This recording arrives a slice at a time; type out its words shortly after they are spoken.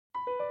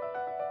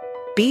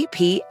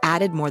BP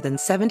added more than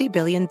 $70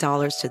 billion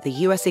to the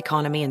U.S.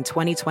 economy in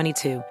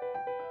 2022.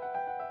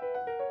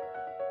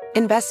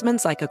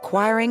 Investments like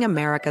acquiring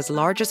America's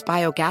largest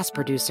biogas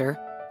producer,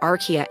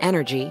 Archaea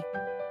Energy,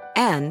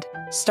 and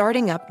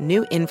starting up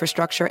new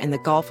infrastructure in the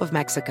Gulf of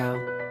Mexico.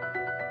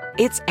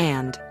 It's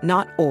and,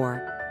 not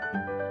or.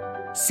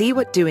 See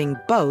what doing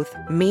both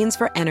means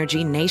for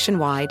energy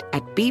nationwide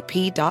at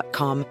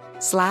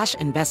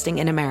bp.com/investing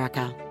in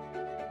America.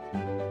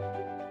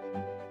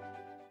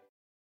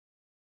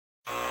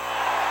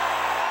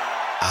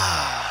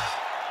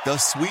 The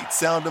sweet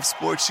sound of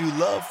sports you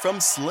love from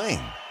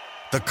Sling.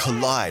 The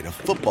collide of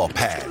football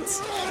pads.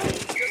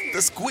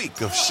 The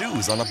squeak of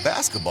shoes on a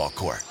basketball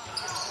court.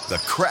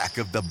 The crack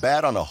of the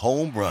bat on a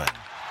home run.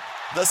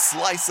 The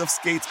slice of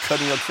skates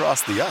cutting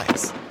across the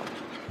ice.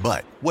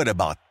 But what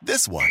about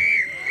this one?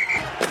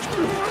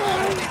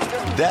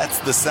 That's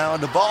the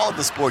sound of all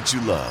the sports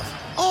you love,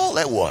 all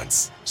at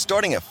once.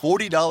 Starting at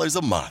 $40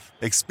 a month.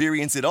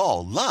 Experience it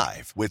all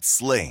live with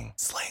Sling.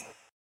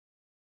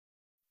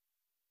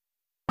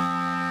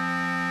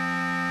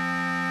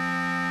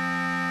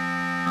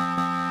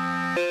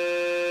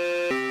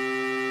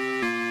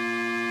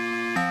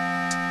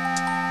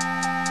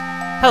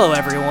 Hello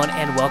everyone,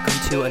 and welcome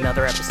to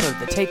another episode of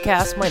the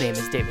TakeCast. My name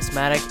is Davis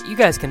Maddock. You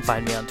guys can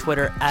find me on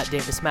Twitter at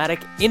Davis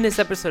Maddock. In this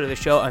episode of the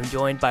show, I'm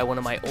joined by one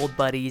of my old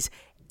buddies,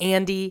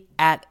 Andy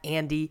at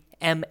Andy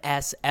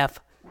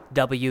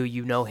MSFW.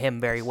 You know him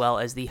very well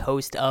as the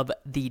host of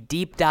The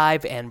Deep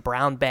Dive and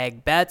Brown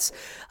Bag Bets.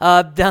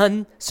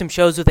 Done some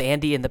shows with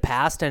Andy in the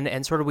past,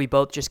 and sort of we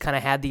both just kind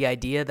of had the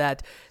idea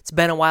that it's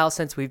been a while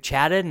since we've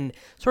chatted, and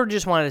sort of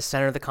just wanted to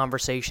center the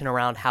conversation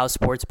around how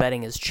sports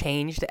betting has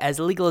changed as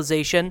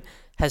legalization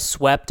has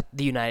swept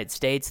the United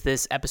States.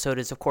 This episode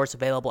is, of course,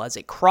 available as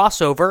a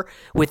crossover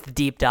with The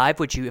Deep Dive,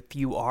 which if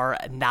you are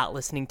not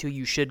listening to,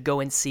 you should go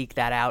and seek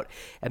that out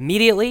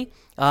immediately.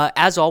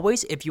 As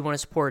always, if you want to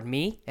support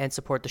me and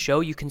support the show,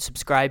 you can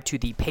subscribe to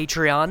the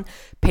Patreon,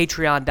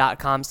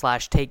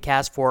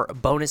 patreon.com/takecast for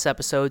bonus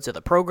episodes of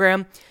the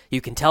program. You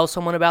can tell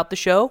someone about the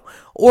show,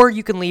 or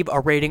you can leave a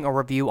rating or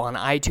review on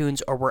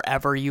iTunes or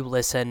wherever you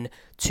listen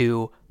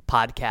to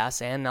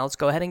podcasts. And now let's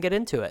go ahead and get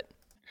into it.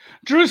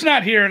 Drew's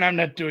not here, and I'm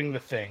not doing the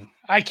thing.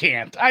 I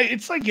can't.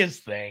 It's like his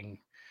thing.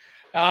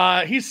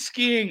 He's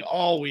skiing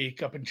all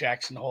week up in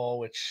Jackson Hole,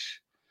 which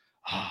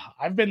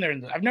I've been there.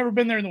 I've never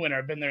been there in the winter.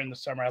 I've been there in the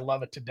summer. I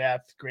love it to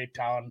death. Great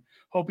town.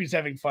 Hope he's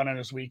having fun on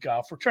his week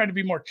off. We're trying to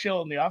be more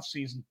chill in the off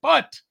season,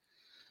 but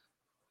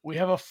we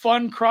have a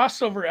fun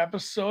crossover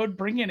episode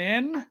bringing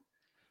in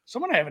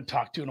someone I haven't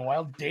talked to in a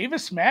while,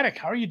 Davis Maddock.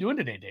 How are you doing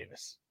today,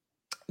 Davis?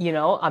 You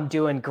know, I'm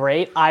doing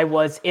great.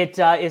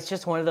 It's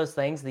just one of those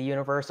things. The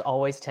universe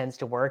always tends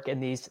to work in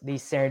these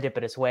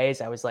serendipitous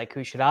ways. I was like,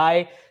 who should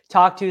I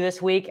talk to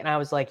this week? And I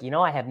was like,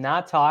 I have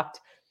not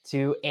talked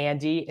to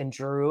Andy and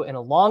Drew in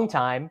a long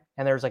time.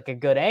 And there's like a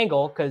good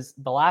angle because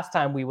the last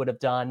time we would have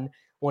done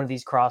one of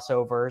these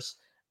crossovers,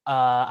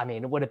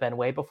 it would have been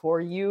way before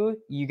you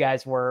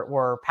guys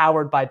were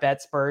powered by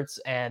BetSperts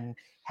and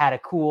had a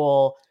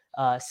cool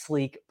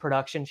sleek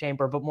production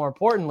chamber, but more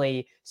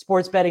importantly,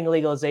 sports betting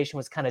legalization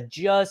was kind of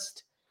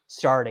just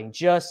starting,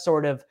 just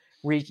sort of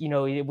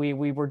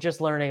we were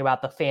just learning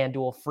about the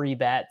FanDuel free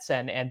bets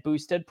and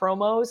boosted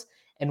promos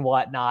and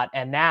whatnot.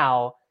 And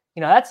now,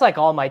 that's like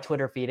all my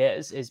Twitter feed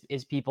is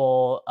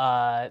people,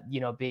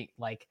 being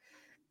like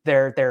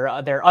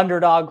their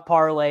underdog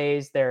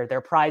parlays,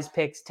 their prize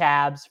picks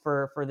tabs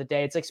for the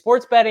day. It's like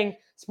sports betting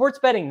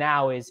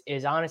now is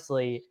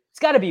honestly, it's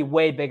got to be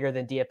way bigger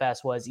than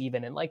DFS was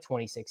even in like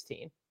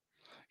 2016.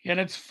 Yeah, and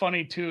it's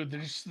funny too.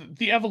 There's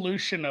the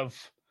evolution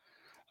of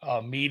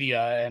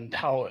media and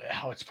how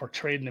it's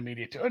portrayed in the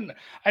media too. And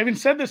I even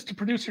said this to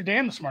producer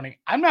Dan this morning.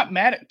 I'm not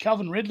mad at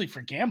Calvin Ridley for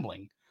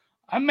gambling.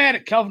 I'm mad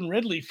at Calvin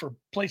Ridley for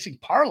placing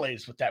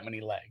parlays with that many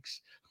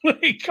legs.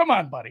 Like, come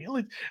on, buddy.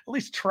 At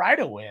least try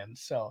to win.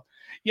 So,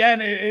 yeah,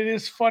 and it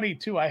is funny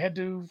too. I had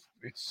to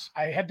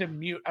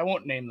mute. I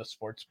won't name the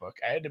sports book.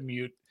 I had to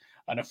mute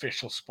an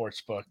official sports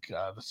book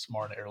this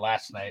morning or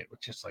last night,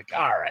 which is like,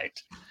 all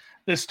right,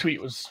 this tweet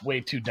was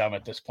way too dumb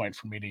at this point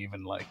for me to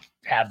even like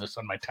have this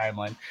on my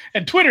timeline.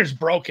 And Twitter's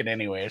broken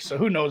anyway, so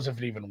who knows if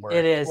it even works.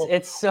 It is.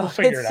 It's so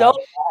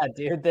bad,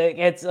 dude.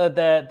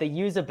 The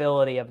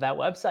usability of that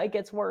website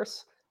gets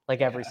worse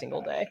like every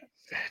single day.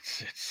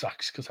 It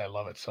sucks because I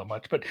love it so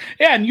much. But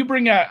yeah, and you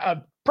bring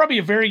a probably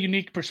a very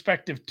unique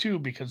perspective too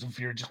because of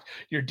your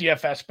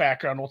DFS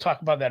background. We'll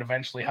talk about that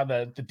eventually, how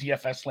the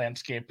DFS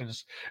landscape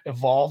has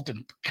evolved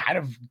and kind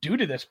of due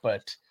to this.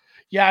 But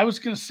yeah, I was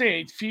going to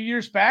say a few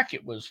years back,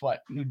 it was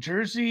New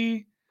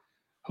Jersey.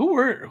 Who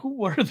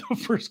were the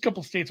first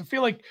couple states? I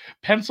feel like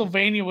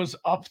Pennsylvania was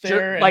up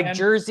there.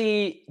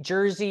 Jersey,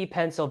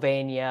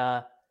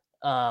 Pennsylvania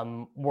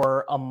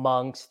were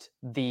amongst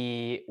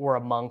the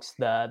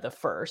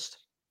first.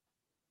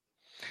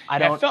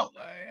 I felt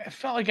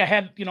like I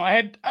had,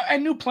 I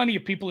knew plenty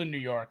of people in New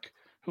York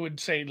who would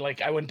say,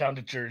 like, I went down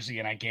to Jersey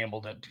and I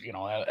gambled at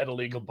a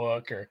legal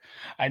book, or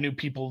I knew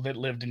people that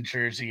lived in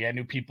Jersey. I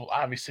knew people,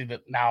 obviously,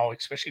 that now,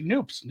 especially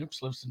Noops.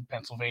 Noops lives in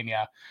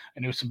Pennsylvania. I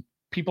knew some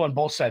people on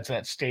both sides of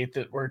that state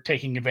that were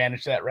taking advantage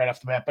of that right off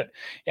the bat. But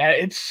yeah,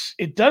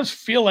 it does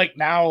feel like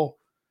now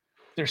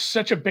there's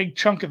such a big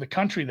chunk of the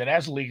country that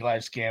has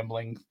legalized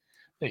gambling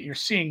that you're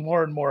seeing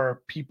more and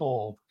more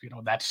people,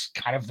 that's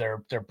kind of their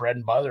bread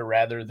and butter,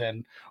 rather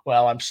than,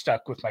 well, I'm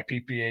stuck with my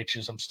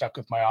PPHs, I'm stuck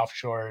with my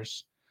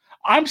offshores.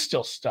 I'm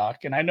still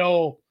stuck. And I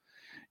know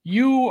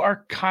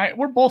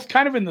we're both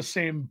kind of in the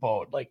same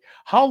boat. Like,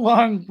 how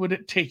long would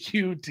it take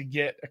you to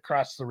get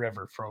across the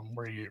river from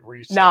where you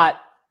sit?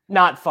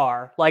 Not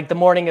far. Like the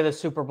morning of the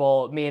Super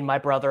Bowl, me and my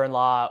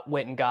brother-in-law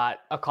went and got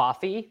a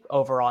coffee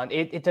over on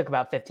it. It takes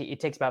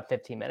about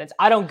 15 minutes.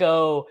 I don't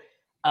go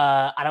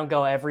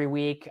every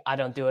week. I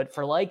don't do it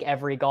for like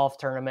every golf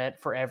tournament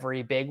for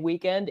every big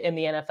weekend in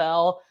the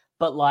NFL.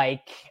 But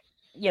like,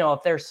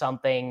 if there's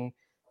something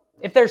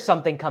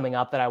coming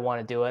up that I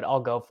want to do it, I'll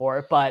go for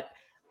it. But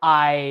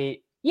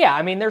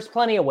there's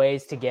plenty of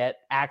ways to get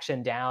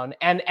action down.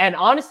 And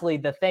honestly,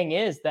 the thing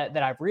is that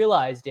I've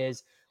realized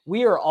is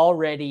we are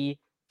already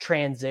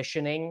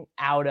transitioning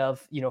out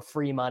of,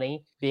 free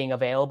money being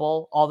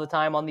available all the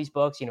time on these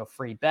books,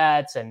 free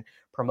bets and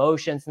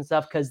promotions and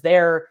stuff. Cause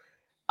they're,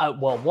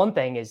 one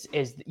thing is,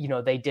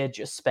 they did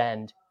just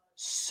spend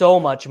so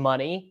much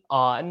money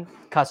on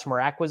customer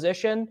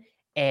acquisition,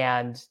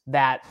 and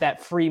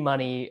that free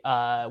money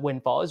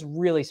windfall is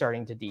really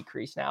starting to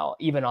decrease now,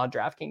 even on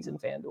DraftKings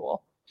and FanDuel.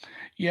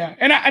 Yeah.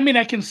 And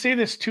I can say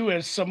this too,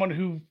 as someone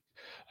who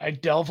I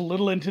delve a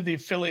little into the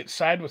affiliate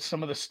side with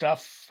some of the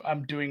stuff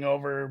I'm doing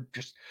over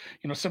just,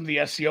 some of the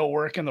SEO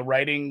work and the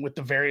writing with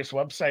the various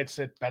websites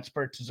that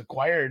BetSperts has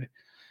acquired.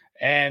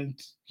 And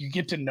you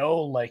get to know,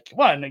 like,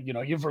 one, you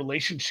have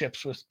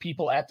relationships with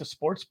people at the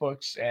sports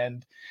books.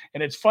 And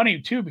it's funny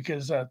too,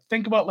 because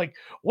think about, like,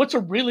 what's a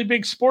really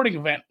big sporting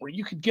event where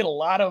you could get a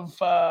lot of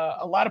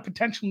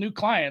potential new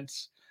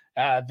clients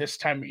this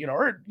time,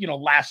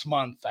 last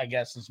month, I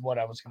guess is what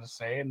I was going to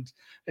say. And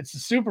it's the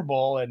Super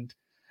Bowl. And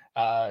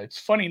it's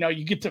funny now I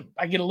get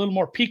a little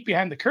more peek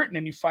behind the curtain,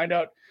 and you find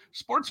out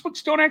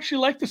sportsbooks don't actually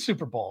like the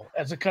Super Bowl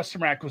as a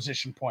customer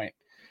acquisition point,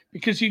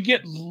 because you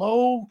get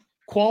low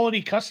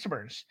quality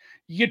customers.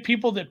 You get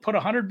people that put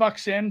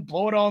 $100 in,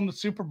 blow it all in the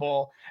Super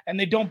Bowl, and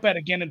they don't bet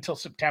again until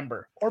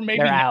September, or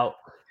maybe they're out.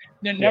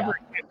 They're never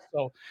again.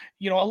 So,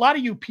 a lot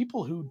of you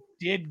people who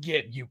did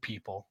get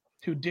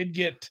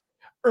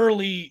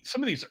early,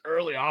 some of these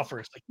early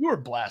offers, like, you were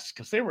blessed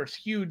because they were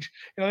huge.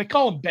 They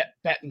call them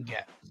bet and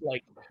get,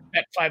 like,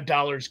 bet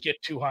 $5,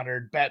 get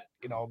 200, bet,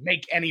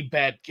 make any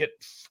bet, get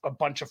a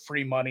bunch of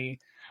free money.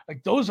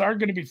 Like, those are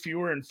going to be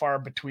fewer and far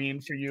between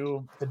for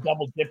you. The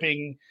double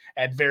dipping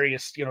at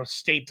various,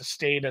 state to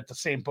state at the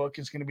same book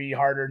is going to be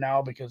harder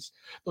now, because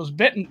those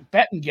bet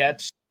and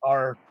gets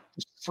are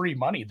just free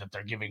money that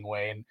they're giving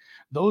away, and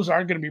those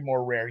are going to be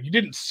more rare. You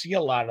didn't see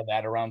a lot of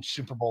that around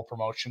Super Bowl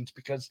promotions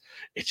because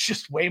it's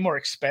just way more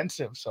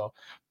expensive. So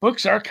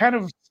books are kind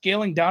of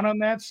scaling down on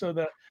that. So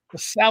the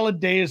salad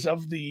days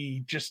of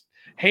the just,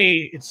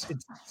 hey, it's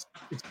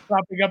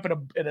popping up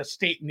in a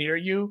state near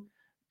you,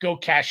 go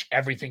cash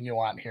everything you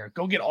want here,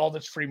 go get all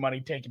this free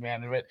money, take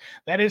advantage of it.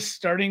 That is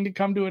starting to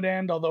come to an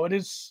end, although it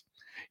is,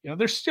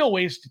 there's still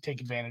ways to take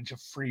advantage of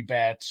free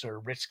bets or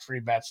risk-free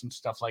bets and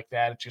stuff like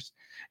that.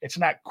 It's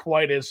not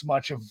quite as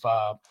much of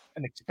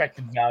an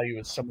expected value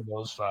as some of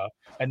those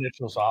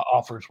initial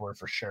offers were,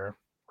 for sure.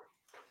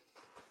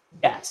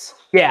 Yes.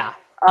 Yeah.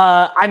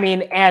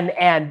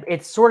 And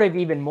it's sort of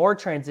even more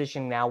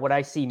transitioning now. What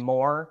I see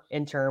more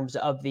in terms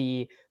of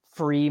the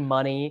free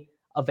money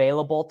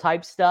available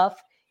type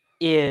stuff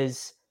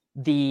is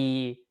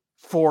the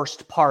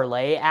forced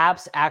parlay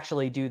apps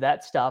actually do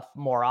that stuff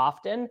more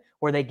often,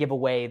 where they give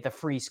away the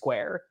free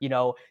square,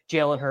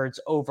 Jalen Hurts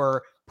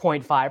over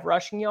 0.5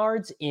 rushing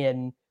yards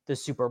in the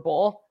Super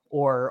Bowl,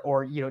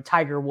 or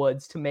Tiger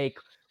Woods to make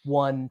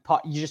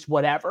just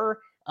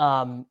whatever.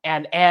 And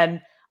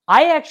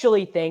I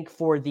actually think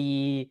for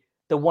the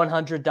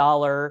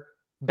 $100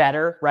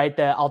 better, right?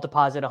 I'll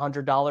deposit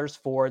 $100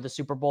 for the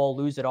Super Bowl,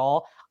 lose it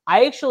all.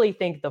 I actually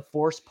think the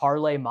forced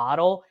parlay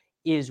model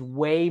is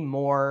way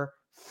more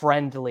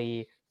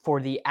friendly for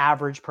the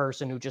average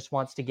person who just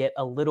wants to get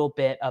a little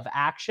bit of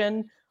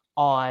action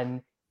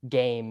on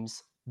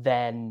games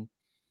than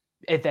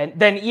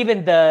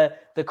even the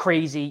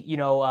crazy,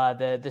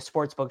 the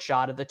sportsbook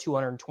shot of the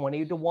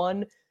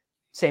 220-1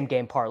 same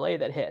game parlay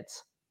that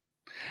hits.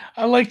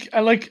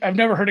 I've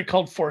never heard it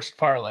called forced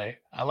parlay.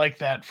 I like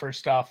that.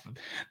 First off,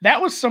 that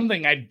was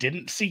something I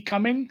didn't see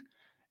coming.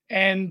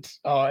 And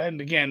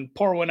again,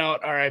 pour one out,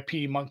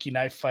 RIP Monkey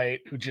Knife Fight,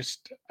 it's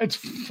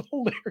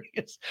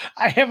hilarious.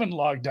 I haven't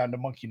logged on to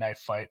Monkey Knife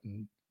Fight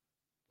in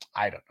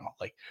I don't know,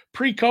 like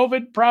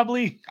pre-COVID,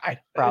 probably.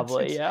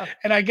 Probably, yeah.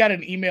 And I got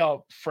an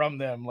email from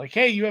them like,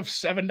 hey, you have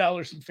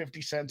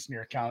 $7.50 in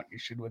your account. You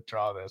should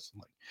withdraw this. I'm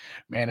like,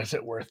 man, is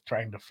it worth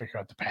trying to figure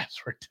out the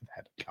password to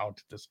that account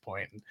at this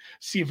point and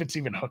see if it's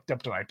even hooked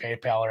up to my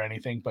PayPal or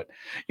anything? But,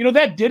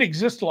 that did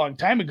exist a long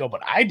time ago,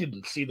 but I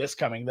didn't see this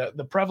coming.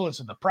 The prevalence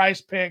of the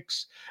Prize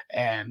Picks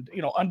and,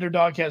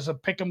 Underdog has a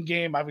pick'em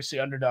game. Obviously,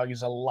 Underdog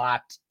is a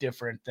lot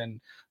different than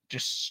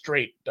just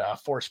straight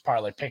forced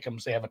parlay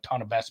pick'ems. They have a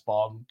ton of best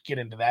ball. Get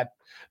into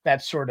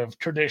that sort of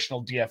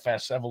traditional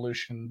DFS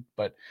evolution.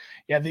 But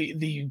yeah,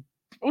 the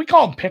we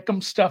call them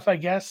pick'em stuff, I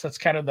guess. That's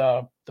kind of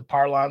the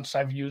parlance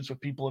I've used with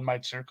people in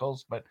my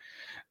circles. But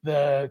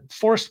the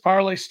forced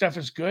parlay stuff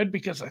is good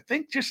because I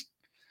think just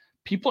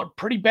people are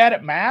pretty bad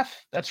at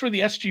math. That's where the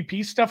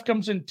SGP stuff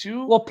comes in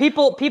too. Well,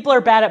 people are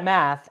bad at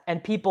math,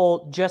 and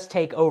people just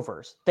take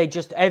overs. I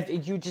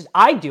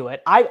do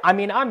it. I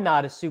mean, I'm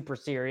not a super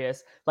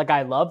serious, like,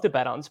 I love to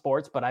bet on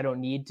sports, but I don't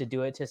need to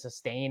do it to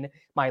sustain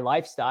my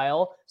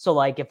lifestyle. So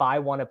like, if I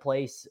want to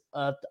place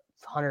a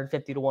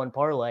 150 to 1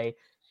 parlay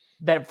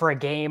that for a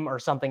game or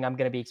something I'm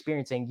going to be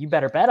experiencing, you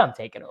better bet I'm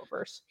taking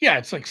overs. Yeah,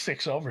 it's like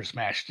 6 overs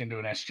mashed into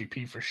an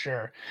SGP for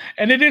sure.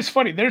 And it is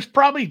funny. There's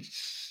probably,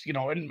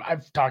 and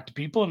I've talked to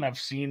people and I've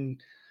seen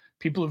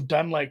people who've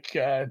done like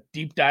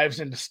deep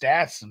dives into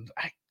stats, and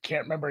I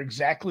can't remember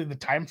exactly the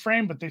time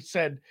frame, but they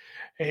said,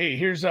 hey,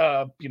 here's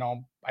I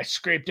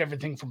scraped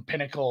everything from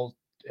Pinnacle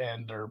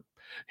or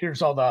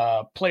here's all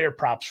the player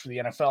props for the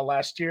NFL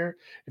last year.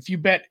 If you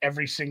bet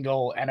every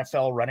single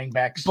NFL running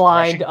back's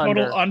blind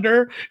total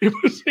under, it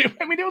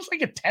was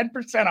like a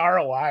 10%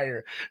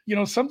 ROI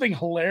or, something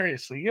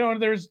hilariously,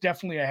 there's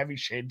definitely a heavy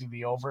shade to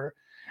the over.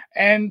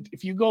 And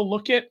if you go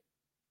look at,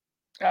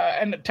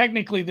 and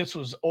technically this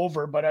was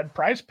over, but at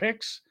Prize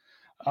Picks,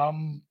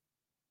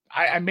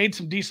 I made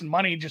some decent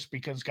money just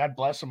because, God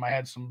bless them, I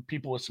had some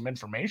people with some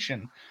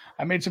information.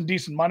 I made some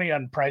decent money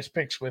on Prize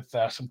Picks with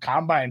some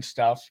combine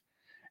stuff.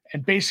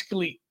 And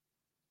basically,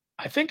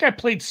 I think I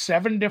played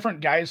 7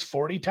 different guys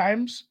 40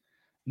 times.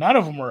 None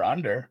of them were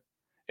under.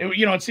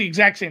 It's the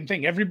exact same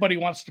thing. Everybody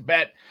wants to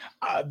bet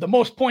the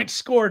most points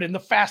scored in the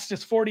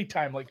fastest 40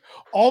 time. Like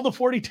all the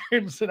 40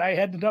 times that I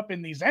ended up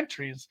in these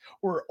entries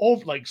were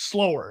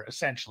slower,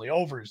 essentially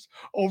overs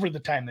over the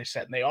time they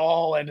set. And they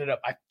all ended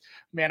up,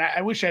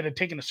 I wish I had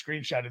taken a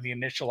screenshot of the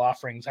initial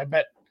offerings. I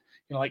bet,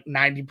 like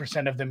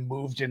 90% of them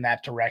moved in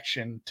that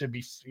direction to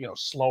be,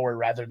 slower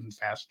rather than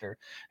faster.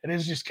 It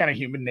is just kind of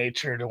human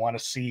nature to want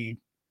to see,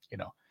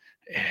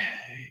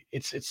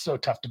 it's so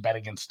tough to bet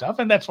against stuff.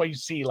 And that's why you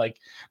see like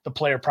the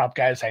player prop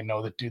guys I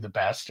know that do the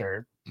best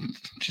are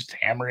just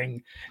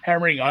hammering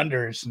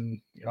unders. And,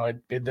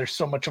 there's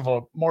so much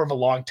more of a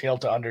long tail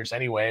to unders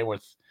anyway,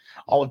 with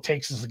all it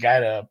takes is the guy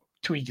to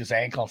tweak his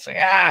ankle and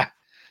say,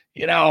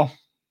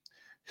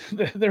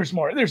 there's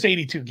more. There's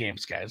 82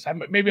 games, guys.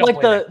 Maybe I'll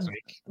play next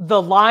week.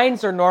 The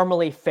lines are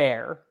normally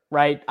fair,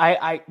 right?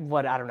 I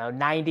don't know,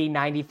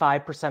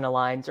 95% of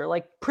lines are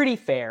like pretty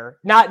fair.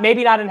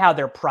 Maybe not in how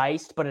they're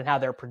priced, but in how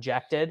they're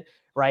projected,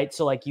 right?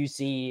 So like you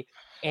see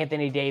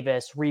Anthony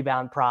Davis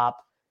rebound prop,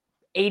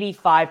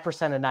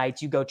 85% of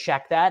nights you go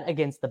check that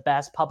against the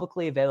best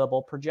publicly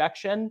available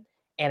projection,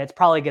 and it's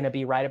probably going to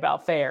be right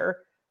about fair.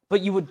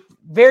 But you would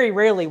very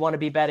rarely want to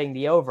be betting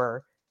the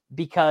over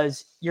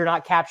because you're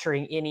not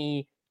capturing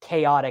any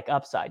chaotic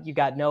upside. You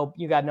got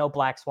no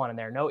black swan in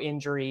there, no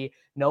injury,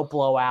 no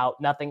blowout,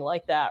 nothing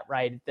like that,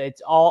 right?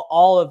 It's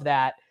all of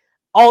that.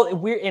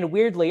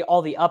 Weirdly,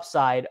 all the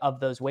upside of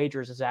those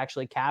wagers is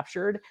actually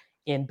captured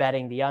in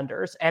betting the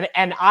unders. And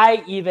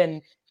I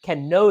even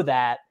can know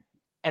that.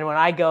 And when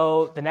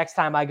the next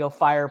time I go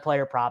fire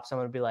player props, I'm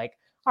going to be like,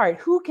 all right,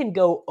 who can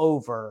go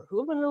over?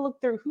 Who am I going to look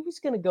there? Who's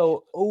going to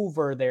go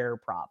over their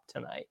prop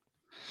tonight?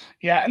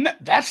 Yeah. And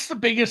that's the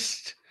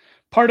biggest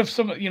part of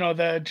some,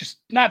 the just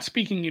not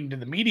speaking into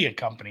the media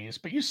companies,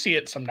 but you see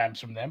it sometimes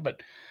from them.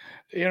 But,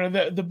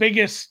 the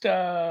biggest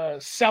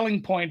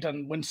selling point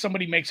on when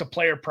somebody makes a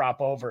player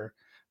prop over,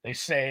 they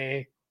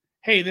say,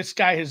 hey, this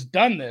guy has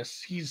done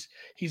this. He's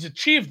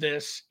achieved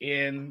this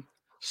in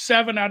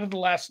 7 out of the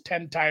last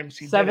 10 times.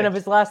 7 of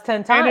his last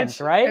 10 times,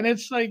 right? And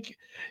it's like,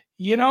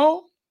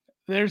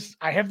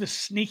 I have this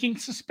sneaking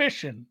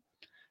suspicion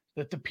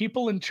that the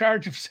people in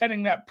charge of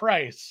setting that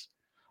price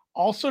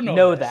also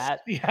know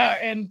that. Yeah.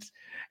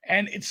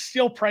 And it's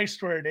still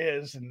priced where it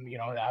is. And,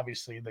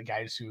 obviously the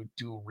guys who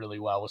do really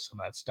well with some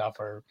of that stuff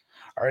are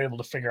able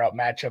to figure out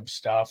matchup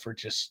stuff or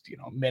just,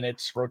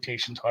 minutes,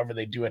 rotations, however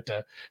they do it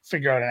to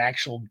figure out an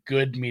actual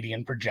good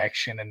median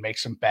projection and make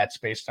some bets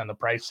based on the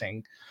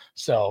pricing.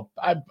 So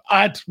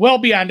it's well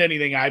beyond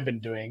anything I've been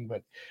doing,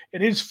 but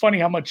it is funny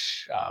how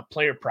much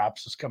player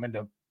props has come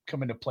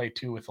into play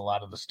too with a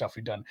lot of the stuff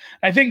we've done.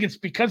 I think it's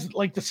because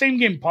like the same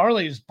game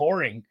parlay is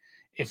boring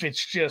if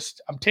it's just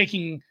I'm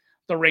taking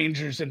the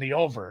Rangers in the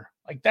over.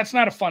 Like that's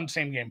not a fun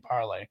same game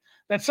parlay.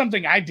 That's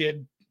something I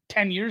did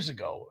 10 years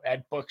ago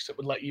at books that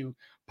would let you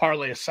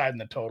parlay a side in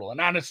the total.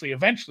 And honestly,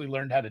 eventually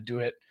learned how to do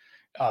it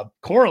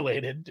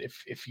correlated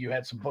if you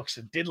had some books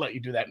that did let you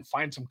do that and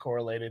find some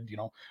correlated,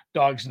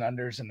 dogs and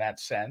unders in that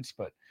sense.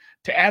 But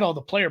to add all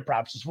the player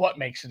props is what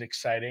makes it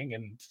exciting.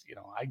 And,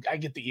 I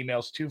get the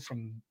emails too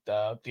from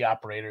the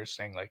operators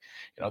saying like,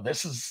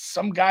 this is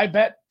some guy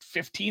bet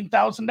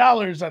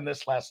 $15,000 on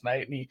this last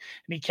night and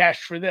he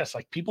cashed for this.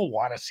 Like people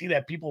want to see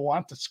that. People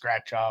want the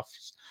scratch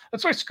offs.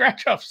 That's why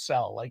scratch offs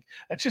sell. Like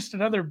that's just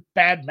another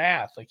bad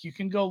math. Like you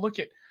can go look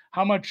at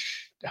how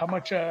much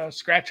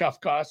scratch off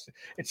costs.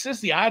 It says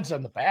the odds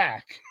on the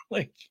back.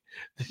 Like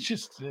it's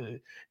just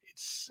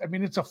it's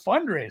a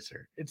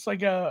fundraiser. It's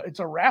like it's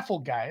a raffle,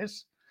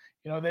 guys.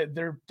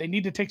 They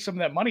need to take some of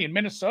that money. In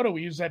Minnesota,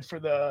 we use that for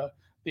the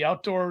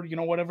outdoor,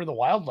 whatever, the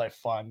wildlife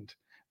fund.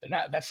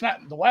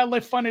 The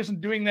wildlife fund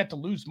isn't doing that to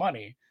lose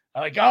money.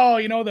 Like,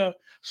 the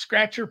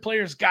scratcher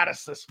players got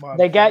us this month.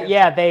 They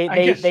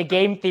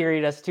game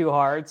theoried us too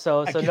hard.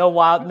 So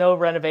no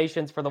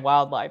renovations for the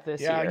wildlife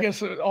this year. Yeah, I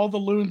guess all the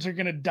loons are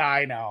gonna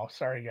die now.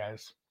 Sorry,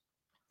 guys.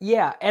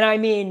 Yeah,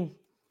 and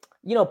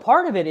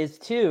part of it is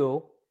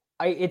too.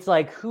 It's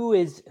like who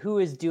is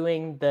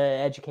doing the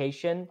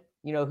education?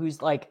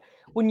 Who's like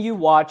when you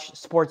watch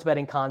sports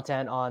betting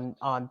content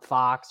on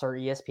Fox or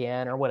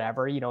ESPN or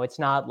whatever. It's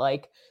not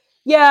like,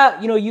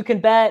 you can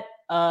bet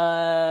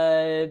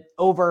over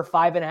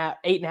 8.5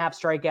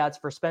 strikeouts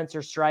for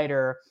Spencer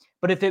Strider.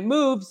 But if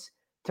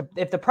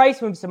the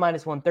price moves to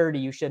 -130,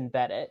 you shouldn't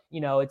bet it.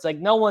 It's like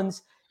no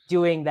one's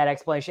doing that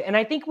explanation. And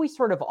I think we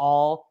sort of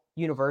all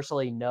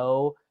universally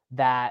know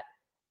that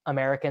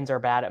Americans are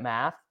bad at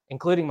math,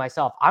 including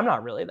myself. I'm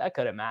not really that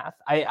good at math.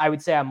 I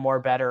would say I'm more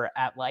better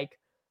at like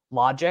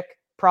logic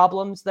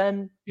problems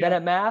than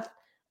at math.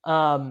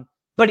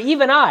 But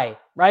even I,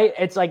 right?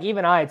 It's like,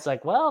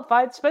 well,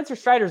 if Spencer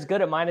Strider's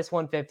good at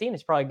 -115,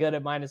 it's probably good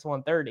at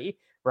 -130,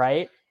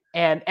 right?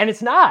 And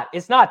it's not.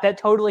 That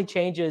totally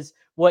changes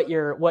what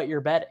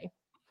you're betting.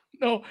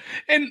 No,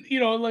 and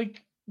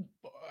like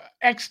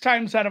X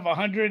times out of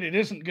 100, it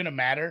isn't going to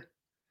matter.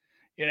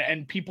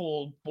 And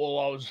people will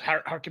always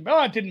harken,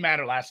 it didn't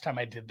matter last time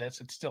I did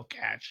this. It still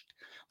cashed.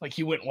 Like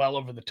he went well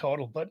over the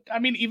total. But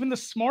even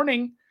this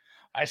morning,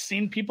 I've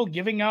seen people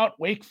giving out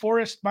Wake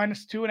Forest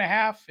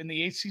 -2.5 in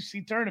the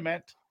ACC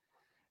tournament,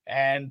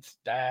 and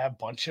a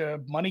bunch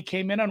of money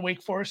came in on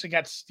Wake Forest. It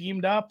got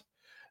steamed up.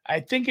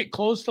 I think it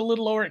closed a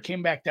little lower. It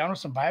came back down with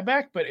some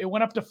buyback, but it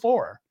went up to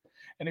 4.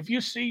 And if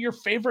you see your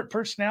favorite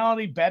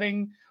personality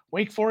betting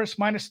Wake Forest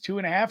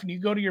 -2.5, and you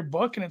go to your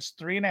book and it's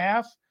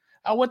 3.5,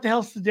 what the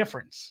hell's the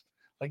difference?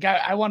 Like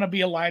I want to be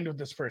aligned with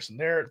this person.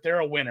 They're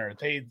a winner.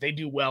 They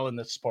do well in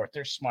this sport.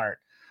 They're smart.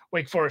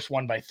 Wake Forest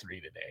won by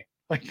 3 today.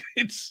 Like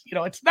it's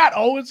not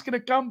always going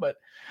to come, but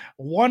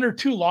 1 or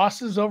 2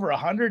 losses over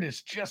 100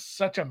 is just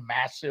such a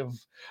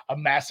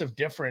massive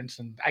difference.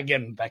 And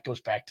again, that goes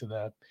back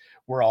to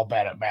we're all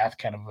bad at math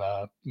kind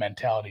of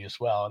mentality as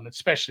well. And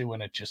especially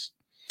when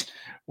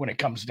it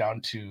comes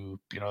down to,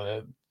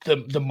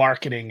 the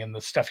marketing and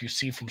the stuff you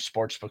see from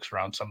sports books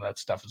around some of that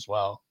stuff as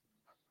well.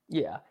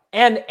 Yeah.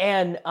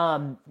 And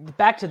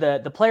back to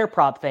the player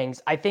prop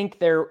things, I think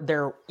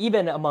they're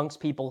even amongst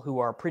people who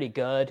are pretty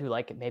good, who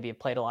like maybe have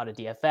played a lot of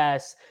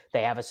DFS,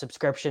 they have a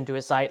subscription to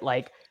a site.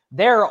 Like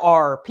there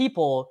are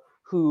people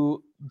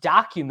who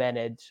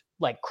documented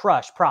like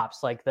crush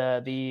props, like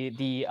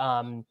the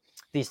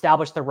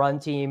Establish the Run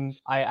team.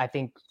 I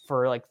think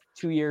for like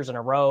 2 years in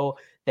a row,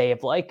 they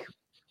have like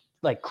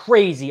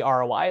crazy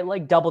ROI,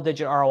 like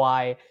double-digit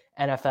ROI,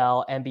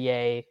 NFL,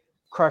 NBA,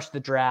 Crush the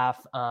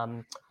Draft.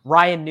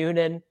 Ryan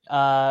Noonan,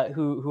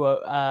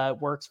 who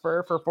works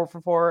for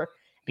 4for4.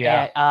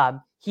 Yeah.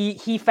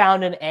 He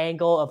found an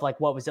angle of like,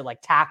 what was it, like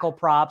tackle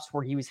props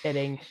where he was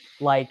hitting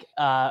like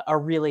a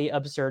really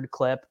absurd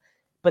clip.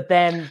 But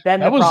then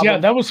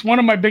that was one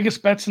of my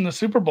biggest bets in the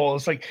Super Bowl.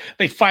 It's like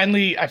I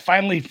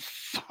finally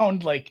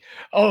found like,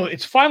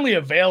 it's finally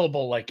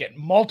available like at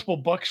multiple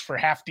books for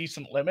half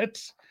decent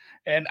limits.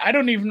 And I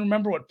don't even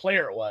remember what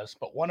player it was,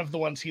 but one of the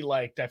ones he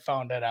liked, I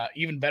found at an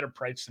even better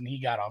price than he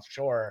got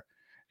offshore.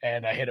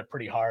 And I hit it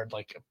pretty hard.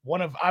 Like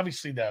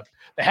obviously the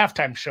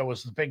halftime show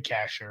was the big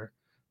casher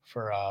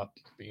for,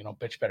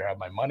 bitch better have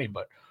my money.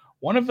 But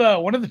one of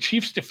the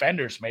Chiefs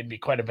defenders made me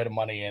quite a bit of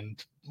money,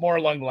 and more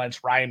along the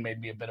lines, Ryan made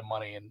me a bit of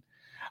money. And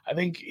I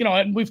think,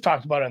 and we've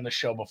talked about it on the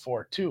show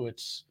before too.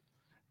 It's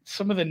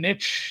some of the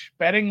niche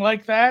betting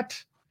like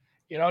that,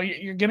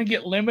 you're going to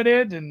get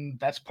limited, and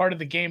that's part of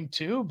the game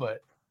too.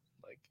 But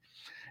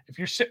if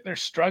you're sitting there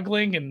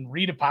struggling and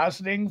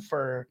redepositing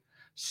for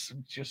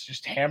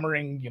just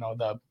hammering,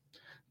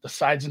 the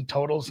sides and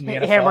totals in the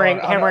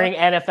NFL, hammering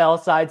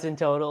NFL sides and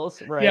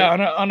totals, right? Yeah,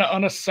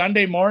 on a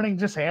Sunday morning,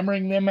 just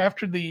hammering them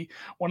after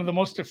one of the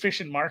most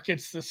efficient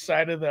markets this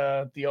side of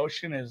the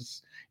ocean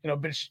is,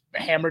 been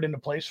hammered into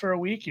place for a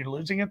week. You're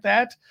losing at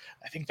that.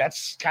 I think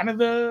that's kind of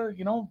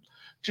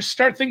just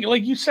start thinking,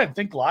 like you said,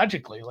 think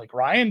logically, like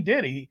Ryan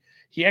did.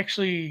 He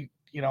actually,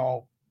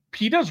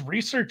 he does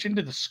research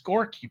into the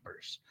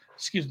scorekeepers.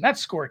 Excuse me, not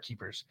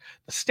scorekeepers.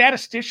 The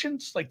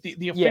statisticians, like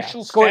the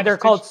official score. They're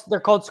called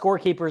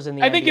scorekeepers in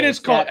the. I think NBA. it is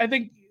called. I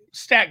think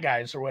stat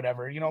guys or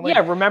whatever, yeah.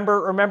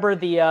 Remember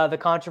the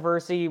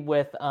controversy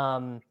with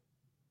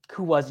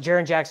who was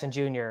Jaren Jackson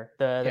Jr.,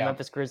 the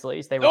Memphis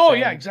Grizzlies. They were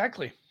saying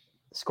exactly.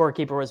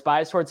 Scorekeeper was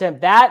biased towards him.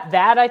 That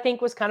I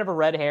think was kind of a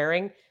red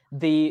herring.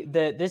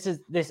 This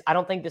I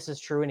don't think this is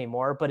true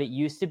anymore, but it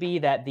used to be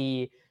that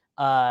the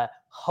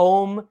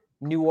home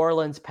New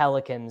Orleans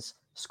Pelicans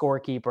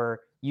scorekeeper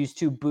used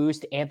to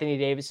boost Anthony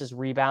Davis's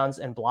rebounds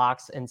and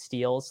blocks and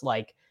steals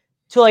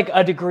to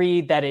a degree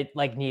that it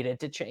needed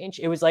to change.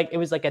 It was like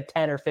a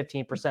 10 or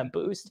 15%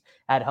 boost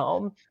at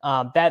home.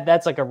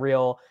 That's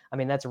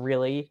that's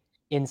really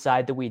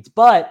inside the weeds.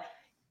 But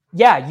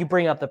yeah, you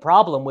bring up the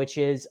problem, which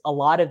is a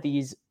lot of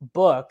these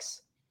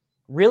books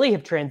really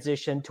have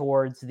transitioned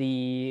towards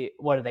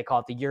what do they call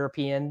it? The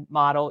European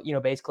model,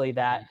 basically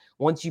that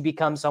once you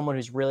become someone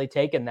who's really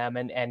taken them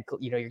and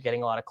you're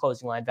getting a lot of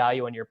closing line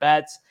value on your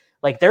bets,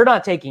 they're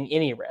not taking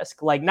any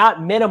risk,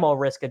 not minimal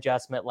risk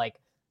adjustment,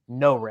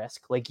 no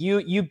risk.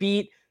 You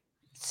beat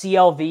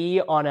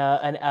CLV on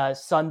a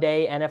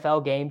Sunday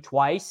NFL game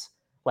twice.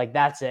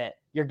 That's it.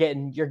 You're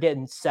getting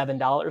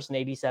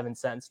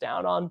 $7.87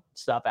 down on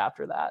stuff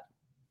after that.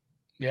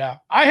 Yeah,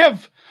 I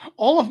have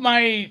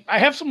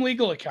some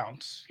legal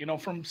accounts,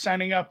 from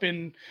signing up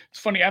it's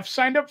funny. I've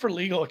signed up for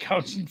legal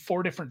accounts in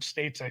 4 different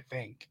states, I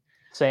think.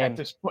 Same.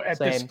 This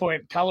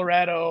point,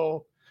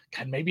 Colorado,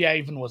 God, maybe I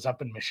even was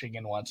up in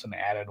Michigan once and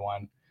added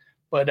one,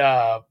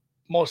 but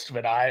most of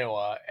it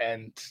Iowa.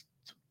 And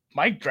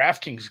my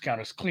DraftKings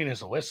account is clean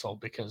as a whistle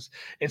because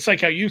it's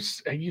like how you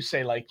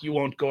say, you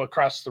won't go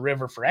across the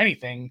river for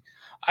anything.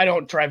 I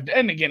don't drive.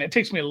 And again, it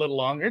takes me a little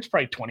longer. It's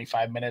probably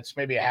 25 minutes,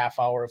 maybe a half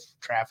hour of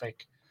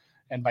traffic.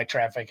 And by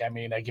traffic, I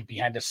mean, I get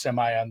behind a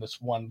semi on this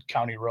one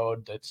county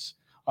road that's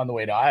on the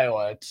way to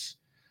Iowa.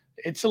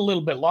 It's a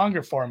little bit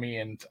longer for me,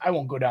 and I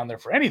won't go down there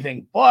for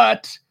anything.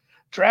 But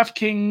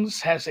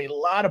DraftKings has a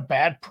lot of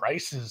bad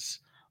prices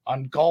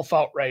on golf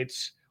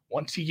outrights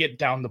once you get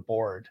down the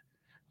board.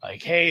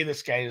 Hey,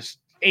 this guy is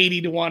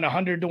 80 to 1,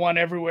 100 to 1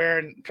 everywhere.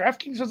 And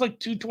DraftKings is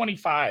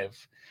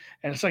 225.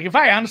 And it's if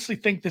I honestly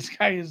think this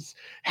guy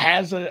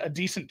has a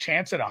decent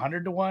chance at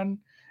 100 to 1,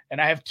 and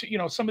I have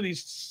some of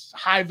these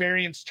high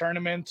variance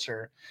tournaments,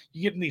 or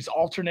you get in these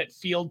alternate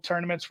field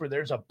tournaments where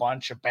there's a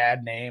bunch of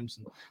bad names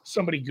and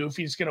somebody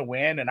goofy is going to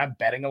win, and I'm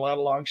betting a lot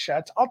of long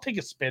shots, I'll take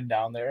a spin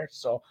down there.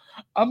 So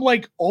I'm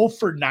 0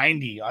 for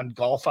 90 on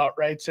golf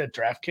outrights at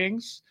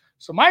DraftKings.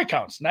 So my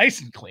account's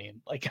nice and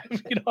clean.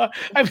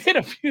 I've hit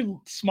a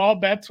few small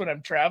bets when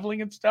I'm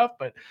traveling and stuff,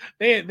 but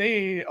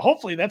they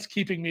hopefully that's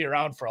keeping me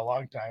around for a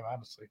long time,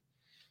 honestly.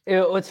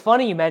 It's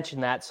funny you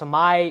mentioned that. So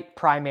my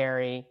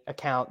primary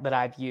account that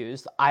I've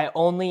used, I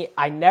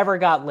never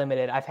got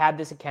limited. I've had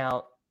this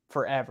account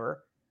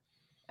forever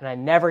and I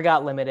never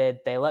got limited.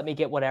 They let me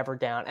get whatever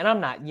down. And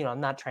I'm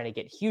not trying to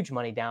get huge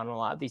money down on a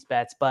lot of these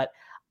bets, but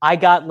I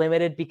got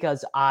limited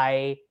because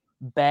I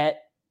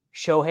bet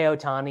Shohei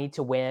Ohtani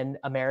to win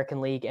American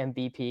League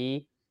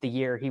MVP the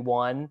year he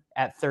won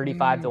at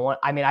 35 to 1.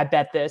 I mean, I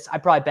bet this. I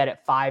probably bet it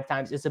 5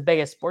 times. It's the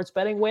biggest sports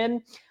betting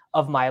win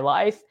of my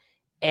life.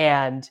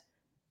 And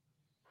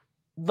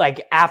when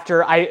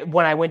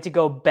I went to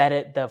go bet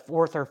it the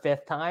 4th or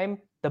 5th time,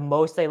 the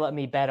most they let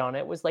me bet on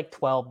it was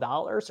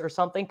 $12 or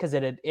something, because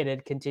it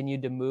had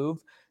continued to move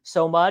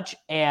so much.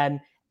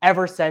 And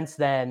ever since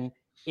then,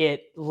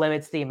 it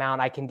limits the amount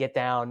I can get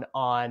down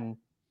on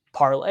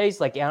parlays,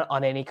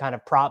 on any kind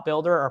of prop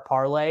builder or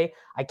parlay.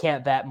 I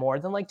can't bet more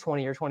than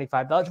 $20 or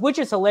 $25, which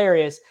is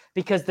hilarious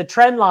because the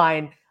trend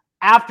line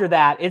after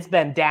that, it's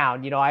been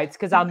down. It's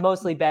because I'm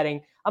mostly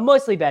betting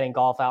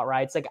golf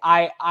outrights.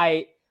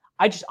 I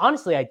just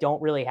honestly, I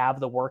don't really have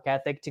the work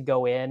ethic to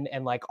go in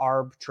and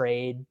arb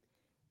trade,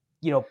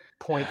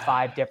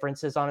 0.5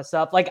 differences on a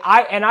stuff.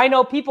 I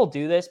know people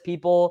do this.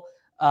 People,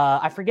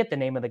 I forget the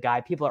name of the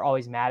guy. People are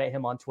always mad at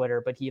him on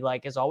Twitter, but he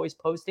is always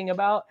posting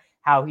about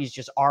how he's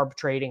just arb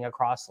trading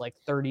across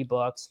 30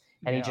 books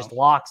and he just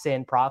locks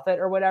in profit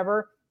or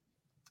whatever.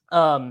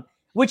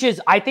 Which is,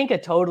 I think, a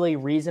totally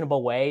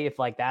reasonable way if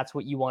that's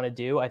what you want to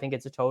do. I think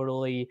it's a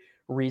totally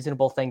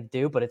reasonable thing to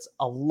do, but it's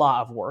a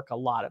lot of work, a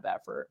lot of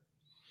effort.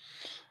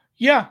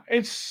 Yeah,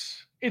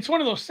 it's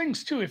one of those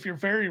things too. If you're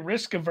very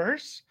risk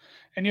averse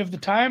and you have the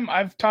time,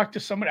 I've talked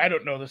to somebody, I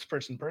don't know this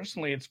person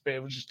personally.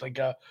 It was just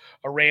a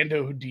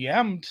rando who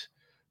DM'd,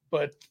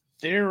 but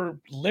they're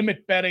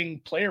limit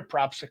betting player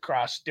props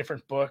across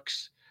different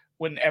books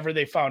whenever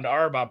they found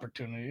ARB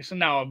opportunities. And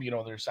now,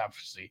 there's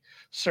obviously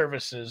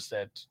services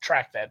that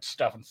track that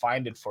stuff and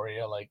find it for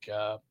you.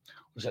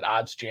 Was it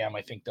Odds Jam?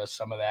 I think does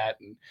some of that,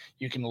 and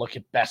you can look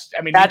at best.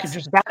 I mean,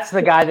 that's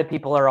the guy that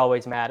people are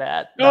always mad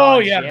at. Oh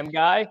yeah, Jam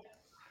guy.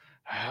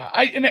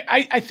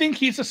 I think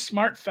he's a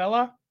smart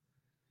fella.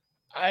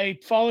 I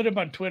followed him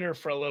on Twitter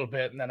for a little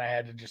bit, and then I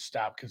had to just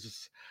stop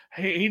because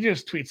he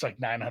just tweets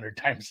 900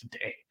 times a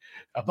day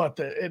about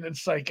and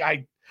it's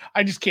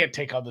I just can't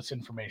take all this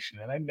information,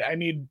 and I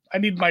need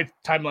my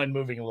timeline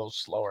moving a little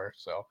slower.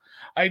 So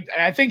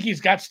I think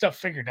he's got stuff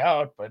figured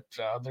out, but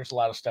there's a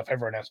lot of stuff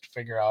everyone has to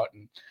figure out.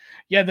 And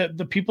yeah,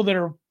 the people that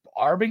are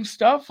arbing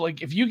stuff,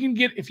 if you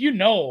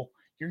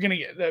You're going to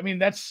get, I mean,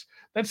 that's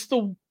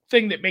the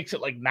thing that makes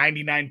it like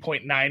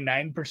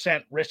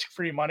 99.99%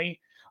 risk-free money.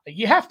 Like,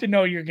 you have to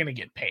know you're going to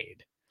get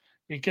paid,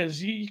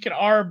 because you can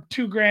arb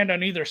 $2,000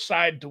 on either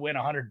side to win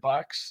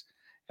 $100,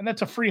 and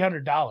that's a free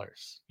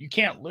 $100. You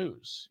can't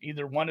lose.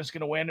 Either one is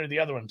going to win or the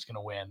other one's going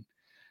to win.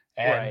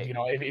 And, Right. you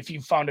know, if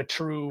you found a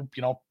true,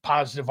 you know,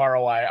 positive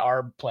ROI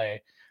arb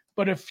play,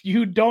 but if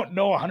you don't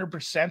know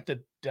 100%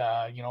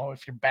 that, you know,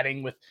 if you're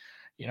betting with,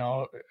 you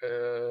know,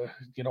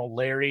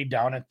 Larry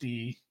down at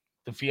the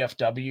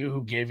VFW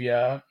who gave you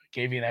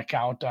an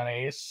account on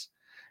Ace,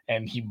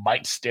 and he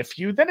might stiff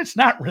you, then it's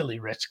not really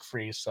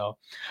risk-free. So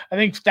I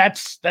think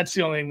that's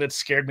the only thing that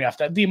scared me off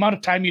that. The amount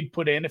of time you'd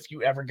put in if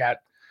you ever got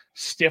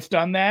stiffed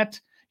on that,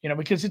 you know,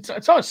 because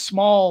it's all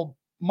small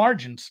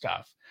margin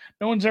stuff.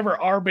 No one's ever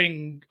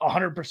arbing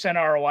 100%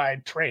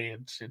 ROI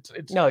trades.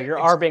 You're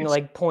arbing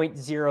like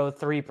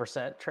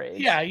 0.03% trades.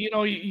 Yeah, you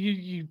know,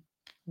 you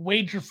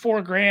wager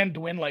 $4,000 to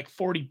win like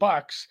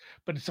 $40,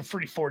 but it's a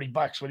free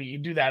 $40 when you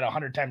do that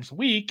 100 times a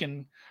week,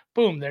 and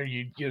boom, there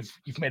you've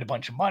made a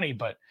bunch of money.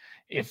 But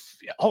if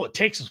all it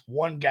takes is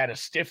one guy to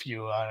stiff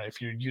you, if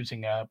you're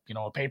using a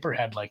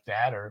paperhead like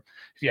that, or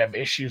if you have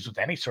issues with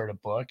any sort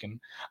of book, and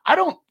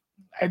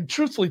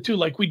truthfully too,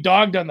 like, we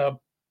dogged on the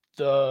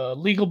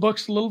legal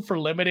books a little for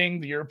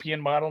limiting the European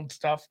model and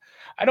stuff.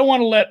 I don't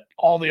want to let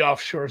all the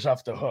offshores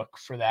off the hook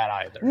for that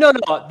either. No,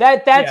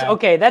 that's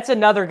okay. That's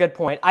another good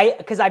point.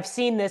 Because I've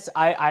seen this,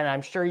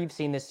 I'm sure you've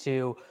seen this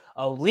too.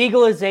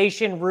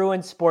 Legalization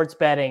ruins sports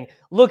betting.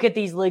 Look at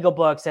these legal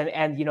books,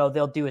 and you know,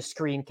 they'll do a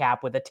screen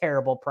cap with a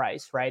terrible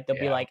price, right? They'll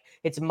be like,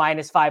 it's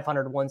minus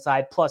 500 one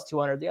side, plus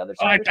 200 the other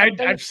side.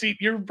 I've seen,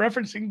 you're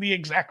referencing the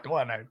exact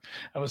one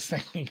I was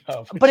thinking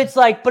of. But it's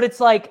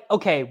like,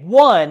 okay,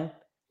 one,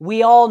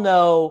 we all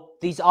know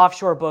these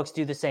offshore books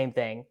do the same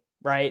thing,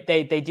 right?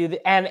 They do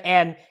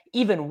and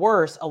even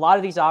worse, a lot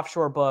of these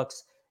offshore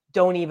books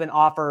don't even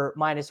offer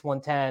minus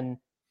 110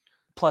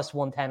 plus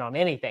 110 on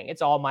anything.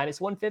 It's all minus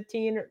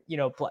 115, you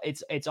know,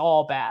 it's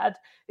all bad.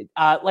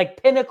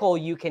 Like Pinnacle,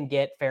 you can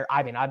get fair.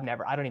 I mean, I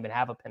don't even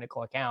have a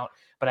Pinnacle account,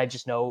 but I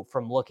just know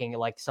from looking,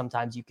 like,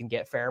 sometimes you can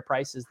get fair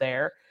prices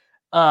there.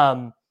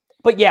 But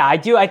yeah,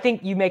 I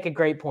think you make a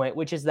great point,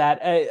 which is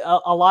that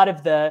a lot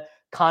of the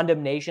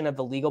condemnation of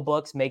the legal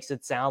books makes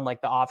it sound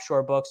like the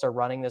offshore books are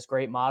running this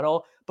great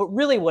model. But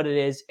really what it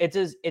is,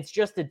 it's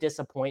just a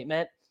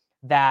disappointment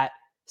that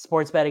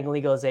sports betting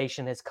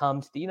legalization has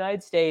come to the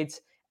United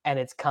States, and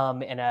it's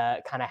come in a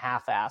kind of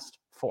half-assed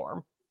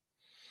form.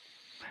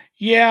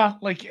 Yeah,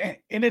 like,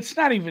 and it's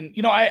not even,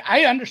 you know,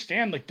 I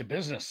understand like the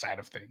business side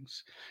of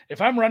things. If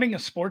I'm running a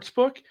sports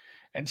book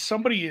and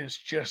somebody is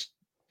just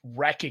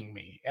wrecking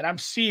me, and I'm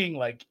seeing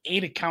like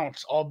 8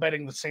 accounts all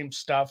betting the same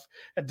stuff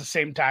at the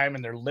same time,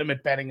 and they're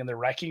limit betting and they're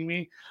wrecking me,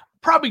 I'm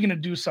probably going to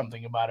do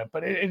something about it.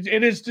 But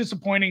it is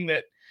disappointing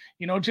that,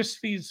 you know,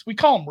 just these, we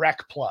call them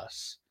Rec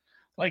Plus.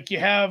 Like, you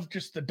have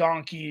just the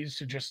donkeys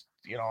who just,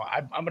 you know,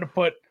 I'm going to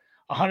put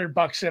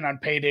 $100 in on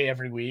payday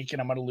every week,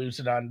 and I'm going to lose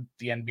it on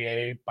the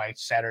NBA by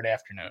Saturday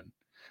afternoon.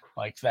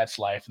 Like, that's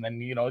life. And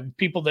then, you know,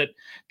 people that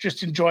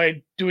just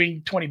enjoy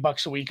doing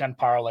 $20 a week on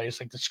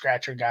parlays, like the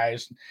scratcher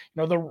guys,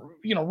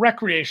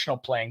 recreational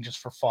playing just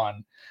for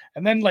fun.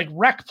 And then like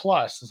Rec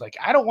Plus is like,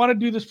 I don't want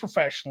to do this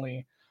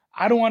professionally.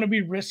 I don't want to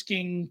be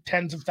risking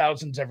tens of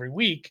thousands every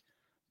week,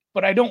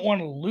 but I don't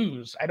want to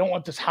lose. I don't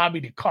want this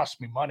hobby to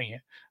cost me money.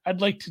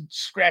 I'd like to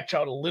scratch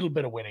out a little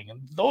bit of winning.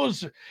 And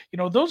those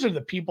are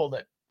the people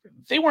that,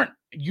 they weren't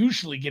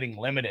usually getting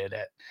limited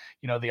at,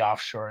 you know, the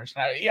offshores.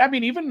 I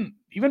mean, even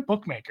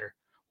Bookmaker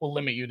will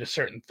limit you to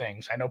certain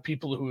things. I know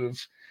people who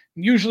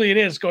usually it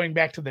is going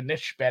back to the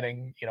niche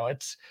betting, you know,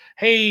 it's,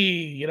 hey,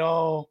 you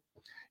know,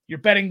 you're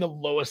betting the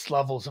lowest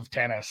levels of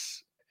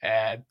tennis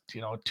at,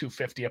 you know,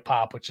 250 a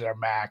pop, which is our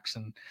max,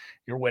 and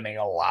you're winning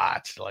a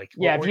lot. Like,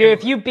 yeah,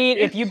 if you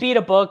beat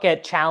a book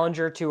at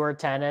Challenger Tour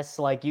tennis,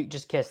 like, you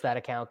just kiss that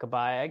account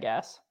goodbye, I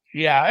guess.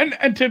 Yeah,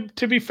 and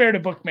to be fair to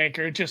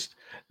Bookmaker,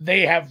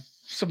 they have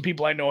some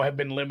people I know have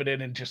been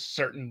limited in just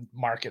certain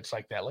markets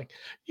like that. Like,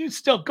 you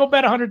still go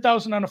bet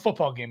 100,000 on a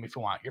football game if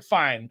you want, you're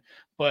fine.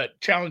 But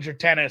Challenger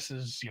tennis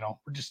is, you know,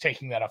 we're just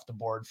taking that off the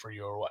board for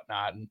you or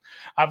whatnot. And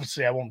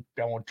obviously, I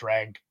won't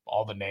drag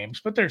all the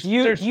names, but there's. Do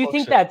you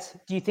think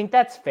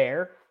that's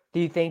fair? Do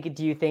you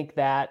think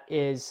that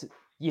is,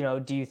 you know,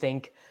 do you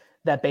think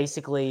that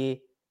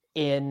basically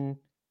in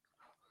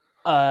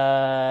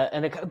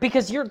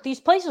because these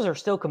places are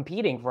still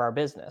competing for our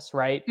business,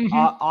 right? Mm-hmm.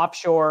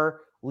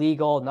 Offshore,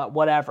 legal, not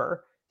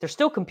whatever, they're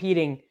still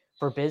competing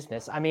for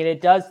business. I mean,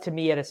 it does, to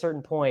me, at a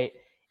certain point,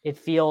 it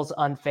feels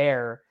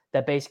unfair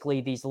that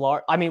basically these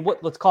large, I mean,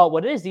 let's call it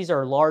what it is. These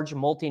are large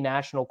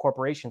multinational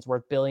corporations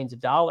worth billions of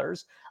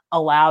dollars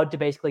allowed to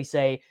basically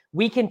say,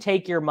 we can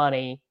take your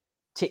money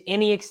to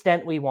any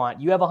extent we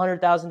want. You have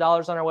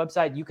 $100,000 on our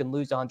website, you can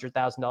lose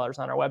 $100,000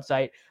 on our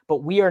website,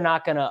 but we are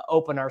not going to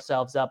open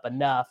ourselves up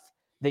enough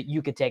that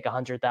you could take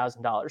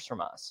 $100,000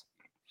 from us.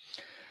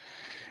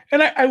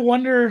 And I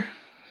wonder,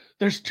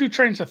 there's 2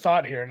 trains of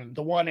thought here. And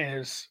the one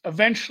is,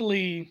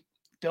 eventually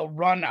they'll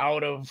run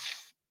out of,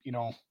 you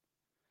know,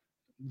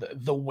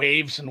 the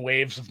waves and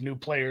waves of new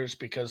players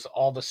because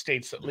all the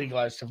states that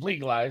legalized have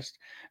legalized.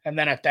 And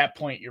then at that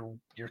point, your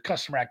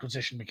customer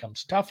acquisition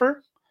becomes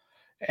tougher,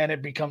 and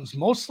it becomes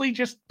mostly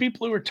just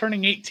people who are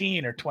turning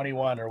 18 or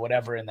 21 or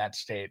whatever in that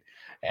state.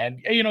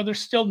 And, there's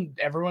still,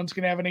 everyone's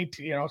going to have an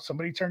 18,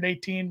 somebody turned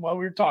 18 while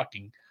we were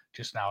talking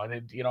just now. And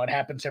it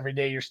happens every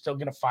day. You're still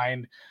going to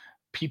find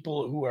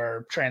people who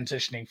are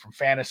transitioning from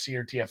fantasy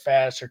or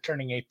DFS or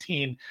turning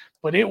 18,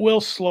 but it will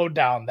slow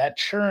down. That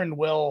churn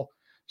will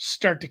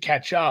start to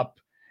catch up,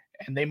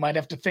 and they might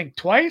have to think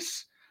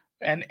twice.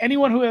 And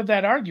anyone who had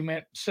that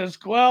argument says,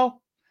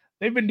 well,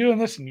 they've been doing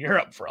this in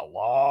Europe for a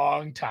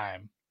long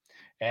time,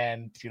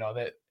 and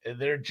that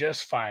they're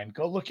just fine.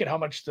 Go look at how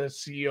much the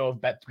CEO of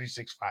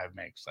Bet365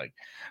 makes. Like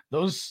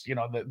those,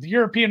 the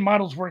European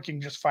model's working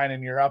just fine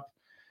in Europe.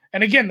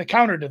 And again, the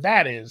counter to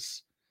that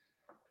is,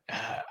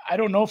 I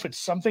don't know if it's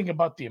something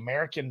about the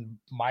American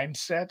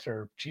mindset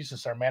or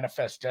Jesus, our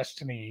manifest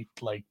destiny,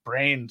 like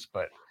brains,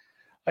 but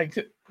like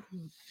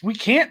we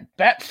can't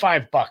bet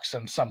 $5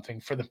 on something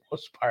for the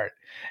most part.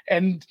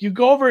 And you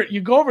go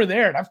over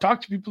there, and I've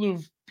talked to people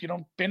who've,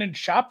 been in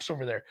shops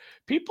over there.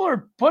 People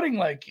are putting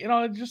like,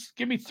 just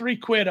give me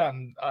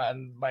 $3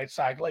 on my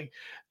side. Like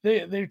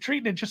they're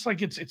treating it just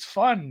like it's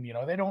fun.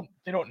 They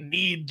don't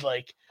need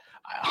like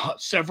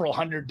several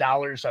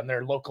 $100s on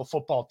their local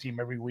football team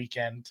every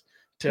weekend.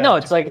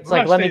 It's like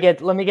let me get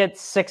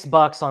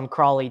 $6 on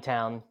Crawley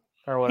Town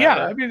or whatever.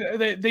 Yeah, I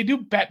mean they do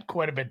bet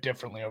quite a bit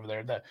differently over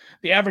there.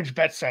 The average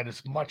bet set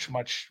is much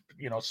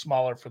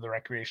smaller for the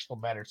recreational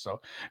bettor.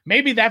 So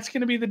maybe that's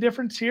going to be the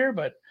difference here.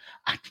 But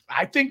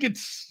I think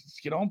it's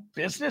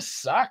business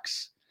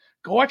sucks.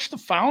 Go watch The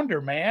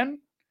Founder, man.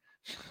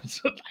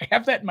 So I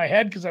have that in my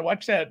head because I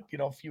watched that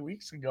a few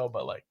weeks ago.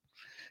 But like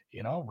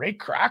Ray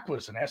Kroc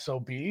was an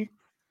SOB,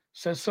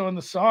 says so in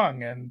the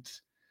song, and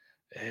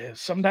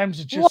sometimes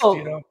it's just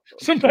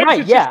sometimes right,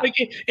 it's just like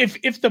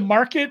if the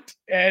market,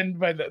 and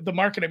by the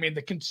market I mean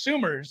the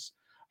consumers,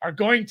 are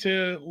going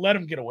to let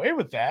them get away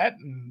with that,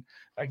 and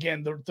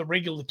again the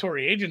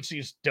regulatory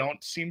agencies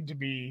don't seem to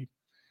be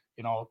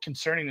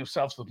concerning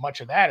themselves with much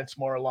of that. It's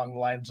more along the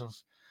lines of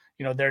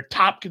their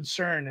top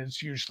concern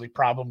is usually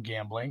problem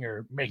gambling,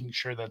 or making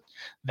sure that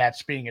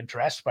that's being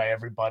addressed by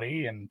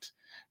everybody, and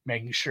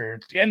making sure,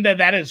 and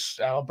that is,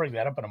 I'll bring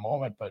that up in a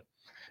moment, but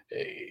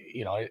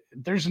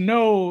there's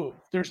no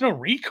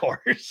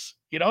recourse,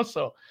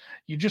 so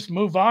you just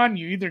move on.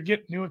 You either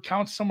get new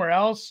accounts somewhere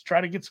else,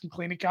 try to get some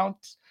clean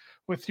accounts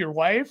with your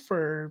wife,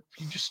 or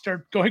you just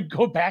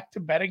go back to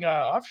betting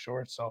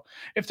offshore. So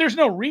if there's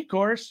no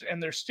recourse,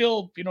 and there's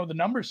still, the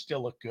numbers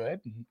still look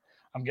good, and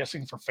I'm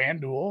guessing for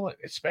FanDuel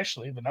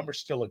especially, the numbers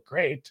still look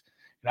great.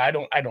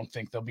 And I don't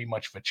think there'll be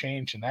much of a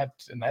change in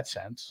that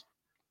sense.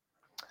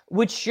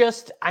 Which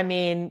just, I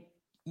mean,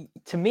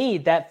 to me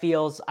that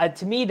feels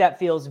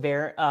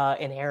very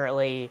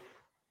inherently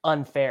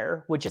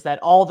unfair, which is that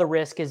all the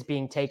risk is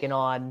being taken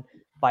on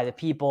by the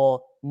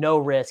people. No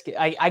risk.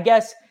 I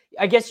guess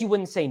you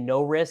wouldn't say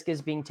no risk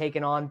is being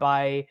taken on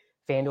by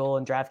FanDuel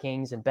and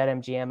DraftKings and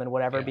BetMGM and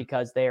whatever,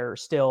 because they're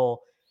still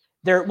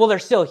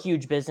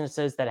huge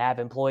businesses that have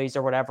employees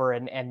or whatever,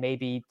 and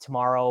maybe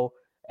tomorrow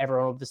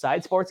everyone will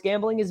decide sports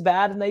gambling is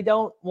bad and they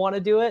don't want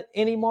to do it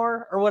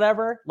anymore or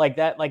whatever. Like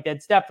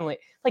that's definitely,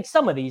 like,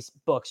 some of these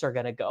books are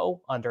going to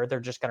go under. They're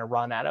just going to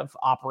run out of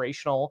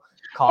operational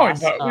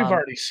costs. We've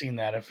already seen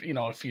that. If you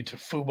to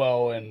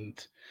Fubo,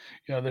 and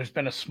there's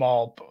been a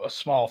small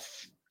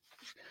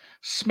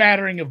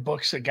smattering of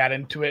books that got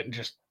into it and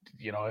just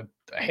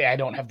hey, I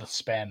don't have the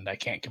spend, I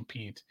can't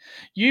compete.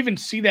 You even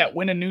see that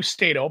when a new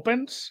state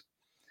opens,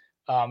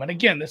 and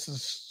again, this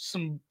is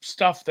some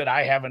stuff that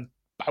I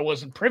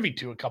wasn't privy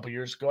to a couple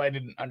years ago. I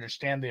didn't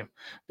understand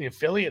the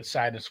affiliate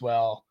side as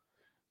well.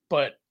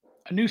 But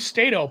a new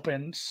state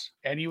opens,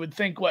 and you would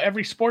think, well,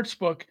 every sports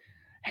book,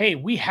 hey,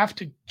 we have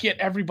to get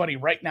everybody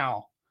right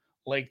now.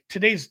 Like,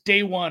 today's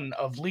day one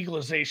of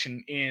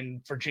legalization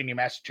in Virginia,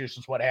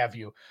 Massachusetts, what have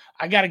you.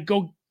 I got to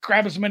go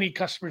grab as many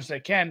customers as I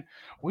can.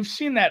 We've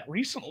seen that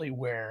recently,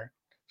 where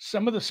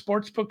some of the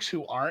sports books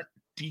who aren't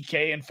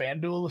DK and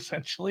FanDuel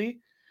essentially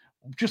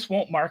just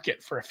won't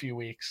market for a few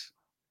weeks.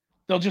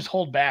 They'll just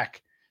hold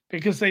back,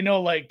 because they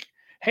know, like,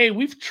 hey,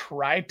 we've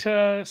tried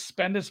to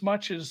spend as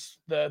much as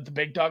the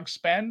big dogs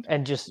spend,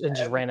 and just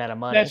ran out of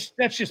money.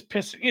 That's just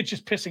pissing. It's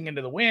just pissing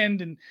into the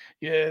wind, and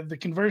the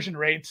conversion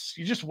rates.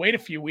 You just wait a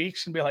few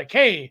weeks and be like,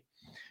 hey,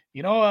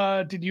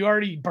 did you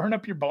already burn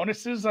up your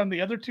bonuses on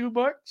the other two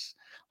books?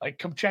 Like,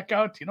 come check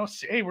out.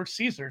 Hey, we're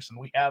Caesars, and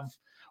we have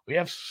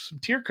some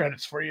tier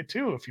credits for you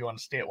too if you want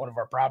to stay at one of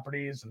our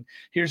properties. And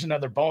here's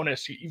another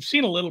bonus. You've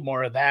seen a little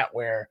more of that,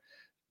 where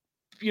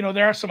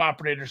there are some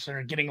operators that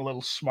are getting a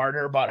little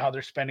smarter about how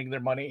they're spending their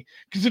money,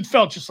 because it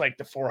felt just like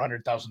the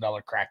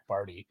 $400,000 crack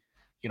party,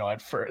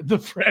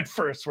 at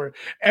first, where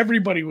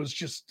everybody was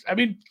just, I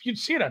mean, you'd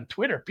see it on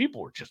Twitter.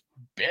 People were just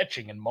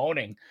bitching and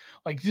moaning.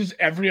 Like, does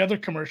every other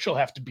commercial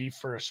have to be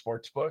for a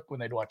sports book when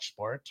they'd watch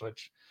sports?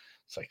 Which,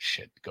 it's like,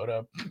 shit, go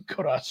to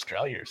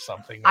Australia or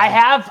something. I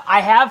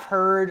have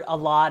heard a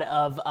lot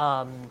of,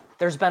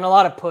 there's been a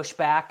lot of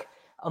pushback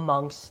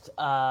amongst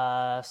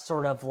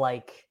sort of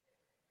like,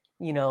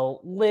 you know,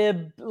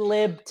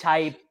 lib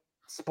type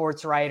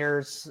sports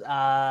writers,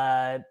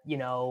 you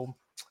know,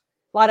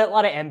 a lot of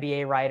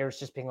NBA writers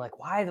just being like,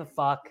 why the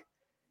fuck?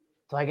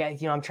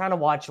 Like, you know, I'm trying to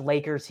watch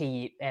Lakers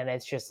Heat, and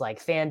it's just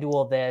like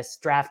FanDuel this,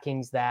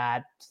 DraftKings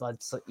that.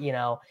 Let's, you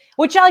know,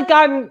 which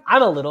I'm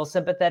a little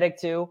sympathetic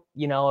to.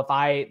 You know, if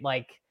I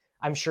like,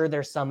 I'm sure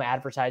there's some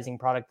advertising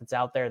product that's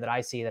out there that I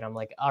see that I'm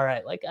like, all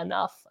right, like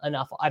enough.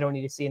 I don't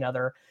need to see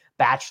another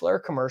Bachelor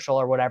commercial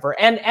or whatever.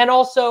 And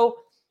also,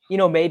 you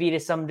know, maybe to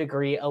some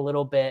degree a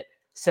little bit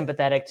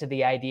sympathetic to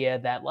the idea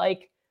that,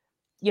 like,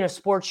 you know,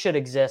 sports should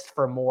exist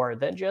for more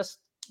than just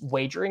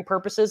wagering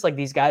purposes. Like,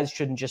 these guys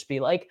shouldn't just be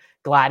like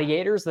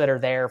gladiators that are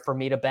there for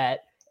me to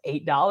bet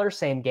 $8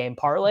 same game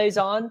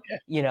parlays on,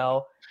 you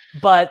know.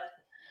 But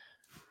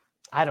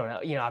I don't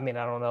know, you know, I mean,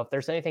 I don't know if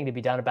there's anything to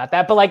be done about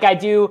that, but like, I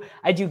do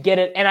get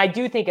it. And I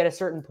do think at a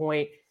certain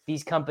point,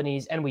 these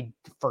companies, and we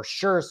for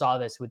sure saw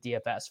this with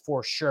DFS,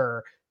 for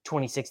sure,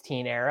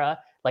 2016 era,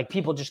 like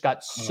people just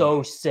got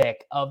so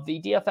sick of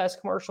the DFS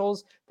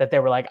commercials that they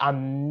were like,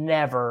 I'm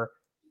never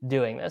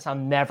doing this.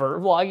 I'm never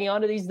logging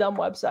onto these dumb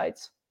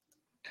websites.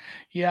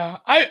 Yeah,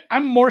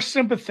 I'm more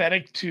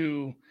sympathetic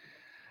to,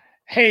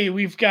 hey,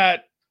 we've got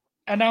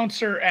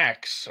announcer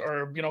X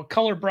or, you know,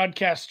 color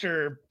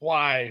broadcaster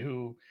Y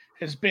who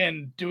has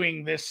been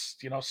doing this,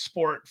 you know,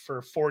 sport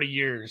for 40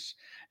 years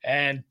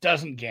and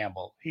doesn't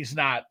gamble. He's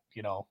not,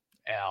 you know,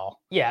 Al.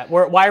 Yeah,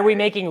 why are we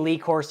making Lee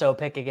Corso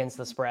pick against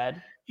the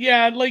spread?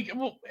 Yeah, like,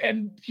 well,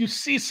 and you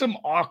see some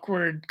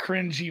awkward,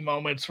 cringy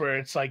moments where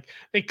it's like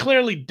they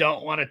clearly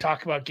don't want to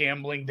talk about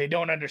gambling. They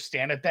don't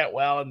understand it that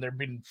well, and they're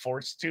being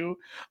forced to.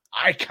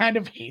 I kind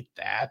of hate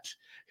that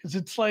because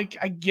it's like,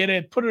 I get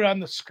it. Put it on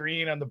the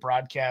screen on the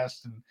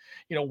broadcast, and,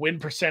 you know, win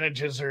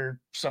percentages are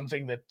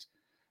something that,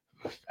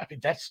 I mean,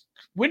 that's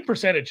win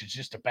percentage is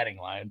just a betting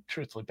line.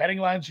 Truthfully, betting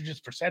lines are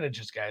just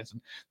percentages, guys, and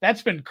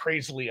that's been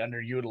crazily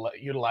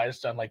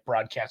underutilized on like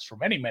broadcasts for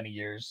many, many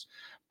years.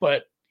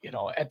 But, you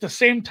know, at the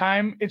same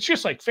time, it's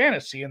just like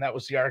fantasy. And that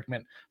was the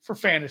argument for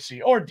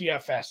fantasy or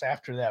DFS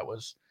after that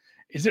was,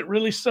 is it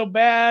really so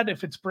bad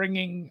if it's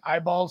bringing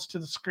eyeballs to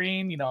the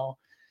screen? You know,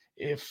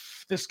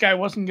 if this guy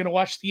wasn't going to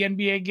watch the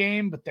NBA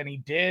game, but then he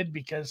did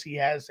because he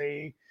has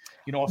a,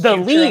 you know, the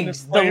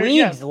leagues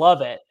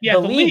love it. Yeah,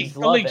 the leagues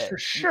it. For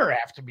sure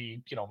have to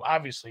be, you know,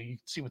 obviously you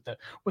see with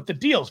the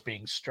deals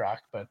being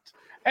struck, but,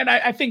 and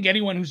I think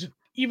anyone who's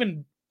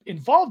even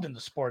involved in the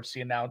sports,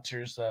 the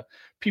announcers, the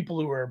people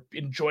who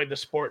enjoy the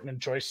sport and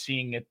enjoy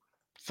seeing it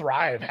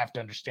thrive have to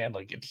understand,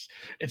 like,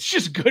 it's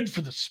just good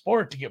for the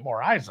sport to get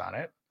more eyes on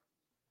it.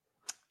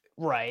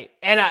 Right.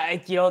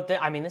 And you know,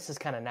 I mean, this is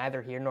kind of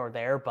neither here nor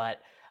there,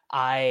 but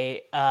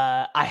I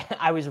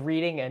was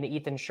reading an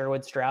Ethan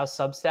Sherwood Strauss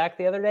Substack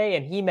the other day,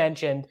 and he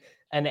mentioned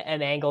an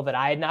angle that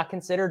I had not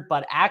considered,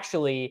 but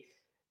actually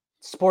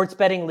sports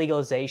betting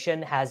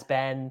legalization has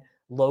been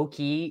low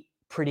key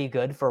pretty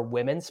good for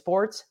women's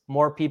sports.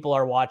 More people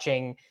are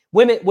watching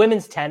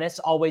women's tennis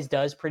always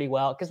does pretty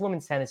well because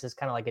women's tennis is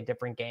kind of like a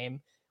different game.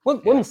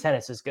 Women's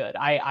tennis is good.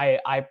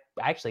 I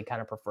actually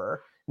kind of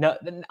prefer, no,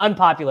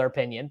 unpopular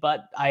opinion,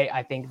 but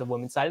I think the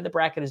women's side of the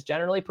bracket is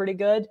generally pretty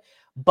good.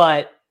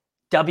 But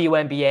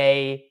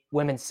WNBA,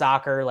 women's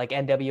soccer, like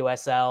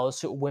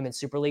NWSL, women's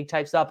Super League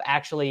type stuff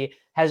actually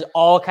has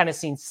all kind of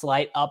seen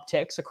slight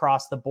upticks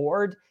across the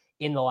board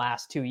in the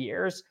last 2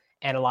 years.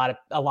 And a lot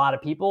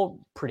of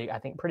people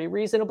pretty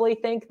reasonably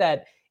think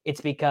that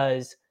it's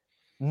because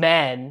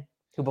men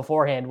who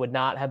beforehand would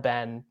not have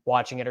been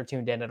watching it or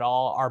tuned in at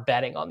all are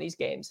betting on these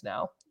games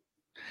now.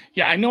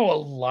 Yeah, I know a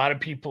lot of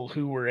people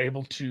who were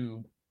able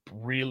to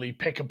really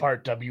pick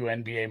apart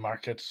WNBA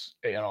markets,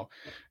 you know,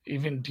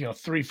 even, you know,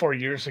 3-4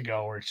 years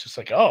ago, where it's just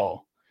like,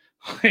 oh,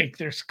 like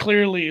there's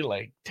clearly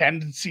like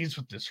tendencies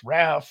with this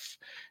ref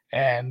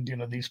and, you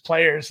know, these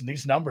players and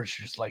these numbers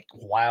are just like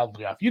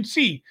wildly off. You'd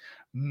see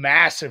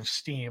massive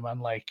steam on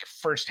like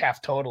first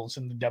half totals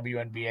in the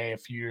WNBA a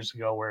few years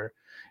ago where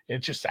it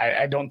just,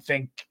 I don't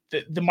think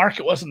the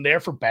market wasn't there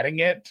for betting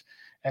it.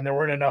 And there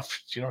weren't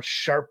enough, you know,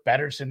 sharp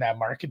bettors in that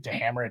market to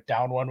hammer it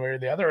down one way or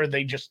the other, or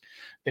they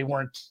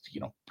weren't, you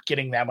know,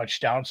 getting that much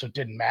down, so it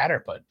didn't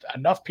matter. But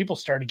enough people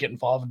started to get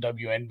involved in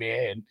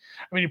WNBA, and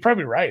I mean, you're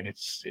probably right.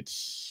 It's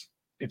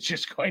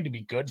just going to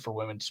be good for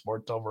women's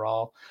sports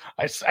overall.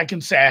 I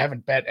can say I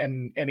haven't bet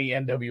any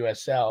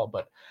NWSL,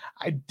 but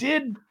I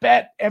did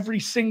bet every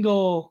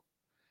single.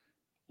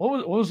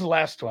 What was the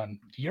last one?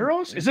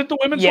 Euros? Is it the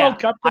Women's World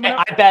Cup?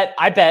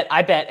 I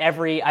bet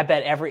every.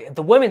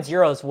 The Women's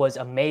Euros was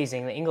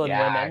amazing. The England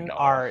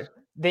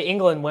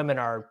women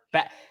are.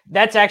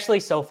 That's actually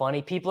so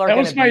funny. People are.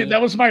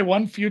 That was my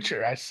one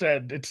future. I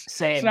said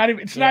it's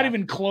not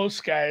even close,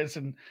 guys.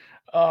 And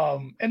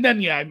then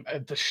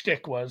the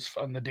shtick was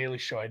on the Daily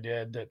Show I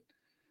did that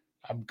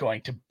I'm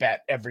going to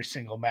bet every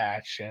single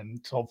match, and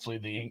hopefully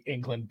the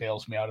England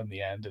bails me out in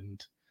the end.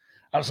 And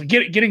I was like,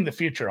 getting the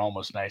future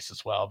almost nice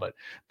as well, but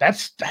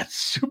that's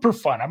super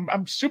fun.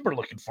 I'm super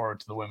looking forward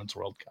to the Women's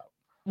World Cup.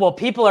 Well,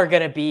 people are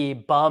going to be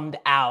bummed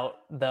out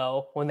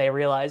though when they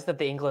realize that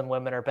the England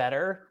women are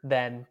better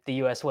than the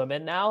U.S.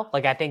 women now.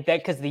 Like I think that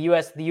because the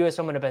U.S.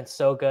 women have been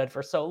so good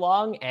for so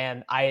long,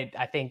 and I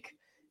think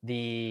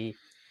the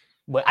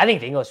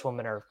English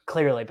women are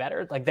clearly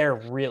better. Like they're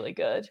really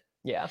good.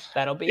 Yeah,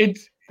 that'll be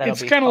It's kind of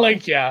fun.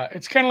 like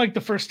it's kind of like the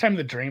first time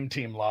the Dream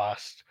Team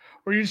lost,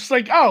 where you're just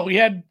like, oh,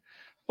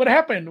 what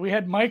happened? We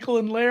had Michael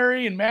and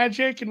Larry and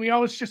Magic, and we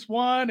always just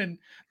won, and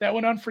that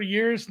went on for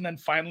years. And then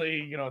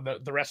finally,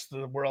 the rest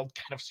of the world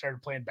kind of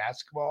started playing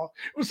basketball.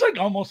 It was like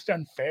almost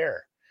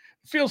unfair.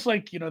 It feels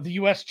like the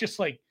U.S. just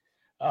like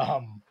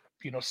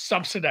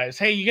subsidize.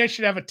 Hey, you guys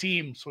should have a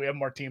team, so we have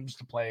more teams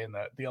to play in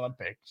the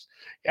Olympics.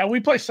 Yeah,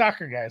 we play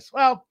soccer, guys.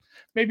 Well,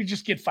 maybe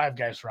just get 5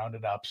 guys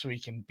rounded up so we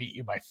can beat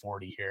you by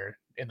 40 here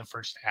in the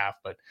first half.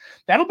 But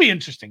that'll be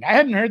interesting. I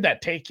hadn't heard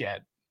that take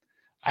yet.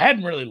 I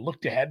hadn't really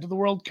looked ahead to the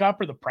World Cup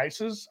or the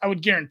prices. I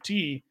would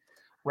guarantee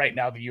right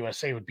now the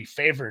USA would be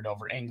favored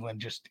over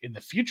England just in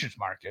the futures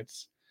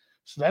markets.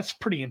 So that's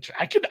pretty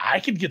interesting. I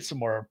could get some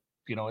more,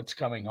 it's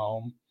coming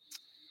home.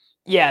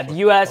 Yeah, the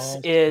US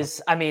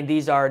is, I mean,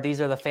 these are the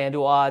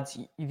FanDuel odds.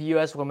 The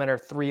US women are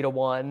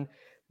 3-1.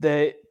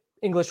 The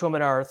English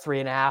women are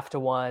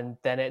 3.5-1.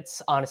 Then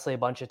it's honestly a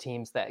bunch of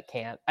teams that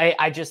can't.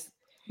 I just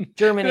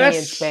Germany and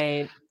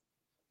Spain,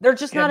 they're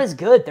just not as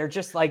good. They're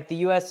just like the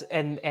US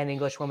and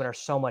English women are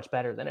so much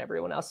better than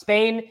everyone else.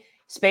 Spain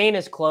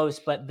is close,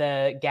 but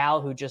the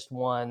gal who just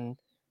won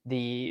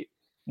the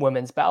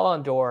women's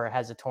Ballon d'Or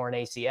has a torn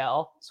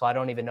ACL. So I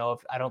don't even know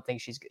I don't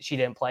think she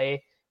didn't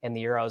play in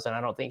the Euros, and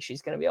I don't think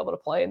she's going to be able to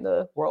play in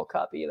the World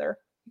Cup either.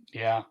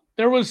 Yeah,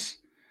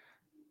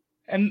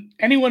 and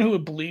anyone who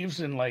believes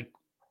in like,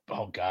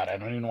 oh God, I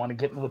don't even want to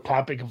get into the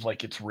topic of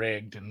like it's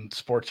rigged and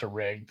sports are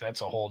rigged.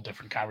 That's a whole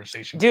different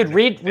conversation. Dude,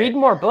 read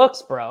more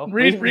books, bro.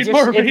 Read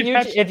more.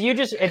 If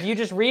you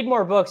just read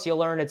more books, you'll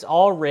learn it's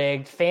all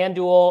rigged.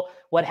 FanDuel.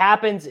 What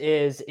happens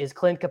is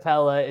Clint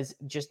Capella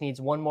just needs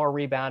one more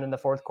rebound in the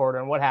fourth quarter,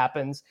 and what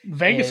happens?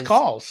 Vegas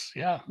calls.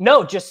 Yeah.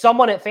 No, just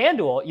someone at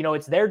FanDuel.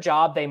 It's their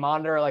job. They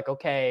monitor like,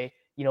 okay,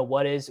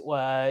 what is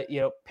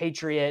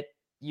Patriot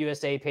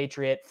USA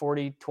Patriot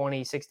 40,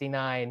 20,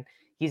 69.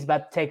 He's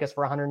about to take us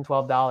for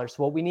 $112.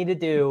 So what we need to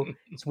do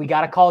is we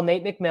got to call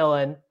Nate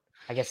McMillan.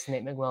 I guess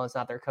Nate McMillan's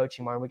not their coach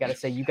anymore. And we got to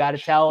say, you got to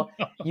tell,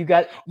 you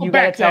got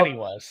to tell, he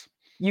was.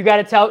 You got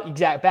to tell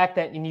back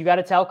then, and you got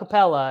to tell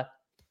Capella,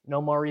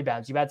 no more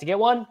rebounds. You about to get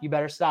one? You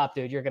better stop,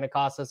 dude. You're going to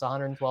cost us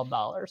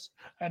 $112.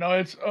 I know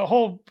it's a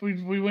whole,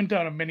 we went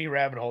down a mini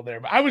rabbit hole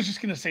there, but I was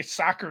just going to say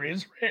soccer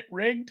is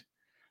rigged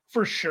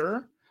for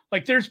sure.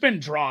 Like there's been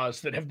draws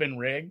that have been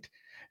rigged,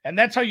 and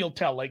that's how you'll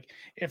tell. Like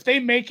if they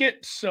make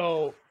it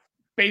so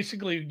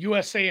basically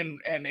USA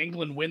and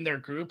England win their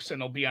groups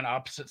and they'll be on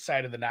opposite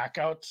side of the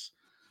knockouts.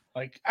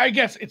 Like, I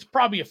guess it's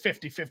probably a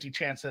 50-50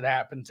 chance that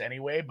happens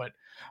anyway, but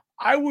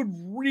I would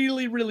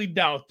really, really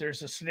doubt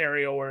there's a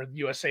scenario where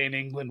USA and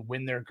England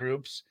win their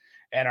groups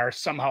and are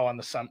somehow on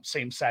the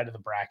same side of the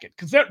bracket.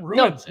 Because that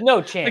ruins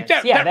no chance.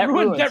 Like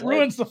that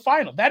ruins the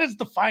final. That is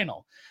the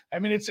final. I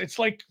mean, it's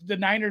like the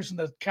Niners and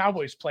the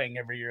Cowboys playing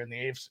every year in the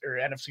AFC or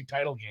NFC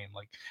title game.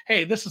 Like,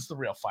 hey, this is the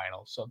real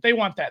final. So they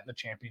want that in the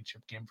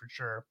championship game for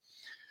sure.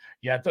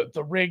 Yeah,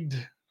 the rigged.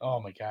 Oh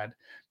my God,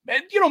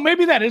 and,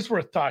 maybe that is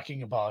worth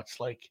talking about. It's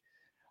like,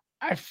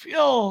 I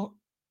feel,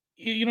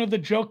 the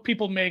joke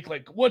people make,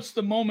 like, what's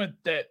the moment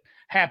that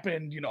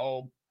happened,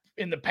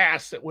 in the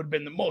past that would have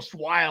been the most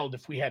wild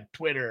if we had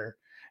Twitter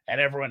and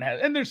everyone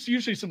has, and there's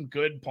usually some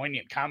good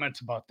poignant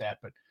comments about that.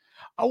 But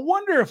I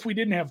wonder if we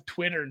didn't have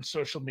Twitter and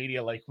social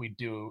media like we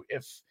do,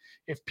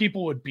 if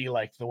people would be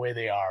like the way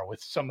they are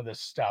with some of this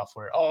stuff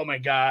where, oh my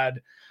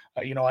God,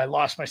 I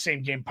lost my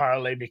same game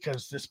parlay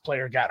because this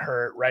player got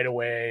hurt right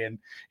away and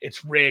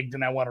it's rigged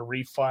and I want a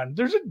refund.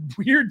 There's a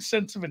weird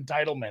sense of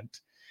entitlement.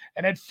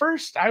 And at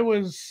first I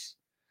was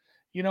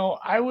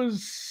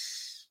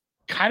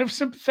kind of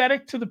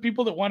sympathetic to the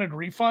people that wanted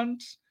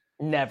refunds.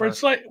 Never.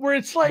 Where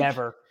it's like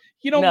never.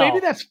 No. Maybe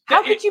that's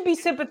how could you be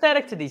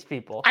sympathetic to these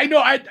people? I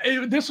know.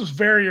 This was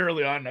very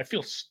early on. And I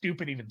feel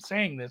stupid even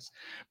saying this,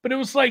 but it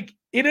was like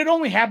it had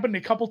only happened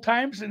a couple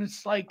times, and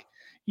it's like,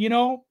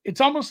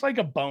 it's almost like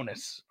a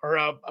bonus or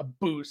a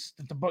boost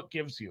that the book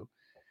gives you.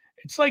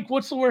 It's like,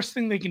 what's the worst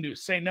thing they can do?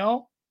 Say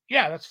no?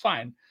 Yeah, that's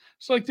fine.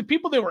 So like the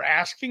people that were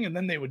asking and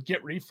then they would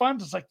get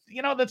refunds, it's like,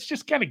 that's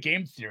just kind of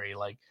game theory.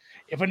 Like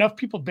if enough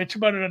people bitch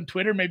about it on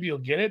Twitter, maybe you'll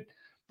get it.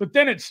 But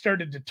then it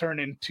started to turn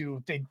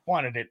into they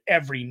wanted it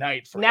every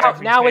night for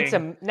everything.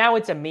 Now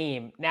it's a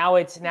meme. Now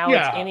it's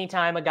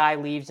anytime a guy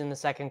leaves in the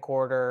second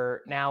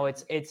quarter. Now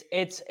it's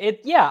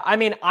yeah. I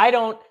mean, I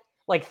don't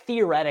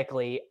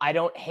theoretically, I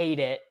don't hate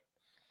it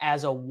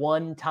as a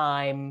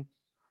one-time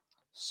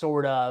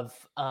sort of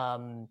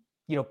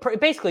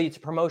basically it's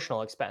a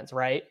promotional expense,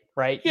 right?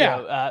 Right.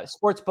 Yeah.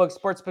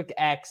 Sportsbook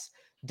X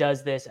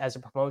does this as a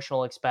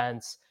promotional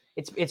expense.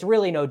 It's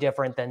really no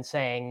different than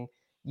saying,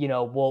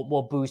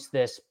 we'll boost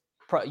this,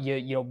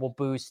 we'll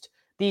boost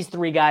these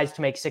three guys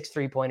to make 6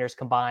 3-pointers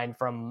combined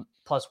from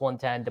plus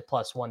 110 to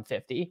plus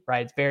 150,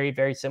 right? It's very,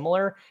 very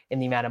similar in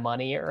the amount of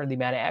money or the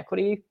amount of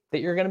equity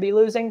that you're going to be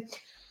losing.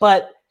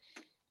 But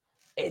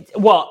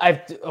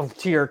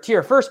to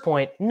your first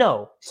point,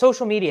 no,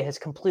 social media has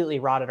completely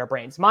rotted our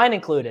brains, mine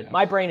included.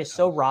 My brain is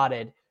so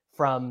rotted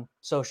from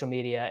social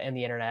media and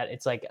the internet.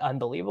 It's like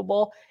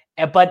unbelievable.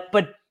 But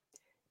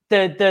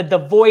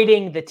the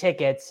voiding the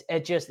tickets,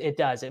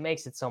 it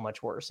makes it so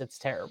much worse. It's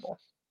terrible.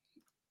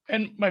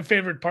 And my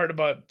favorite part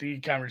about the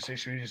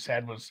conversation we just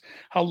had was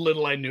how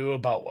little I knew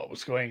about what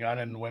was going on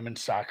in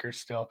women's soccer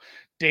still.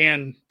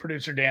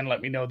 Producer Dan let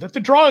me know that the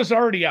draw is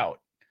already out.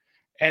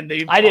 And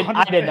I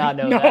did not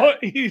know that.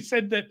 He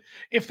said that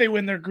if they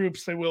win their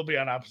groups, they will be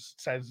on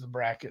opposite sides of the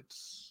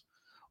brackets.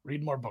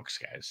 Read more books,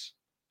 guys.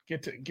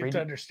 Get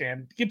to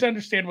understand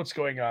what's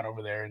going on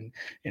over there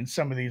in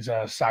some of these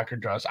soccer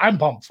draws. I'm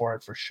pumped for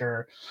it for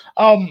sure.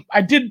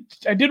 I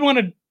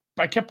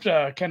kept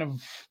kind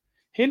of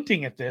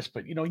hinting at this,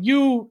 but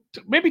you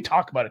maybe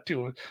talk about it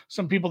too.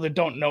 Some people that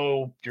don't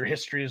know your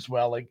history as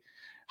well. Like,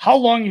 how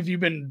long have you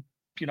been,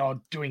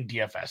 doing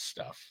DFS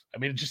stuff? I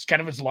mean, just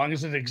kind of as long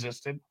as it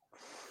existed.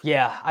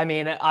 Yeah, I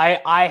mean,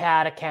 I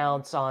had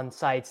accounts on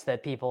sites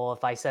that people,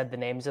 if I said the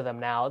names of them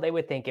now, they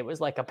would think it was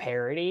like a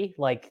parody,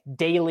 like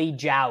Daily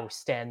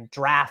Joust and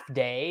Draft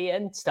Day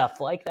and stuff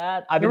like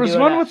that. There was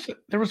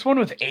one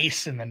with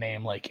Ace in the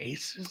name, like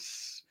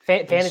Aces.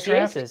 Fantasy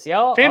Aces,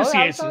 yo. Fantasy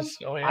Aces.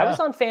 I was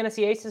on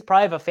Fantasy Aces.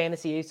 Probably have a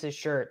Fantasy Aces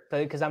shirt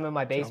because I'm in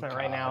my basement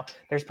right now.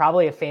 There's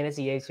probably a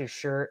Fantasy Aces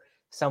shirt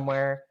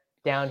somewhere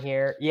down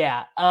here.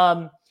 Yeah.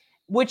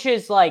 Which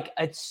is like,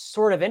 it's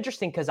sort of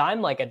interesting because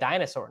I'm like a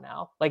dinosaur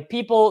now. Like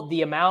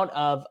the amount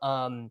of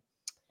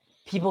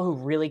people who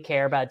really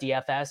care about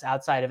DFS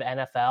outside of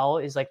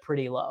NFL is like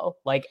pretty low.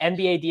 Like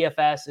NBA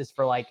DFS is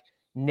for like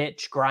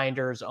niche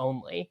grinders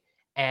only.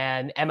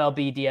 And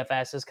MLB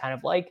DFS is kind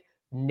of like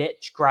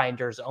niche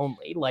grinders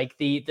only. Like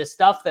the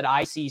stuff that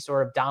I see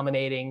sort of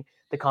dominating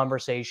the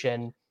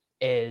conversation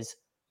is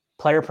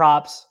player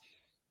props,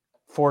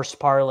 forced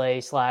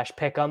parlay /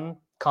 pick'em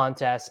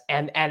contests.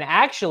 And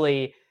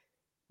actually,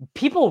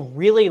 people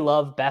really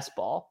love best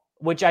ball,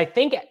 which I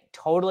think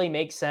totally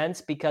makes sense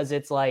because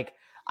it's like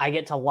I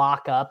get to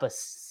lock up a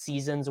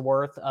season's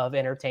worth of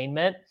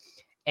entertainment,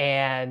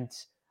 and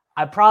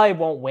I probably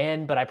won't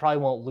win, but I probably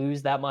won't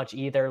lose that much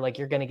either. Like,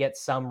 you're going to get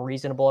some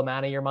reasonable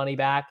amount of your money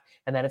back,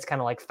 and then it's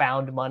kind of like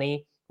found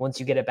money once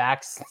you get it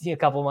back a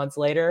couple months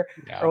later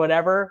or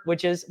whatever,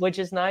 which is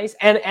nice.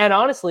 And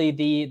honestly,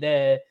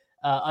 the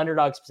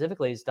Underdog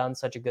specifically has done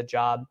such a good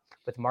job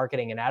with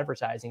marketing and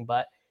advertising,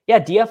 but yeah,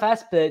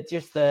 DFS, but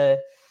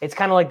it's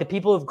kind of like the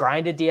people who've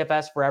grinded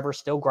DFS forever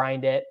still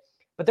grind it,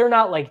 but they're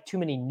not like too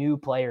many new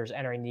players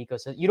entering the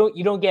ecosystem.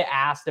 You don't get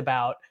asked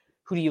about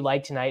who do you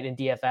like tonight in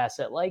DFS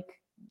at like,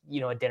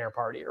 a dinner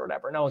party or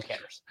whatever. No one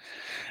cares.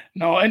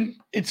 No, and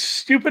it's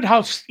stupid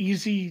how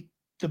easy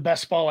the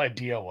best ball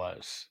idea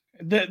was.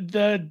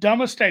 The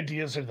dumbest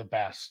ideas are the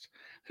best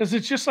because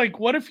it's just like,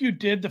 what if you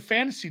did the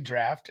fantasy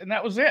draft and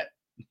that was it?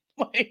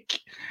 Like,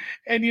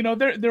 and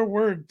there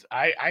were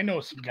I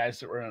know some guys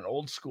that were in an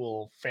old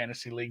school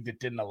fantasy league that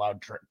didn't allow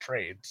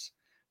trades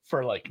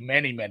for like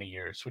many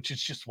years, which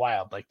is just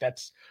wild. Like,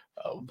 that's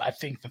I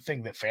think the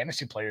thing that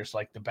fantasy players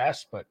like the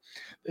best. But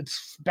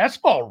it's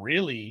best ball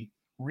really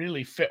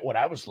fit what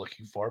I was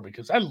looking for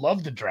because I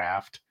love the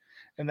draft,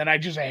 and then I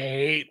just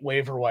hate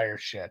waiver wire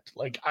shit.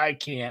 Like, I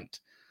can't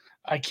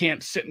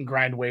sit and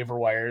grind waiver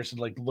wires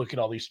and like look at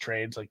all these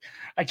trades. Like,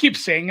 I keep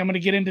saying I'm going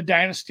to get into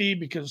Dynasty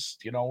because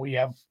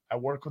I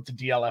work with the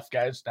DLF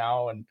guys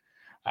now, and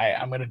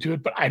I'm going to do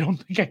it, but I don't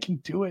think I can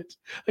do it.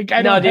 Like,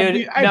 I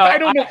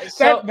don't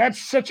know.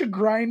 That's such a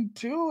grind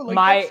too.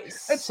 Like,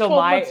 that's 12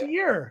 months a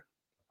year.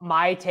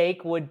 My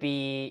take would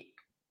be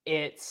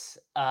it's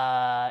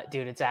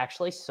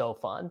actually so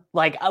fun.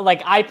 Like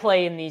I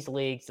play in these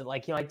leagues that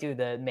I do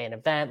the main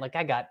event. Like,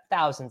 I got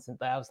thousands and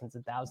thousands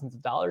and thousands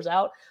of dollars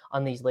out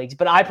on these leagues,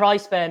 but I probably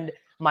spend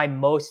my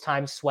most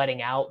time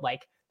sweating out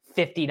like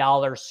 $50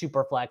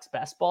 Superflex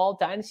best ball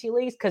dynasty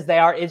leagues because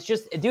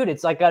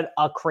it's like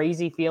a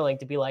crazy feeling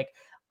to be like,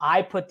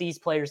 I put these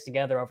players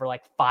together over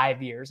like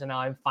 5 years and now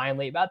I'm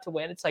finally about to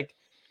win. It's like,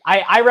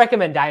 I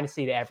recommend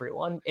Dynasty to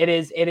everyone. It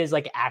is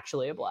like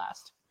actually a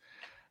blast.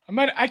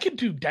 I could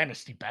do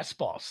Dynasty best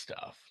ball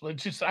stuff.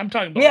 I'm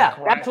talking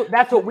about.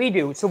 That's what we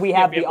do. So we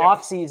have the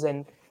off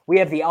season. We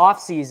have the off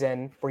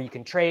season where you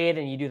can trade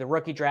and you do the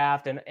rookie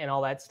draft and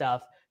all that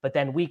stuff. But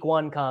then week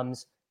 1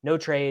 comes, no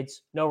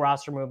trades, no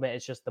roster movement.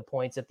 It's just the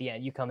points at the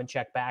end. You come and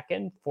check back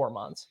in 4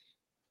 months.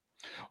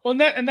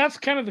 Well, and that's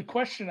kind of the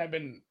question I've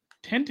been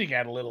hinting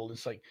at a little.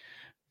 It's like,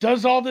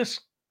 does all this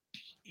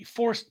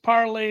forced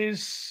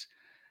parlays,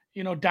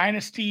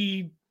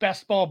 Dynasty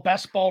best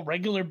ball,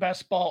 regular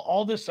best ball,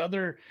 all this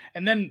other,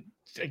 and then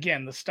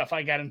again, the stuff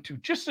I got into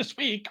just this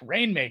week,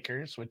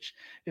 Rainmakers, which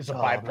is a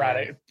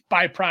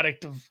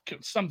byproduct of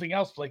something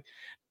else. Like,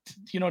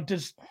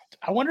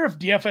 I wonder if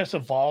DFS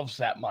evolves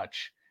that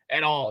much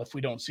at all if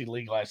we don't see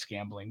legalized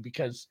gambling,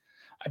 because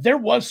there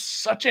was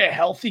such a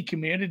healthy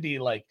community.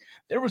 Like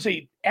there was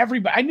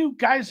everybody. I knew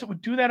guys that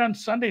would do that on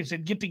Sundays.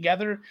 They'd get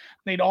together,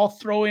 they'd all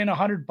throw in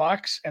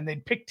 $100 and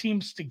they'd pick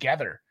teams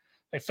together.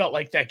 They felt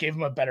like that gave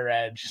them a better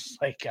edge. It's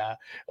like,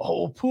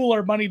 we'll pool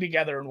our money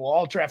together and we'll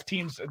all draft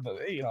teams.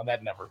 That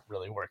never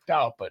really worked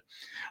out. But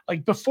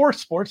like before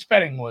sports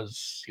betting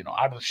was,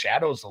 out of the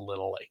shadows a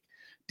little, like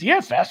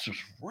DFS was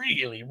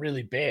really,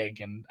 really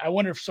big. And I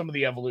wonder if some of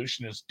the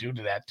evolution is due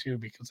to that too,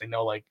 because they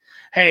know like,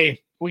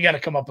 hey, we got to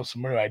come up with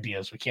some new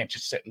ideas. We can't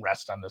just sit and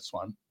rest on this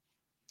one.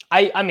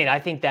 I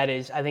think that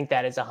is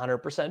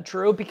 100%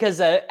 true, because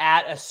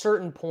at a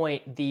certain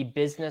point, the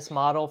business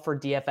model for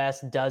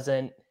DFS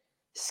doesn't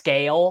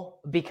scale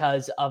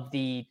because of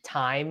the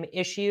time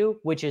issue,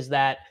 which is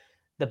that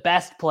the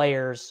best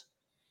players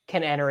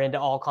can enter into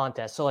all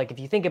contests. So like if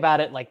you think about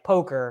it like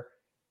poker,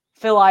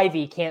 Phil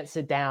Ivey can't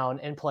sit down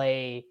and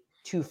play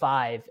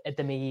 2-5 at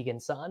the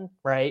Mohegan Sun,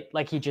 right?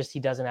 Like he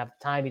doesn't have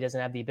the time, he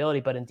doesn't have the ability.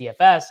 But in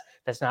DFS,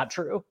 that's not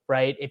true,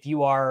 right? If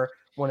you are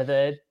one of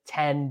the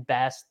 10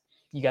 best,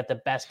 you got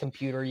the best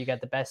computer, you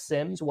got the best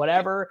sims,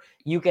 whatever,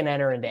 you can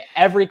enter into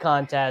every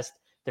contest.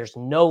 There's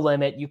no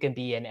limit. You can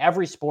be in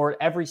every sport,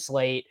 every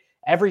slate,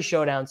 every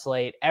showdown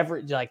slate,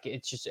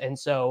 it's just, and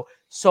so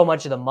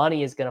much of the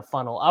money is going to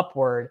funnel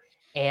upward.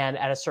 And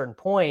at a certain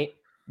point,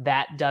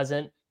 that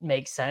doesn't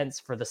make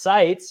sense for the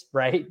sites,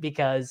 right?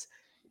 Because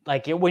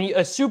like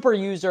a super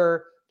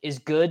user is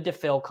good to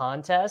fill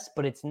contests,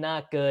 but it's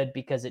not good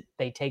because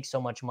they take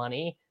so much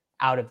money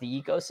out of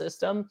the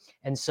ecosystem.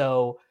 And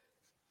so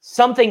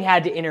something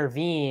had to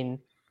intervene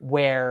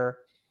where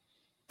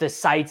the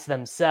sites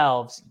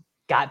themselves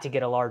got to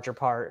get a larger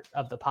part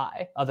of the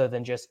pie other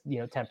than just,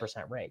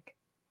 10% rake.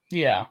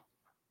 Yeah.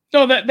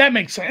 No, that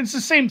makes sense. It's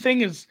the same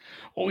thing as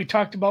what we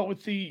talked about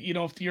with the,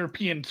 if the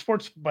European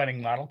sports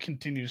betting model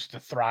continues to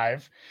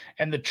thrive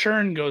and the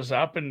churn goes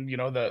up and,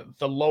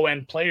 the low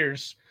end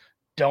players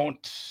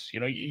don't,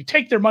 you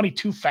take their money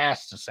too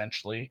fast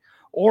essentially,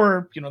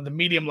 or, the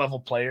medium level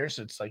players,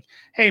 it's like,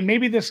 hey,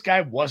 maybe this guy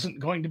wasn't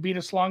going to beat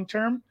us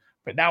long-term,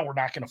 but now we're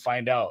not going to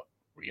find out.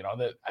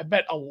 That I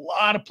bet a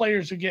lot of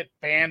players who get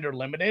banned or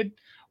limited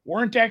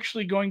weren't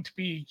actually going to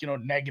be,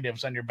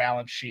 negatives on your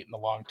balance sheet in the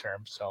long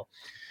term. So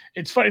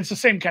it's fun. It's the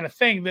same kind of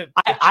thing that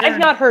I've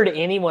not heard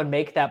anyone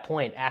make that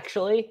point.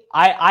 Actually,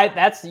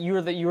 you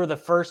were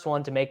the first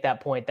one to make that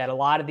point, that a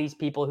lot of these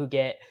people who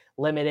get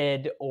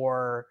limited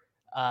or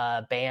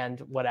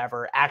banned,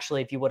 whatever,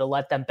 actually, if you would have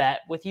let them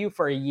bet with you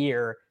for a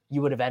year,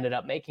 you would have ended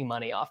up making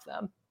money off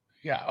them.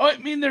 Yeah. I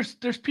mean, there's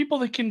people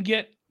that can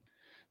get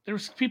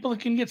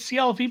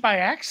CLV by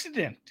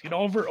accident,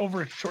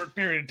 over a short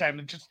period of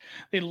time.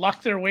 They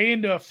luck their way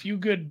into a few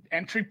good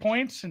entry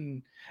points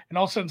and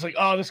all of a sudden it's like,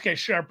 oh, this guy's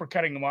sharp, we're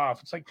cutting him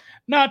off. It's like,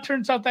 no, it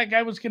turns out that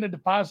guy was going to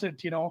deposit,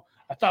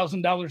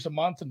 $1,000 a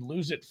month and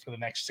lose it for the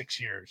next 6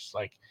 years.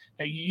 Like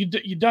you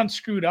done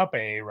screwed up,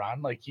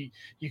 Ron. Like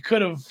you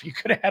could have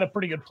had a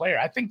pretty good player.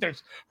 I think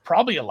there's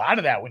probably a lot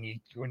of that when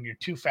you're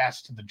too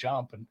fast to the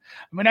jump. And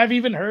I mean, I've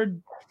even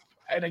heard,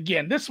 and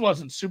again, this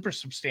wasn't super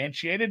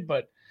substantiated,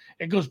 but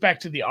it goes back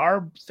to the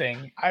ARB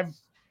thing.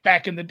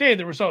 Back in the day,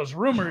 there was always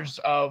rumors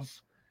of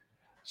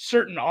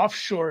certain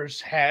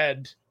offshores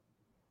had,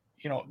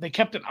 they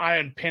kept an eye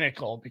on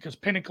Pinnacle because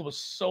Pinnacle was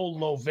so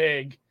low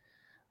vig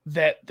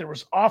that there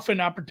was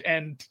often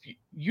and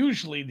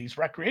usually these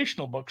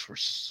recreational books were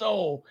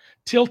so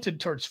tilted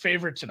towards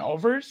favorites and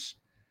overs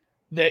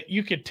that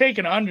you could take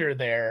an under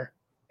there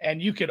and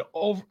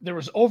there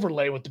was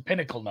overlay with the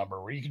Pinnacle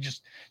number where you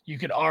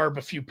could arb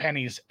a few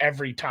pennies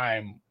every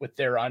time with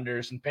their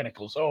unders and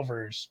Pinnacle's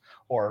overs,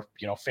 or,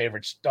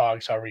 favorites,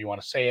 dogs, however you want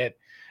to say it.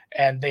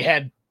 And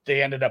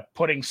they ended up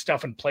putting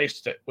stuff in place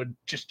that would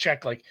just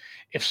check, like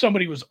if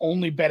somebody was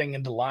only betting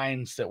into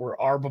lines that were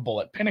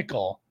arbable at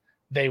Pinnacle,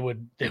 they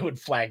would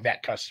flag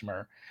that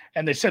customer.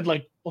 And they said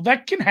like, well,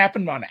 that can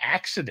happen on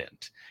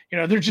accident.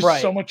 There's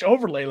just so much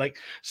overlay. Like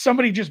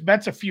somebody just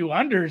bets a few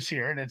unders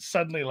here and it's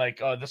suddenly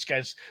like, oh, this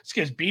guy's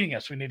beating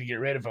us. We need to get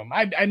rid of him.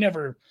 I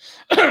never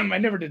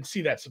did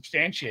see that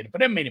substantiated,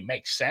 but it made it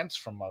make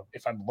sense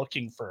if I'm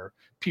looking for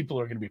people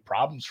who are going to be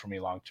problems for me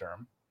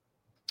long-term.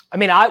 I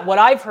mean, what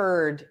I've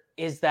heard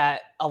is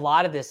that a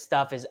lot of this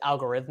stuff is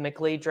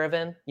algorithmically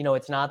driven.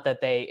 It's not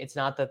that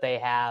they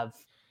have,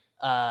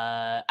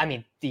 I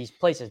mean, these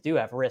places do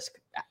have risk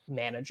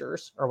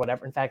managers or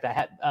whatever. In fact,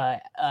 I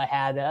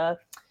had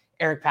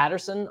Eric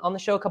Patterson on the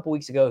show a couple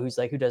weeks ago,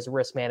 who does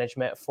risk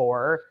management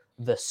for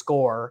the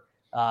Score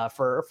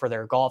for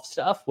their golf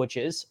stuff, which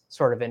is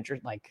sort of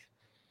interesting. Like,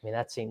 I mean,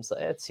 that seems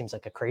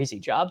like a crazy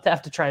job to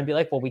have to try and be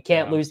like, well, we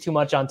can't lose too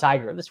much on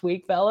Tiger this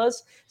week,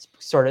 fellas. It's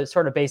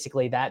sort of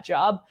basically that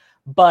job.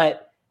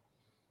 But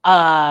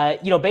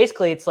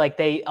basically it's like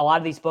a lot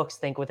of these books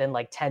think within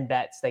like 10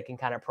 bets they can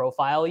kind of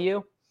profile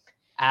you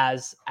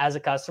as a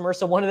customer.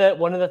 So one of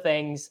the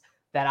things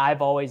that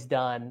I've always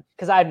done,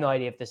 because I have no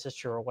idea if this is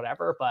true or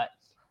whatever, but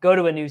go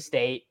to a new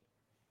state,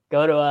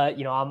 go to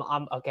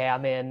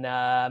I'm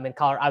in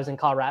Colorado. I was in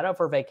Colorado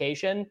for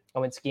vacation. I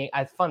went skiing.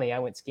 I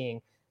went skiing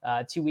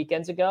 2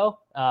 weekends ago,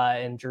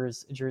 and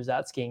Drew's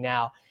out skiing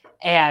now.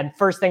 And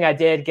first thing I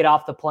did, get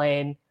off the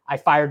plane, I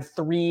fired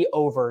 3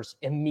 overs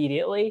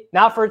immediately,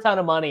 not for a ton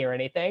of money or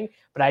anything,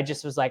 but I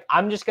just was like,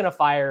 I'm just going to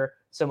fire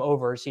some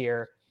overs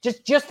here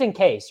just in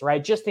case,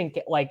 right? Just in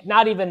case, like,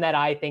 not even that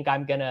I think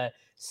I'm going to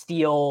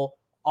steal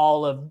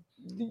all of,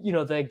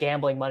 the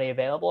gambling money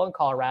available in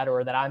Colorado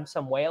or that I'm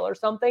some whale or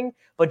something,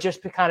 but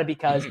just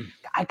because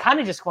I kind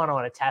of just want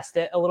to test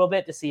it a little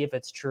bit to see if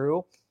it's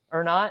true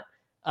or not.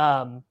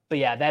 But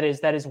yeah, that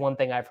is one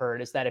thing I've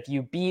heard, is that if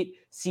you beat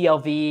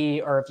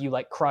CLV or if you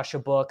like crush a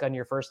book on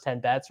your first 10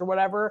 bets or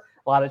whatever,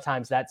 a lot of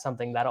times that's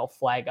something that'll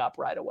flag up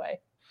right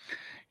away.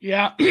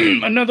 Yeah.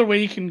 Another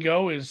way you can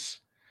go is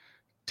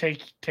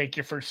take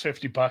your first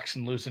 $50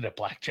 and lose it at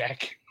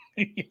blackjack.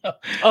 I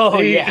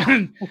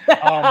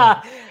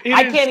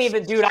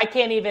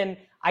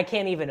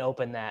can't even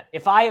open that.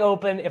 If I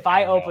open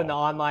the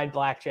online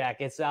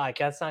blackjack, it's like,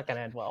 that's not going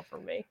to end well for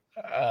me.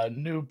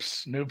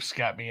 Noops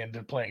got me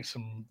into playing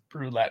some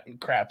roulette and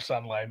craps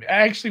online. I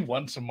actually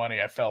won some money.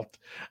 I felt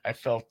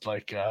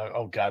like,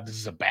 oh God, this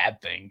is a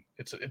bad thing.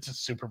 It's a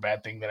super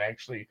bad thing that I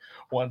actually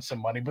won some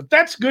money, but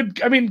that's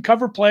good. I mean,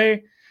 cover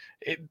play,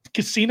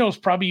 casino is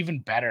probably even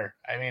better.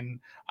 I mean,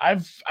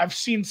 I've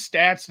seen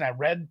stats and I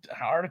read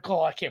an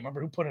article. I can't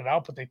remember who put it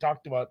out, but they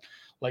talked about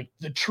like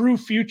the true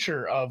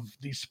future of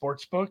these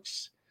sports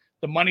books,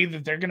 the money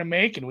that they're going to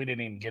make. And we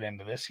didn't even get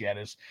into this yet,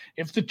 is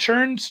if the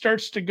churn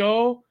starts to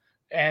go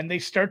and they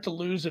start to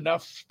lose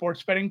enough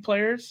sports betting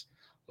players,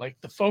 like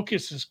the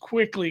focus is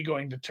quickly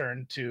going to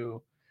turn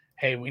to,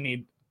 hey, we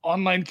need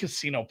online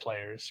casino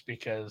players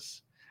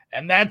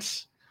and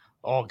that's,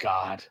 oh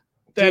God.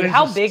 Dude,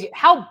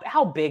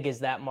 how big is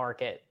that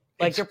market?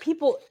 Like, are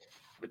people?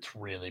 It's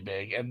really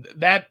big, and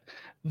that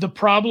the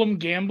problem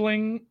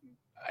gambling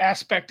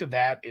aspect of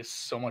that is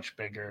so much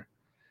bigger,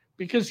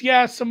 because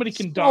somebody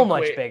can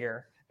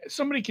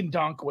somebody can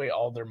donk away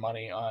all their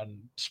money on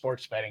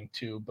sports betting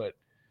too, but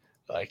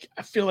like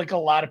I feel like a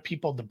lot of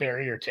people, the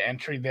barrier to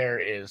entry there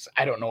is,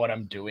 I don't know what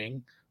I'm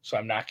doing, so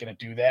I'm not going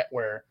to do that.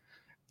 Where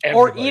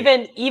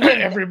even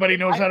everybody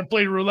knows how to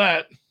play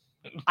roulette.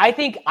 I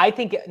think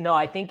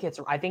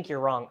you're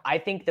wrong. I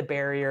think the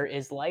barrier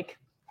is like,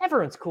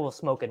 everyone's cool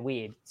smoking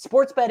weed.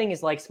 Sports betting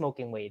is like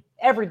smoking weed.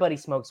 Everybody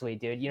smokes weed,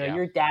 dude.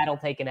 Your dad will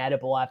take an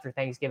edible after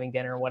Thanksgiving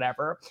dinner or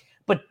whatever.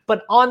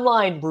 But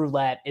online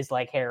roulette is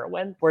like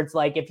heroin, where it's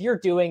like, if you're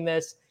doing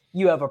this,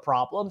 you have a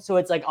problem. So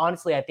it's like,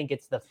 honestly, I think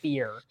it's the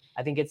fear.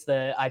 I think it's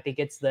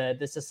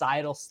the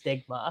societal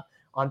stigma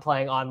on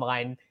playing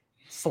online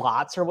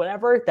slots or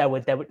whatever that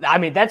would I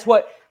mean, that's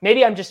what,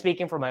 maybe I'm just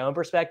speaking from my own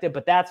perspective,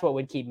 but that's what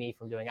would keep me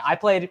from doing it. I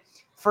played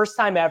first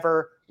time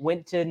ever,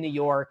 went to New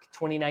York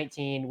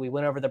 2019. We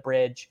went over the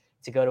bridge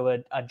to go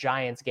to a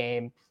Giants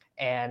game,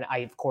 and I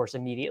of course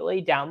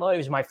immediately downloaded. It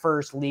was my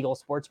first legal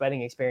sports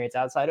betting experience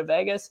outside of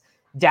Vegas.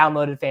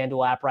 Downloaded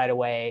FanDuel app right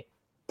away,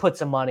 put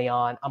some money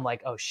on. I'm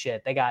like, oh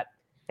shit, they got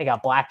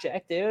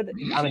blackjack, dude.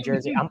 I'm in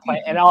Jersey. I'm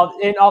playing, and all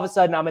of a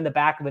sudden I'm in the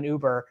back of an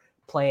Uber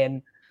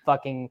playing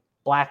fucking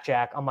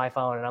blackjack on my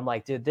phone, and I'm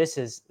like, dude, this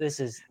is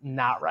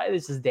not right.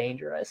 This is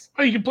dangerous.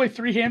 Oh, you can play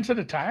 3 hands at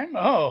a time?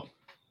 Oh,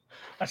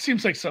 that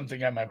seems like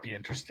something I might be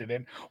interested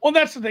in. Well,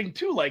 that's the thing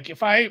too. Like,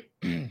 if I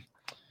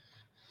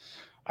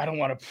don't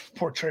want to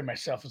portray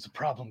myself as a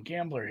problem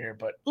gambler here,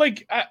 but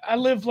like I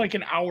live like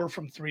an hour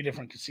from 3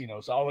 different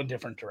casinos, all in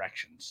different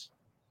directions,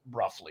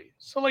 roughly.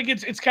 So like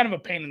it's kind of a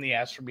pain in the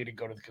ass for me to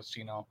go to the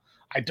casino.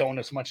 I don't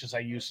as much as I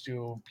used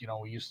to.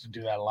 We used to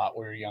do that a lot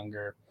when we were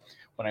younger.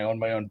 When I owned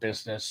my own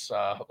business,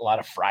 a lot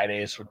of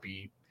Fridays would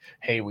be,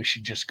 hey, we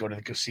should just go to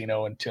the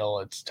casino until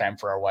it's time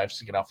for our wives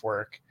to get off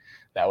work.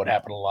 That would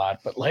happen a lot.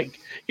 But like,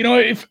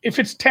 if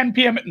it's 10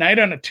 p.m. at night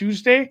on a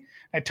Tuesday,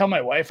 I tell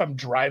my wife I'm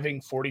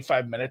driving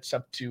 45 minutes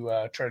up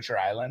to Treasure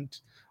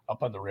Island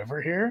up on the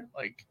river here,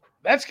 like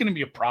that's going to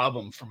be a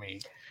problem for me.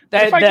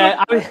 Having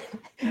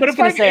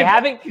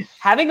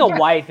a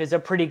wife is a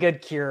pretty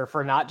good cure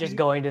for not just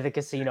going to the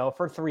casino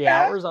for 3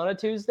 hours on a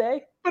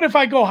Tuesday. But if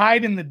I go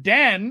hide in the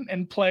den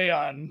and play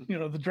on, the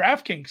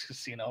DraftKings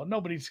casino,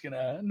 nobody's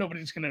gonna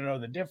know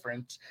the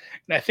difference.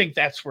 And I think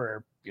that's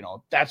where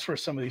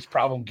some of these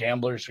problem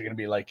gamblers are gonna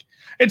be like,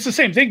 it's the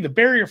same thing. The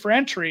barrier for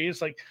entry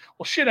is like,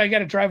 well, shit, I got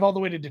to drive all the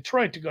way to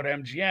Detroit to go to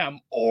MGM,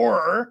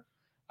 or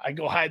I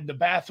go hide in the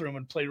bathroom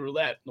and play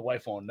roulette. The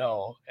wife won't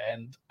know.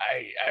 And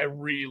I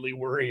really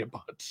worry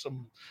about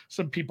some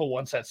people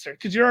once that's there,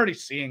 because you're already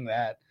seeing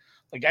that.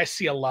 Like, I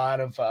see a lot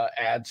of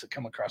ads that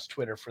come across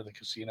Twitter for the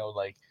casino,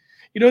 like,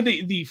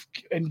 the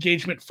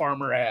engagement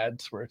farmer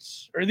ads or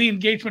the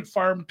engagement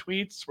farm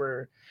tweets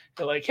where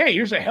they're like, hey,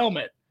 here's a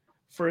helmet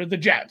for the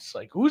Jets.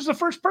 Like, who's the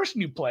first person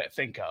you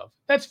think of?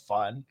 That's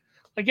fun.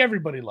 Like,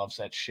 everybody loves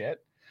that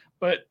shit.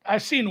 But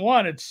I've seen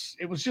one,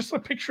 it was just a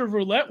picture of a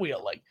roulette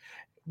wheel. Like,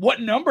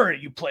 what number are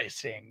you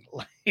placing?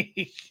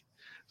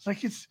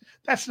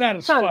 That's not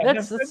as fun.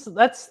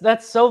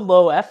 That's so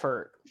low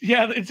effort.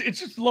 Yeah, it's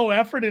just low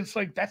effort. It's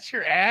like, that's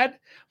your ad. I'm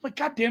like,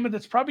 God damn it,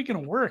 that's probably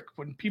going to work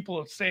when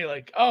people say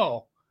like,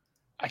 oh,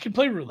 I can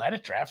play roulette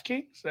at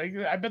DraftKings.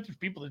 I bet there's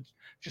people that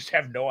just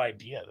have no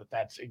idea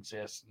that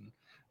exists. And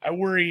I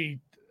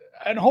worry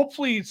and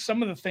hopefully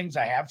some of the things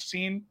I have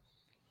seen,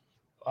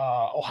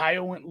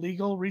 Ohio went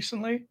legal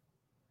recently,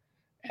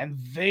 and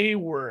they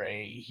were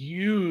a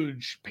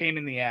huge pain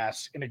in the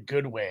ass in a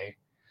good way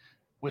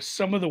with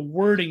some of the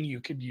wording you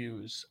could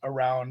use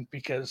around,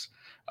 because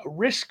a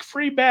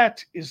risk-free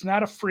bet is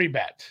not a free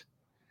bet.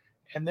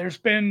 And there's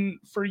been,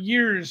 for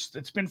years,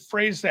 it's been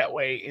phrased that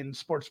way in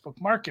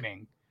sportsbook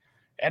marketing.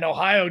 And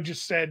Ohio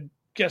just said,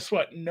 guess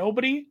what?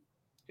 Nobody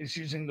is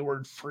using the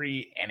word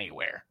free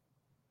anywhere.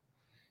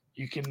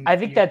 I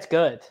think that's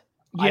good.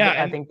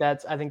 Yeah. I think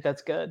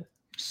that's good.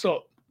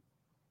 So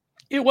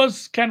it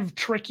was kind of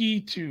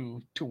tricky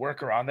to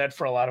work around that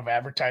for a lot of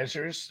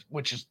advertisers,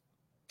 which is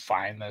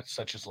fine. That's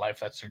such as life.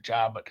 That's their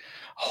job. But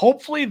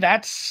hopefully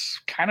that's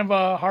kind of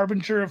a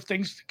harbinger of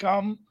things to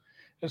come.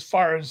 As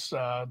far as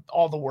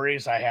all the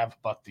worries I have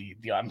about the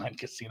online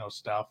casino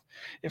stuff,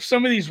 if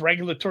some of these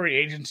regulatory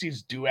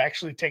agencies do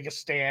actually take a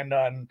stand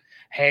on,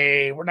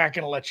 hey, we're not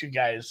going to let you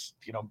guys,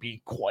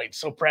 be quite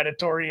so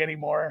predatory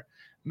anymore,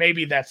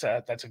 maybe that's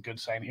a good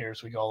sign here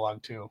as we go along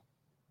too.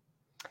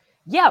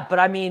 Yeah, but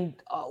I mean,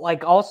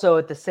 also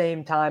at the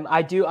same time,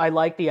 I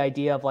like the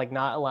idea of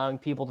not allowing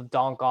people to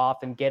donk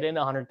off and get in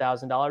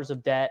 $100,000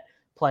 of debt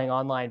playing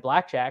online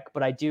blackjack.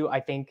 But I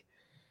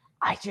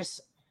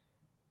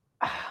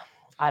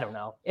don't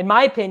know. In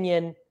my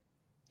opinion,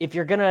 if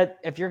you're gonna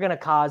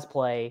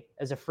cosplay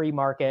as a free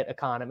market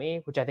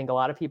economy, which I think a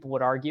lot of people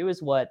would argue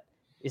is what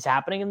is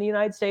happening in the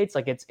United States,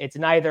 it's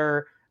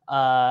neither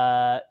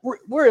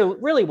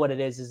really what it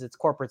is it's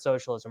corporate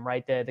socialism,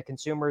 right? The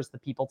consumers, the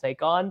people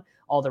take on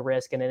all the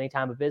risk, and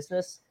anytime a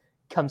business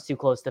comes too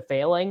close to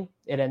failing,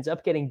 it ends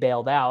up getting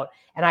bailed out.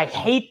 And I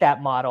hate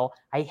that model.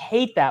 I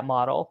hate that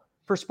model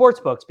for sports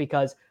books,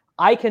 because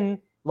I can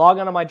log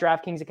on to my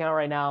DraftKings account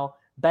right now,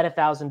 bet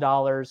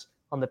 $1,000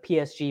 on the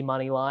PSG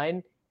money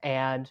line,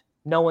 and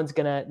no one's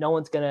gonna, no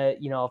one's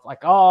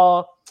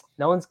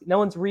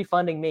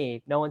refunding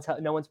me. No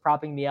one's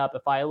propping me up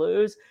if I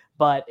lose.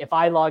 But if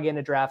I log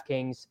into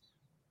DraftKings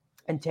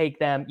and take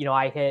them,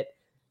 I hit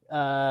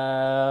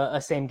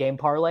a same game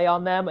parlay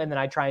on them, and then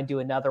I try and do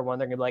another one,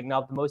 they're gonna be like,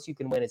 no, the most you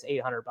can win is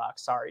 $800.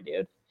 Sorry,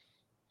 dude.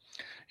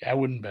 Yeah, I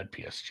wouldn't bet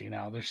PSG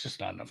now. There's just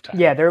not enough time.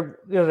 Yeah,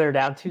 they're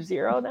down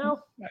 2-0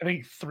 now. I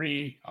think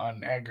 3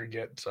 on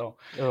aggregate. So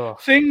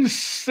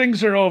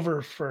things are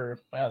over for.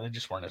 Well, they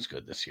just weren't as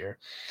good this year.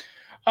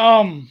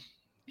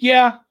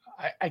 Yeah,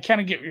 I kind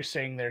of get what you're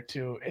saying there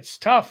too. It's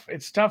tough.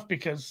 It's tough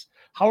because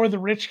how are the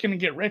rich going to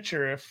get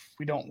richer if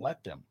we don't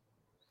let them?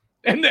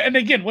 And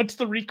again, what's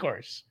the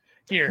recourse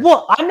here?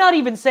 Well, I'm not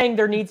even saying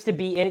there needs to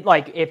be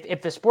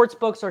if the sports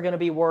books are going to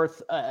be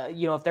worth,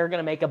 if they're going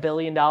to make $1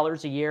 billion a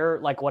year,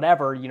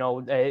 whatever,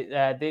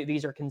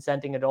 these are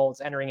consenting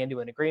adults entering into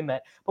an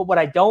agreement. But what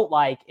I don't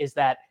like is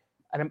that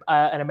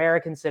an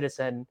American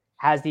citizen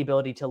has the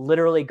ability to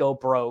literally go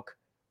broke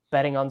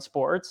betting on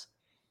sports,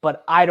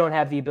 but I don't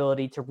have the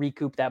ability to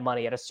recoup that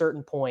money. At a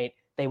certain point,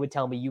 they would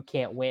tell me you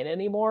can't win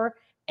anymore.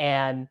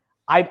 And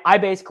I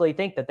basically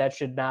think that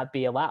should not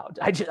be allowed.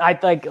 I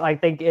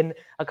think in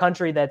a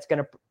country that's going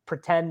to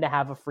pretend to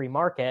have a free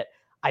market,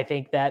 I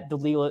think that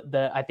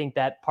I think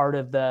that part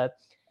of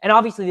and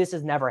obviously this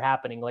is never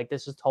happening.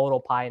 This is total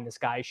pie in the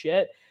sky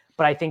shit.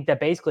 But I think that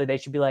basically they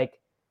should be I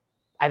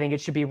think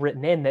it should be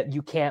written in that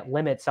you can't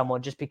limit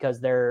someone just because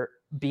they're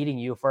beating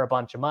you for a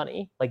bunch of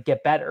money.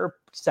 Get better,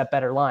 set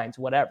better lines,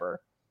 whatever.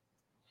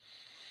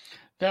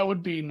 That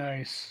would be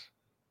nice.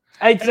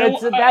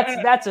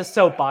 That's a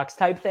soapbox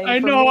type thing. I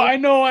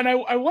know, and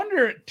I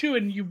wonder too.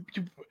 And you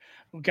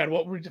got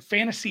what were the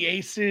Fantasy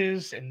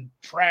Aces and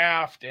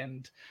Draft,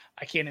 and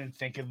I can't even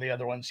think of the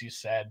other ones you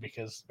said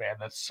because man,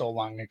 that's so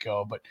long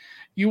ago. But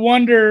you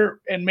wonder,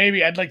 and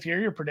maybe I'd like to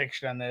hear your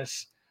prediction on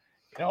this.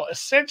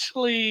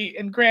 Essentially,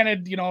 and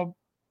granted,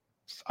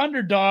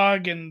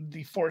 Underdog and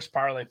the forced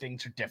parlay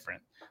things are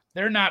different.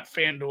 They're not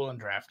FanDuel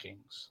and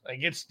DraftKings.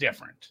 It's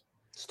different.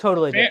 It's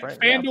totally different.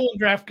 FanDuel and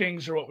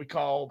DraftKings are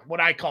what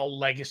I call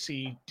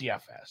legacy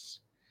DFS.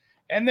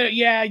 And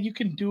you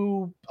can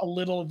do a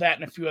little of that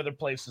in a few other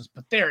places,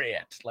 but they're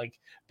it.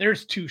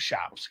 There's 2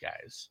 shops,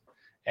 guys.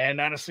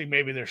 And honestly,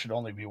 maybe there should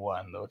only be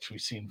one, which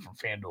we've seen from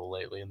FanDuel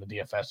lately in the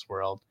DFS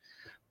world.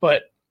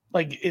 But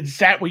is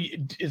that what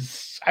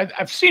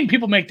I've seen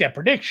people make that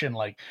prediction.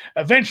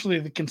 Eventually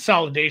the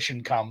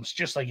consolidation comes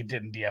just like it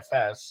did in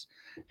DFS,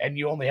 and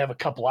you only have a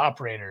couple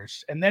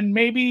operators. And then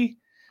maybe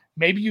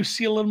you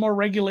see a little more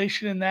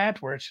regulation in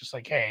that, where it's just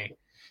hey,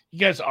 you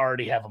guys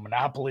already have a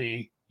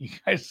monopoly. You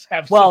guys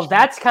have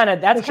that's kind of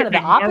the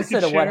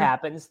opposite of what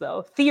happens,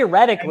 though.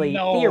 Theoretically,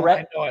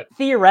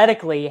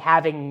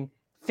 having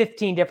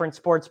 15 different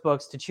sports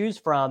books to choose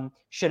from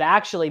should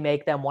actually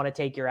make them want to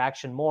take your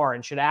action more,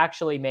 and should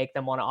actually make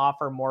them want to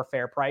offer more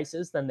fair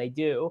prices than they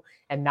do,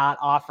 and not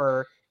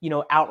offer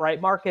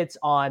outright markets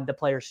on the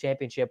Players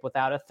Championship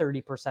without a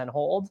 30%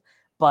 hold.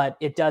 But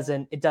it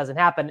doesn't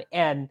happen.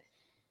 And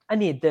I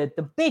mean,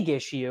 the big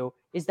issue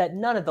is that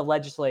none of the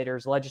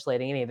legislators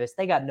legislating any of this,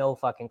 they got no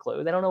fucking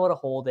clue. They don't know what a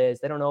hold is.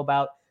 They don't know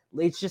about,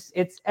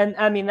 and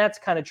I mean, that's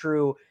kind of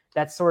true.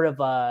 That's sort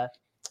of,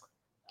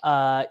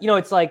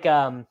 it's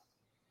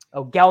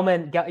Oh,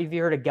 Gelman. Have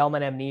you heard of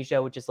Gelman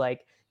amnesia, which is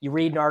like you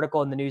read an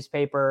article in the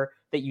newspaper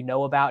that you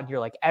know about and you're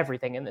like,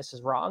 everything in this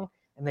is wrong.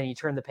 And then you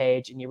turn the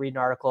page and you read an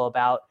article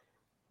about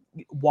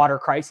water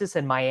crisis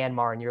in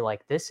Myanmar and you're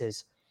like, this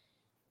is,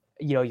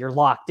 you're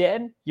locked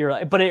in.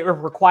 But it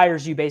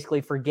requires you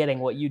basically forgetting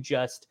what you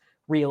just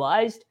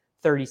realized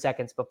 30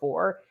 seconds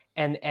before.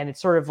 And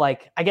it's sort of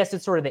like, I guess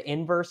it's sort of the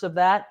inverse of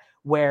that,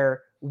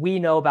 where we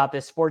know about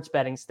this sports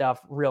betting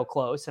stuff real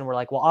close. And we're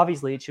like, well,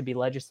 obviously it should be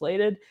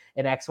legislated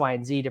in X, Y,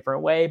 and Z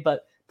different way,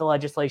 but the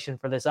legislation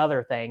for this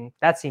other thing,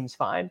 that seems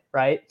fine.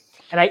 Right.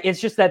 And it's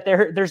just that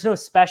there's no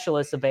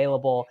specialists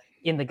available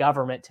in the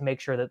government to make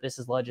sure that this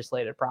is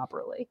legislated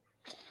properly.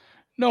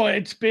 No,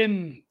 it's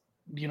been,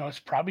 it's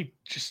probably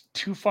just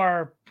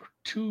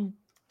too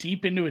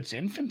deep into its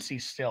infancy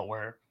still,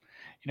 where,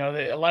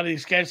 a lot of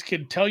these guys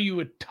could tell you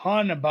a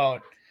ton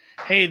about,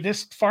 hey,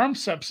 this farm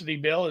subsidy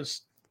bill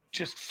is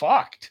just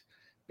fucked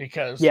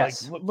because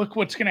look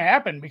what's going to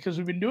happen because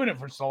we've been doing it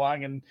for so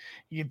long. And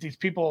you get these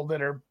people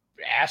that are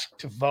asked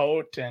to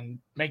vote and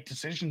make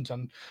decisions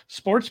on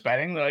sports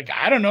betting. They're like,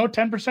 I don't know,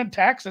 10%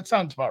 tax. That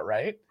sounds about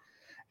right.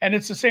 And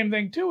it's the same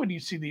thing too when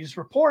you see these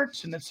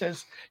reports and it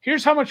says,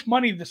 here's how much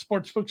money the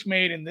sports books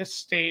made in this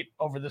state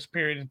over this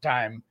period of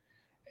time.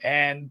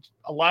 And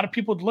a lot of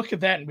people would look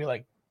at that and be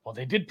like, well,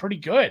 they did pretty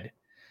good.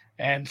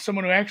 And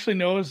someone who actually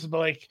knows,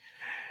 like,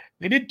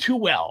 they did too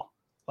well.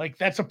 Like,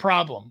 that's a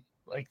problem.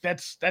 Like,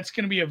 that's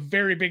going to be a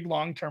very big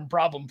long-term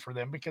problem for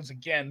them because,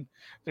 again,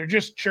 they're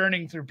just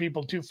churning through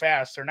people too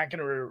fast. They're not going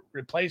to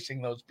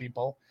replacing those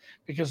people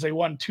because they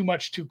won too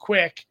much too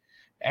quick.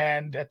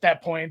 And at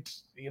that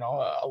point,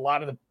 a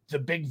lot of the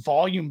big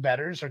volume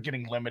bettors are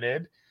getting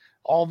limited.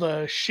 All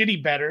the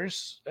shitty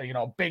bettors,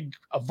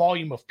 a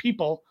volume of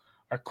people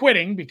are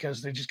quitting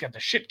because they just got the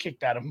shit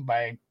kicked out of them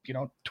by,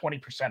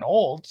 20%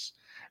 holds.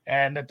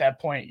 And at that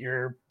point,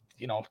 you're,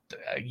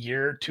 a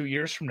year, 2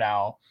 years from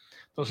now,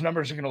 those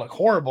numbers are going to look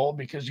horrible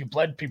because you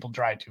bled people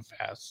dry too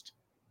fast.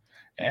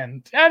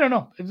 And I don't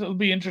know. It'll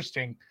be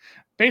interesting.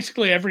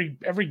 Basically,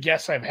 every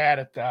guess I've had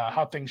at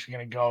how things are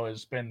going to go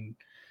has been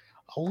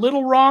a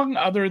little wrong,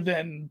 other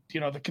than,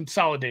 the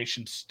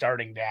consolidation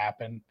starting to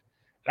happen.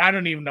 I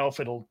don't even know if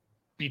it'll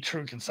be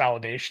true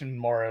consolidation,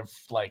 more of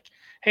like,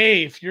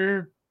 hey, if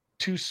you're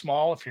too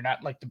small, if you're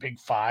not like the big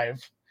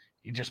five,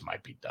 you just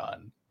might be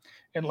done.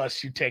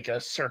 Unless you take a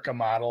Circa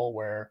model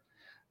where,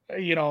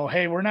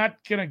 hey, we're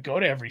not going to go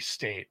to every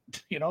state.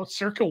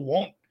 Circa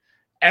won't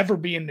ever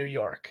be in New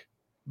York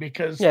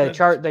because they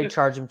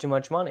charge them too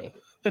much money.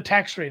 The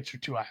tax rates are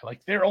too high.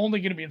 Like, they're only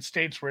going to be in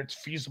states where it's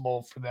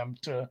feasible for them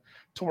to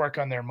work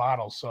on their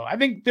model. So I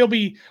think there'll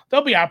be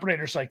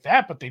operators like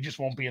that, but they just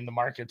won't be in the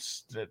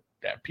markets that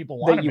people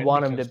want that you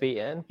want them to be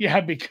in.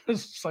 Yeah,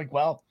 because it's like,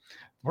 well,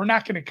 we're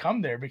not going to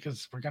come there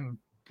because we're going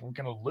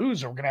to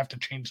lose, or we're going to have to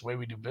change the way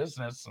we do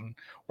business, and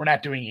we're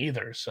not doing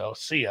either. So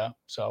see ya.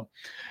 So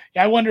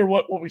yeah, I wonder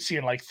what we see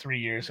in like 3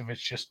 years, if it's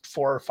just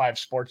 4 or 5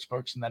 sports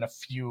books and then a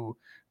few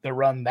that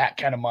run that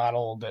kind of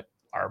model that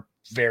are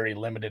very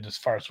limited as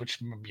far as which,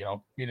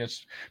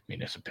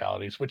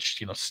 municipalities,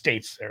 which,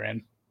 states they're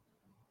in.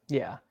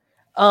 Yeah.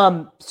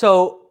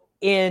 So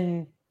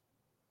in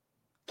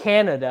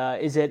Canada,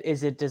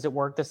 does it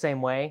work the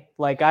same way?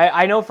 Like,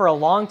 I know for a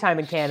long time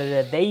in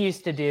Canada, they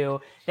used to do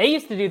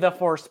the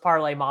forced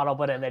parlay model,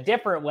 but in a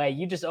different way.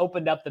 You just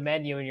opened up the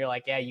menu and you're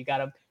like, yeah, you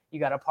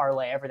gotta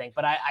parlay everything.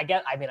 But I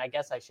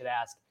guess I should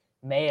ask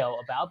Mayo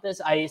about this.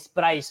 I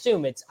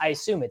assume it's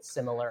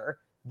similar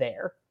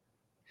there.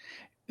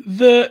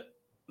 The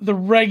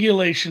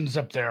regulations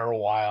up there are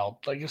wild.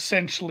 Like,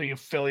 essentially,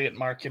 affiliate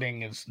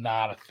marketing is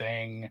not a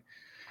thing.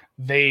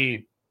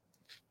 They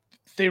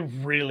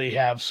really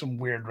have some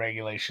weird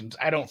regulations.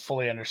 I don't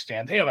fully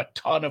understand. They have a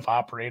ton of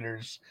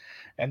operators,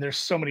 and there's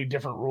so many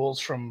different rules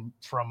from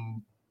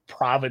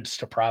province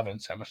to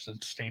province, I must say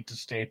state to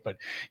state. But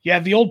yeah,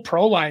 the old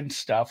ProLine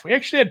stuff. We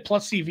actually had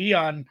Plus EV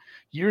on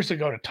years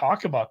ago to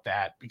talk about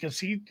that, because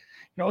he,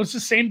 it's the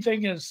same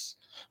thing as,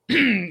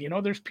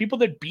 there's people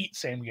that beat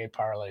same game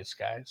parlays,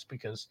 guys,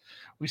 because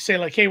we say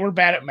like, hey, we're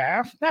bad at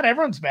math. Not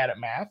everyone's bad at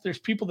math. There's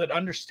people that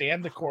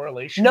understand the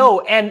correlation. No,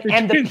 and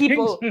the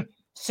people.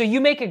 So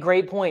you make a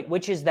great point,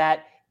 which is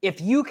that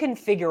if you can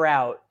figure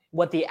out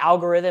what the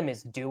algorithm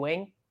is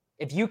doing,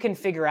 if you can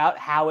figure out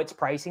how it's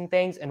pricing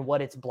things and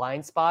what its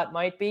blind spot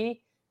might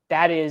be,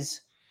 that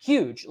is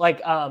huge.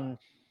 Like, I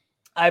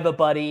have a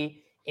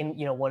buddy in,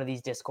 one of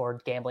these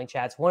Discord gambling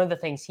chats. One of the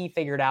things he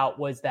figured out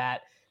was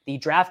that the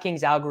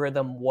DraftKings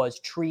algorithm was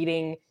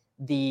treating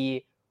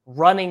the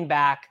running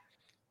back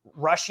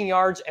rushing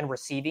yards and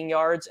receiving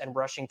yards and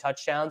rushing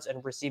touchdowns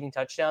and receiving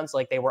touchdowns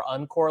like they were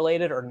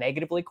uncorrelated or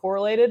negatively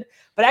correlated.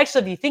 But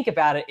actually, if you think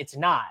about it, it's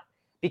not,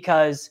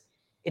 because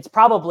it's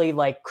probably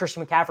like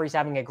Christian McCaffrey's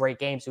having a great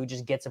game, so he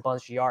just gets a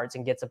bunch of yards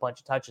and gets a bunch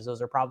of touches.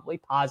 Those are probably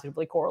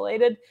positively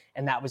correlated,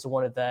 and that was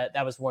one of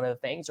the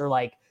things. Or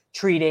like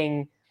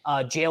treating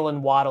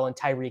Jalen Waddle and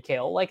Tyreek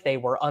Hill like they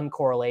were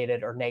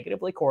uncorrelated or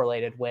negatively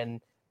correlated,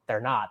 when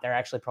they're not. They're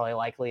actually probably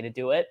likely to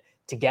do it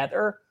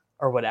together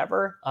or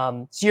whatever.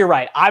 So you're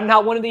right. I'm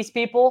not one of these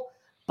people,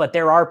 but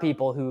there are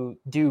people who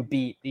do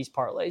beat these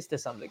parlays to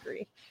some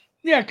degree.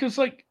 Yeah, because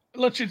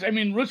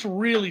let's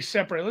really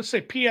separate. Let's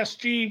say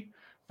PSG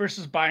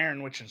versus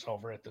Bayern, which is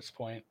over at this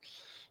point,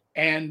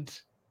 and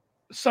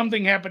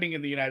something happening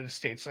in the United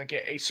States, like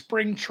a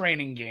spring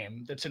training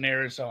game that's in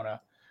Arizona.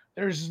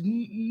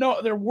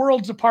 They're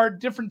worlds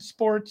apart, different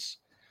sports.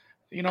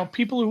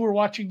 People who are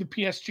watching the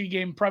PSG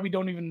game probably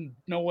don't even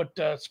know what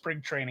spring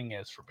training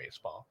is for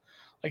baseball.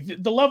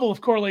 Like the level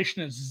of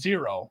correlation is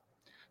 0.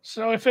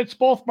 So if it's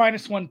both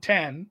minus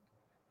 110,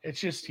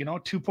 it's just,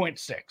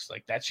 2.6.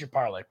 Like that's your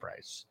parlay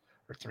price,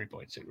 or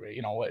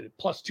 3.6,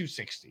 plus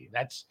 260.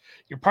 That's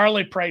your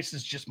parlay price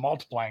is just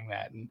multiplying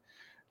that. And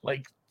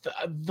like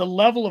the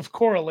level of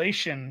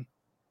correlation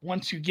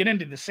once you get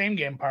into the same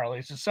game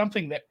parlays is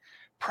something that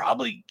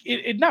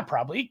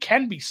it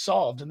can be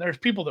solved. And there's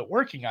people that are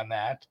working on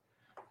that.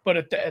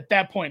 But at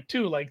that point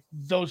too, like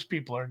those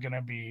people are going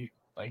to be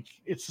like,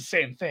 it's the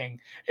same thing.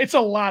 It's a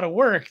lot of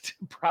work to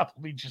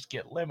probably just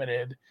get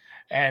limited,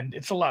 and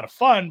it's a lot of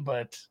fun,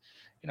 but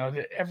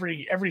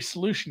every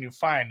solution you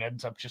find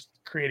ends up just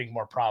creating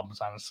more problems,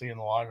 honestly, in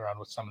the long run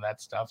with some of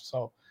that stuff.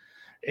 So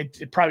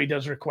it probably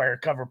does require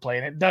cover play,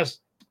 and it does,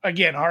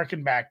 again,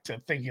 harken back to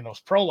thinking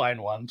those pro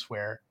line ones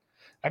where,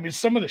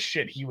 some of the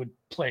shit he would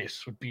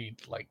place would be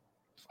like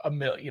 $1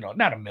 million,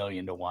 not $1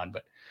 million to 1,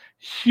 but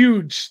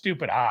huge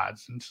stupid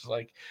odds. And it's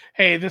like,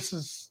 hey, this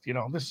is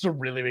a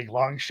really big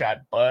long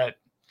shot, but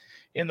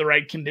in the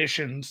right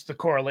conditions, the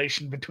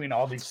correlation between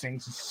all these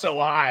things is so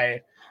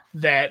high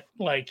that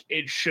like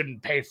it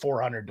shouldn't pay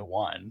 400 to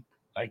 1.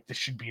 Like this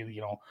should be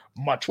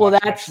much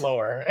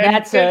lower. And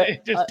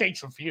it just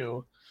takes a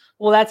few.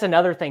 Well, that's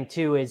another thing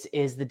too,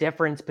 is the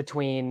difference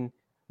between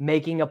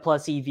making a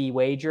plus EV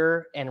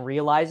wager and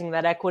realizing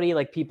that equity.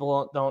 Like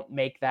people don't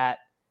make that.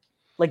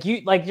 Like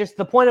just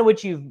the point at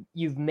which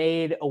you've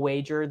made a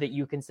wager that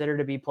you consider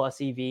to be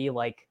plus EV,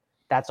 like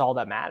that's all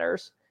that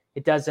matters.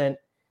 It doesn't,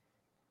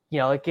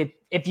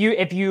 if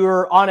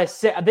you're on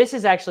this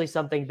is actually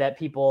something that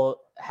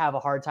people have a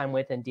hard time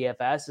with in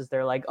DFS is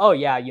they're like, oh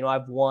yeah, I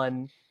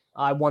won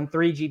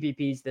 3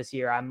 GPPs this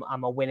year.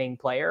 I'm a winning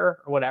player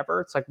or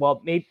whatever. It's like,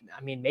 well, maybe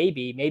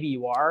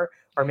you are,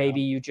 or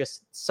maybe you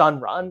just sun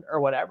run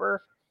or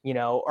whatever,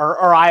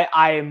 or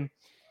I'm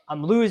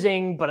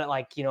losing, but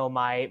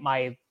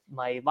my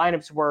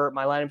lineups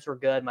were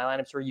good. My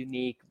lineups were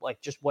unique,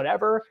 like just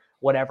whatever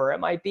it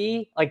might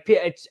be. Like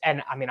I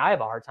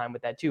have a hard time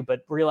with that too,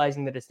 but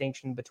realizing the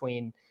distinction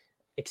between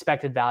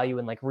expected value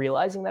and like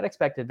realizing that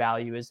expected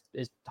value is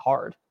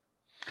hard.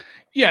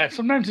 Yeah.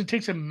 Sometimes it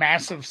takes a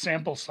massive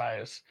sample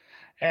size,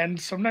 and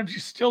sometimes you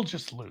still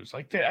just lose.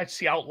 Like I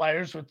see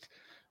outliers with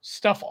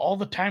stuff all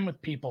the time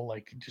with people,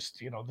 like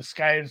just, this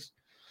guy's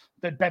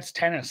that bets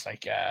tennis,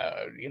 like,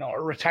 a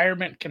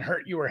retirement can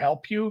hurt you or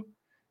help you.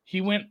 He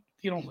went,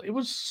 it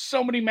was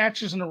so many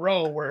matches in a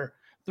row where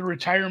the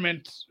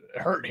retirement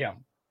hurt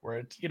him, where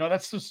it's,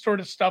 that's the sort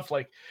of stuff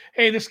like,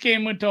 hey, this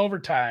game went to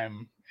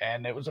overtime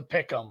and it was a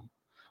pick 'em.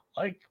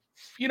 Like,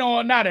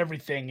 not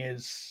everything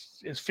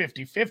is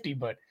 50-50,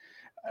 but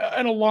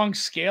on a long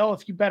scale,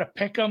 if you bet a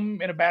pick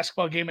 'em in a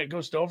basketball game, it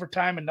goes to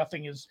overtime and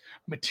nothing is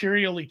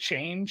materially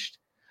changed.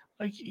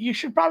 Like you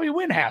should probably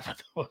win half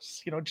of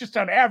those, just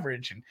on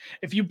average. And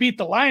if you beat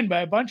the line by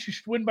a bunch, you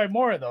should win by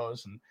more of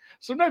those. And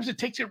sometimes it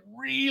takes a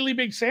really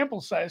big sample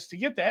size to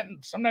get that.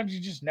 And sometimes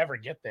you just never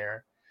get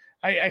there.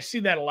 I see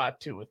that a lot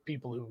too with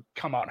people who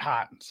come out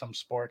hot in some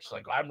sports.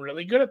 Like, I'm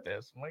really good at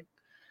this. I'm like,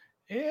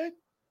 yeah,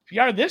 if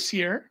you are this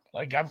year,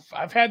 like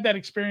I've had that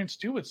experience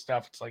too with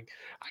stuff. It's like,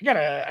 I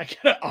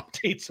gotta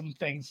update some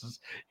things.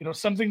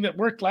 Something that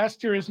worked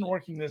last year isn't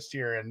working this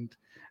year. And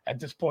at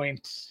this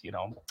point,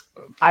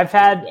 I've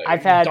had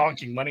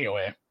donking money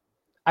away.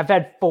 I've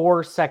had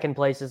 4 second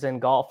places in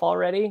golf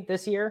already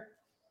this year.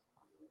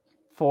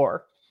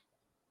 4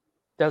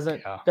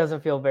 doesn't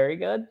feel very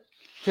good.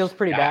 Feels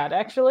pretty bad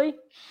actually.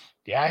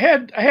 Yeah, I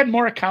had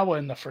Morikawa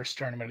in the first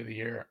tournament of the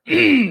year,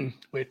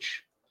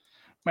 which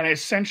I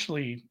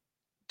essentially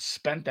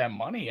spent that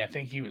money. I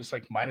think he was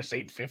like minus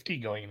 850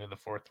 going into the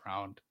 4th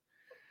round.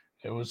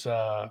 It was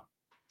I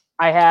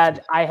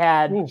had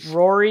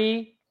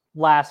Rory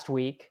last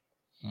week.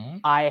 Mm-hmm.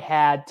 I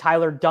had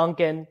Tyler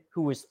Duncan,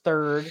 who was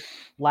 3rd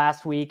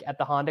last week at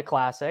the Honda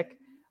Classic.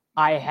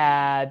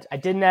 I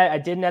didn't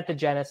at the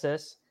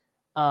Genesis.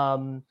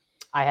 I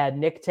had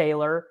Nick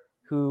Taylor,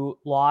 who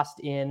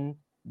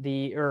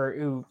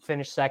who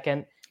finished 2nd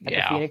at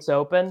the Phoenix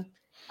Open.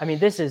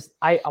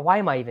 Why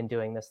am I even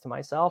doing this to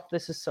myself?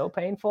 This is so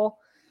painful.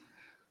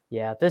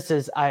 Yeah,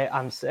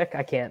 I'm sick.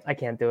 I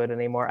can't do it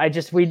anymore.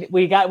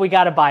 We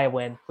got to buy a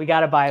win. We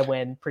got to buy a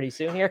win pretty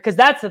soon here. Cause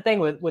that's the thing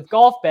with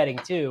golf betting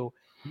too.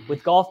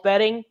 With golf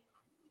betting,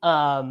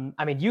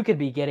 you could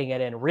be getting it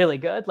in really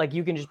good. Like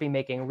you can just be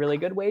making really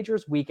good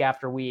wagers week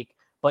after week,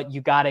 but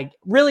you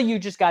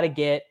just got to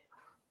get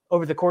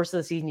over the course of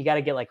the season, you got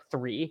to get like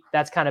 3.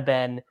 That's kind of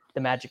been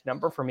the magic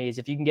number for me, is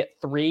if you can get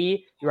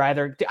 3, you're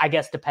either, I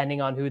guess, depending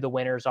on who the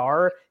winners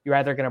are, you're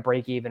either going to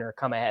break even or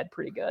come ahead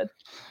pretty good.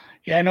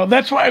 Yeah, I know.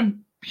 That's why,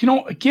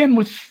 again,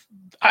 with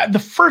the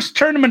first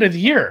tournament of the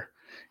year,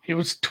 it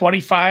was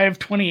 25,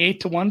 28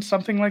 to 1,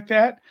 something like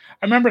that.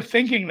 I remember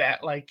thinking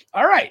that, like,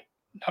 all right,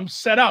 I'm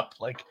set up.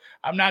 Like,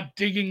 I'm not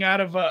digging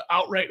out of a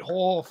outright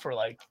hole for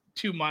like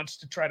 2 months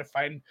to try to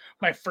find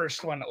my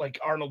first one at like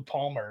Arnold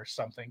Palmer or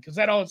something, because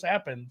that always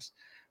happens.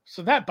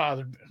 So that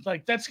bothered me.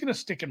 Like, that's gonna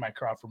stick in my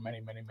craw for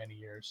many, many, many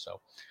years. So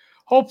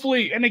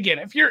hopefully, and again,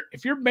 if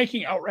you're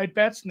making outright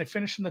bets and they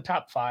finish in the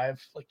top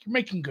 5, like, you're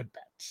making good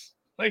bets.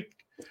 Like,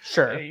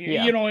 Sure.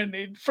 Yeah. you know,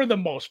 and for the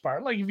most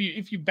part, like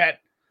if you bet,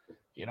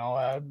 you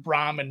know,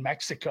 Rahm in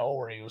Mexico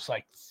where he was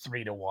like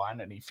 3 to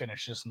 1 and he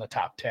finishes in the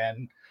top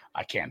 10,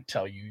 I can't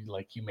tell you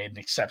like you made an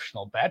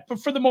exceptional bet. But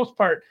for the most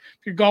part,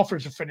 if your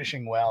golfers are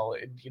finishing well,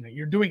 you know,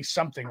 you're doing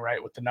something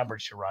right with the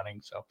numbers you're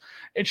running. So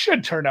it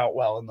should turn out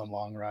well in the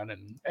long run,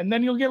 and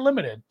then you'll get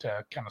limited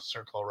to kind of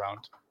circle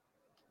around.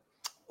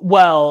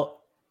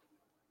 Well,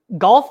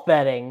 golf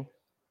betting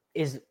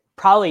is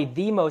probably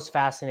the most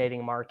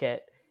fascinating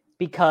market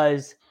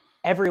because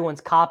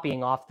everyone's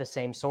copying off the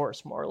same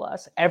source, more or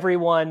less.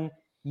 Everyone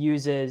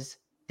uses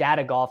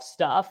Data Golf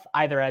stuff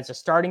either as a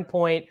starting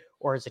point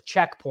or as a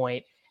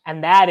checkpoint.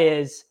 And that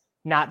is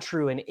not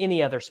true in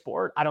any other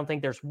sport. I don't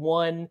think there's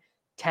one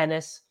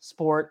tennis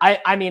sport.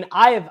 I mean,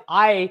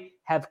 I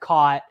have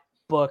caught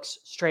books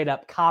straight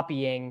up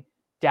copying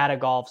Data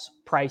Golf's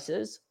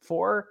prices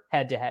for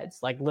head-to-heads,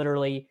 like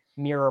literally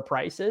mirror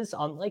prices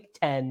on like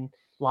 10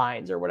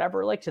 lines or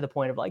whatever, like to the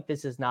point of like,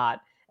 this is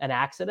not an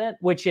accident,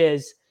 which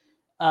is,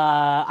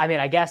 I mean,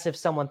 I guess if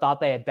someone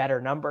thought they had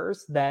better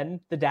numbers than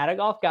the Data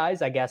Golf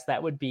guys, I guess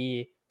that would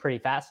be pretty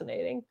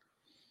fascinating.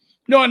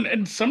 No,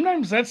 and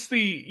sometimes that's the,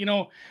 you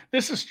know,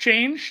 this has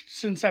changed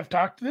since I've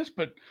talked to this,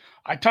 but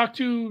I talked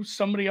to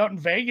somebody out in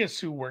Vegas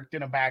who worked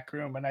in a back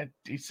room, and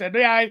he said,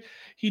 yeah,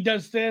 he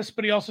does this,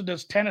 but he also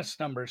does tennis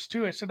numbers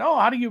too. I said, oh,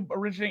 how do you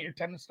originate your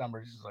tennis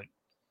numbers? He's like,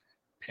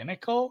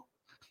 Pinnacle?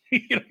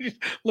 You know, he just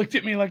looked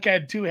at me like I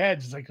had two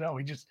heads. He's like, no,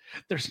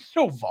 there's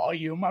no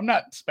volume. I'm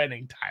not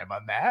spending time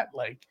on that.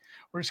 Like,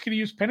 we're just going to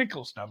use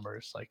Pinnacle's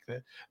numbers. Like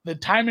the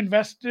time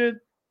investment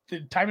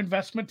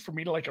for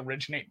me to like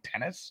originate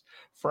tennis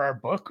for our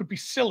book would be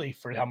silly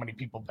for how many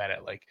people bet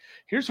it. Like,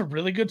 here's a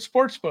really good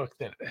sports book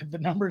that the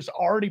numbers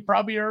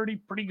probably already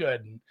pretty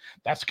good. And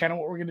that's kind of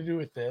what we're going to do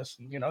with this.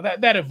 And, you know,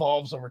 that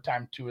evolves over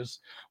time too, as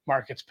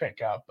markets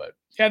pick up. But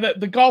yeah,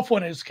 the golf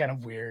one is kind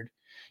of weird.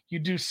 You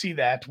do see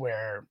that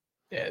where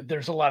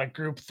there's a lot of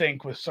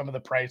groupthink with some of the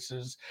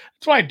prices.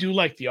 That's why I do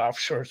like the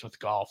offshores with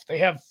golf. They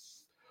have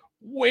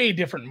way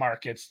different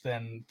markets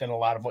than a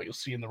lot of what you'll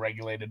see in the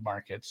regulated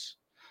markets.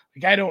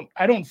 Like,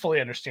 I don't fully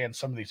understand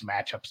some of these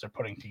matchups they're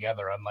putting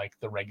together on like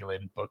the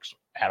regulated books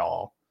at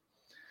all.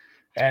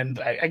 And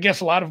I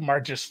guess a lot of them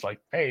are just like,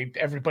 hey,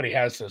 everybody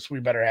has this,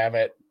 we better have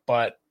it,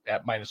 but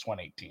at minus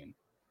 118.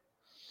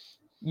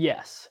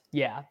 Yes.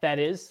 Yeah, that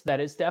is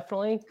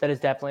definitely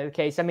the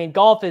case. I mean,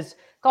 golf is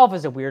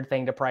a weird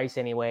thing to price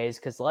anyways,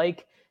 because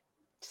like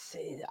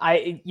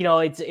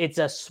it's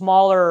a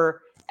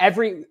smaller,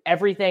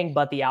 everything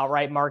but the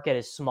outright market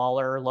is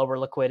smaller, lower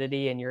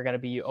liquidity, and you're going to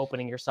be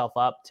opening yourself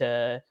up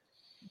to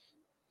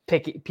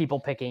people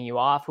picking you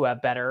off who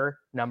have better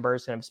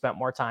numbers and have spent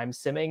more time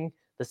simming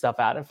the stuff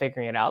out and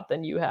figuring it out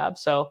than you have.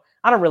 So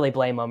I don't really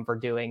blame them for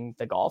doing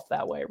the golf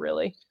that way,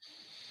 really.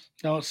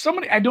 No,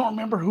 somebody, I don't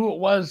remember who it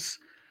was.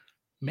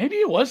 Maybe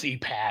it was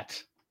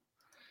EPAT.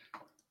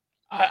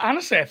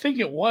 Honestly, I think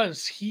it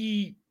was.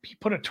 He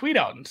put a tweet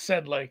out and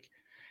said like,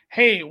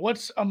 hey,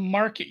 what's a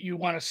market you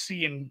want to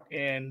see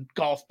in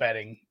golf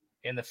betting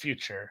in the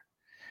future?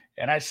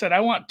 And I said, I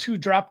want 2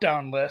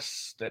 drop-down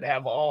lists that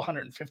have all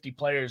 150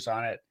 players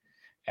on it,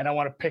 and I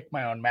want to pick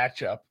my own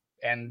matchup,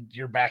 and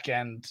your back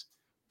end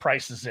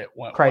prices it.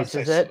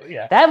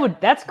 Yeah.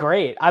 That's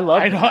great. I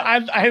love it.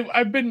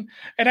 I've been,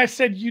 and I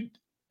said,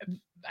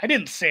 I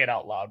didn't say it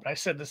out loud, but I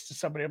said this to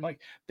somebody. I'm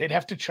like, they'd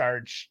have to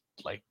charge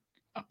like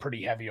a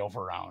pretty heavy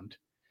over round,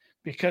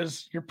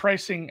 because you're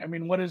pricing. I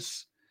mean, what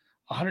is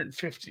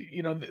 150?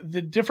 You know,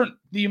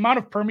 the amount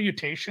of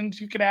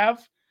permutations you could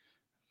have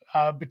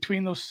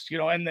between those, you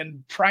know, and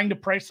then trying to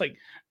price like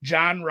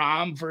Jon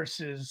Rahm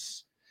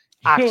versus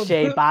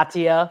Akshay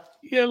Bhatia.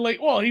 Yeah,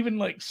 like, well, even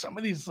like some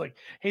of these, like,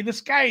 hey,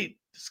 this guy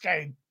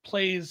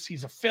plays.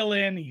 He's a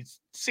fill-in. He's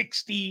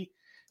 60.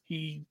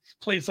 He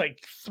plays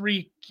like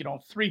 3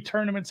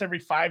 tournaments every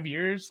 5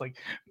 years. Like,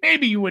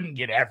 maybe you wouldn't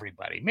get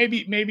everybody.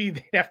 Maybe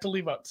they'd have to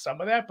leave out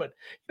some of that, but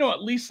you know,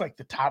 at least like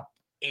the top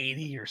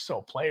 80 or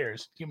so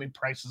players, give me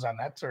prices on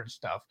that sort of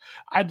stuff.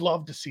 I'd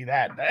love to see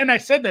that. And I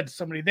said that to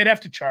somebody, they'd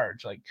have to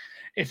charge. Like,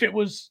 if it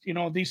was, you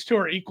know, these 2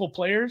 are equal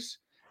players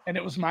and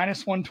it was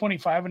minus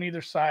 125 on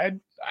either side,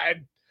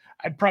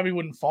 I'd probably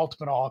wouldn't fault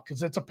them at all,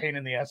 because it's a pain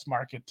in the ass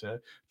market to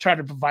try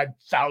to provide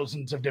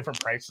thousands of different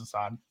prices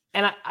on.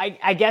 And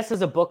I guess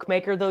as a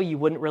bookmaker, though, you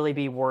wouldn't really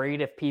be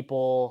worried if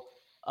people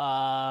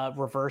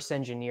reverse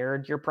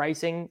engineered your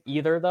pricing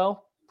either,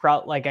 though.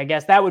 Like, I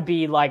guess that would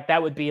be like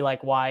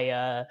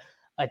why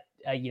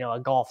a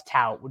golf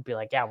tout would be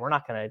like, yeah, we're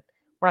not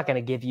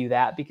gonna give you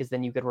that, because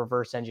then you could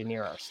reverse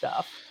engineer our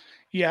stuff.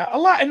 Yeah, a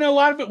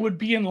lot of it would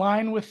be in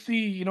line with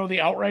the the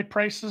outright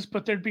prices,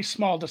 but there'd be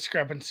small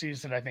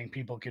discrepancies that I think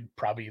people could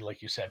probably,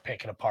 like you said,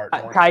 pick it apart.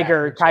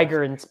 Tiger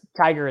and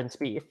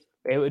Spieth.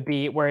 It would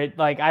be where it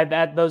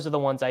those are the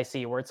ones I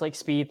see where it's like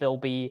Spieth, it'll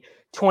be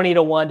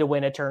 20-1 to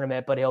win a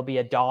tournament, but he'll be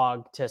a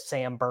dog to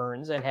Sam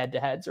Burns in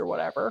head-to-heads or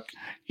whatever.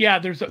 Yeah,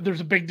 there's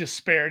a big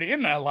disparity,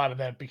 and a lot of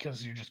that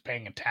because you're just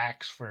paying a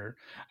tax for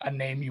a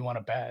name you want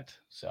to bet.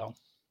 So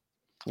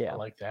yeah, I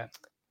like that.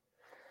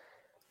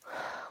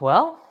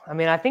 Well, I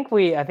mean, I think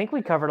we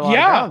covered a lot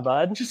of ground,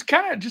 bud. Just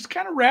kind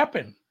of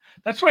wrapping.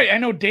 That's right. I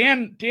know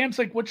Dan's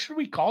like, what should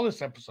we call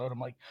this episode? I'm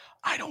like,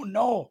 I don't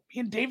know.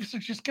 Me and Davis are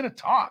just gonna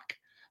talk.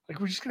 Like,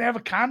 we're just gonna have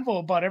a convo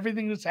about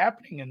everything that's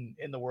happening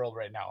in the world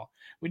right now.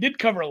 We did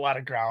cover a lot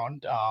of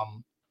ground.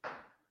 And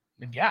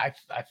yeah,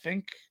 I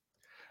think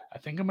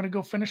I'm gonna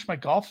go finish my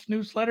golf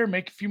newsletter,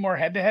 make a few more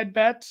head-to-head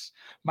bets.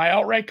 My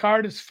outright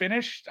card is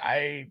finished.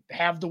 I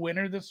have the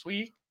winner this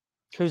week.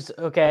 Who's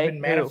okay? I've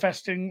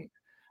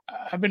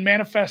been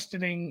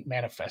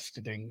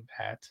manifesting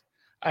that.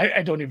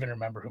 I don't even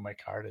remember who my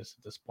card is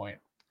at this point.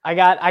 I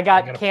got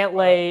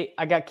Cantlay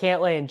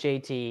and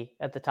JT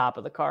at the top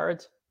of the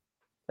cards.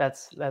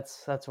 That's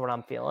what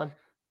I'm feeling.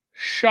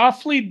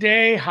 Schauffele,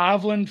 Day,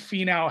 Hovland,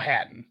 Finau,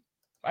 Hatton.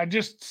 I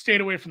just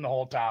stayed away from the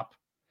whole top.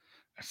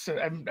 So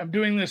I'm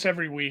doing this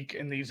every week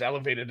in these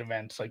elevated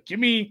events. Like, give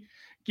me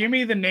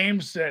the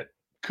names that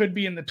could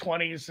be in the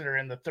 20s that are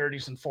in the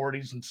 30s and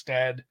 40s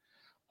instead.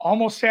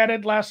 Almost had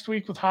it last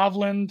week with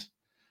Hovland.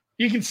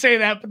 You can say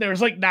that, but there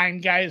was like 9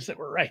 guys that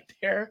were right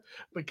there.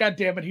 But God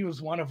damn it, he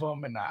was one of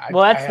them. And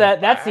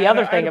that's the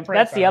other thing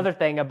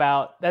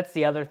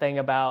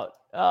about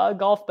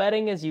golf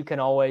betting is you can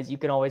always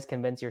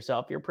convince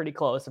yourself you're pretty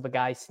close if a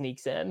guy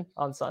sneaks in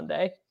on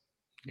Sunday.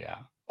 Yeah.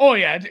 Oh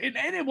yeah,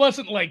 and it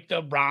wasn't like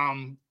the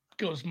Rahm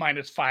goes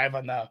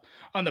 -5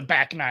 on the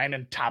back 9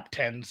 and top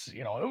 10s.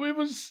 It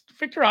was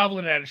Victor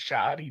Hovland had a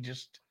shot. He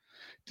just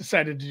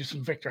decided to do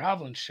some Victor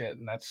Hovland shit,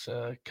 and that's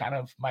kind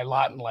of my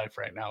lot in life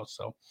right now.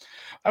 So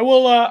I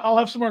will I'll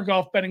have some more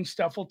golf betting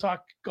stuff. We'll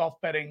talk golf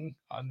betting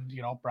on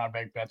brown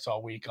bag bets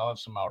all week. I'll have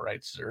some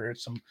outrights or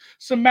some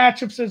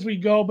matchups as we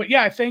go. But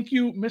yeah, I thank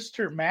you,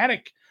 Mr.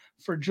 Maddock,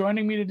 for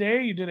joining me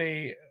today. You did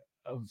a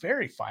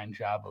very fine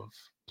job of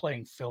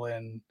playing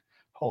fill-in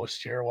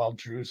host here while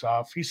Drew's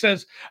off. He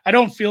says, I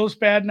don't feel as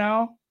bad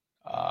now.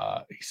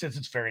 He says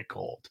it's very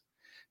cold.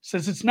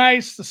 Says it's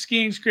nice, the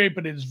skiing's great,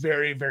 but it's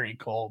very, very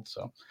cold.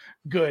 So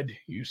good,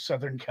 you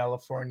Southern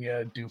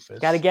California doofus. You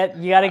gotta get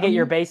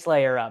your base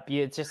layer up.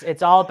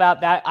 It's all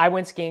about that. I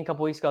went skiing a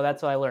couple weeks ago.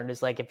 That's what I learned.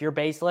 Is like, if your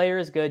base layer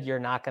is good, you're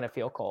not gonna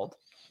feel cold.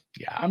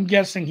 Yeah, I'm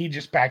guessing he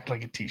just packed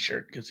like a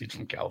t-shirt because he's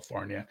from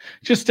California.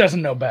 Just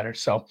doesn't know better.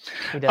 So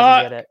he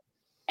doesn't get it.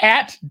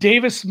 At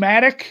Davis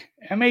Mattek,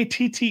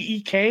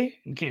 Mattek,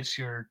 in case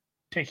you're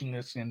taking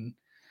this in,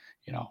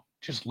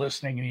 just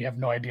listening and you have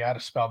no idea how to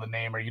spell the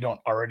name, or you don't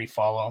already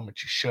follow him,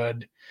 but you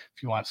should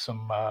if you want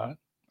some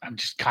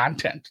just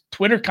content,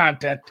 Twitter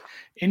content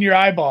in your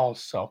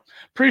eyeballs. So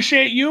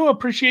appreciate you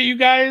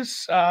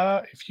guys.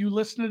 If you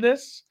listen to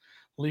this,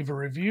 leave a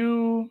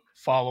review,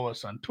 follow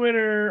us on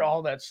Twitter,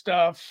 all that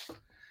stuff,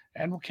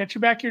 and we'll catch you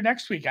back here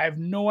next week. I have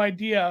no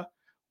idea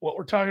what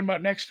we're talking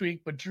about next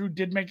week, but Drew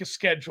did make a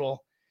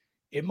schedule.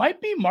 It might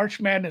be March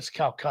Madness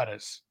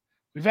Calcutta's.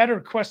 We've had a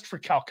request for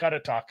Calcutta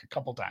talk a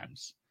couple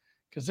times,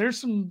 because there's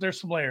some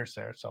layers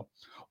there. So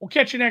we'll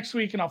catch you next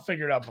week, and I'll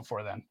figure it out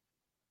before then.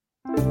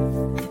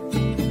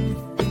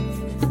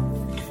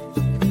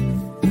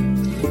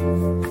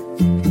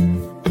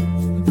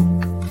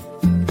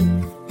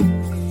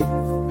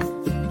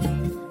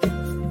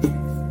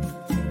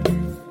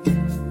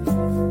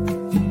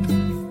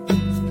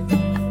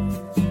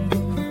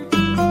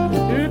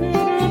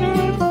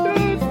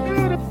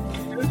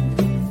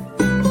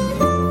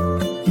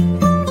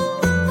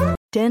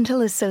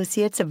 Dental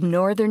Associates of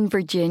Northern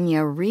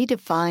Virginia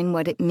redefine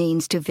what it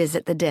means to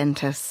visit the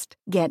dentist.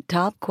 Get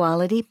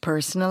top-quality,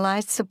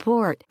 personalized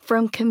support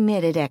from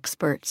committed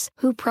experts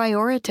who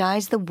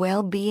prioritize the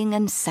well-being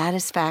and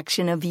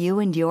satisfaction of you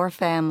and your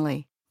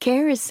family.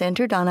 Care is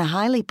centered on a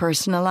highly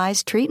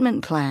personalized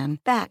treatment plan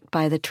backed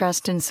by the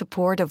trust and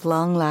support of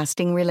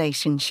long-lasting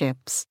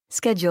relationships.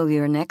 Schedule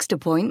your next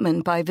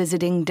appointment by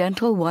visiting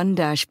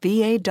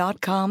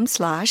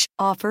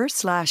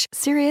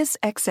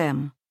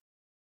dental1-va.com/offer/SiriusXM.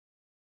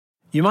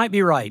 You might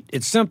be right.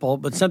 It's simple,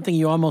 but something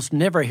you almost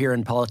never hear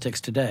in politics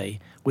today,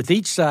 with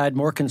each side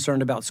more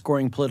concerned about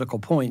scoring political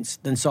points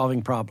than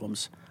solving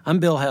problems. I'm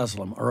Bill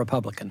Haslam, a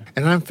Republican.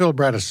 And I'm Phil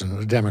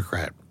Bredesen, a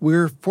Democrat.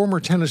 We're former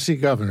Tennessee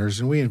governors,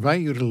 and we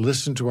invite you to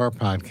listen to our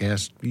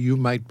podcast, You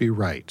Might Be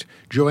Right.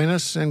 Join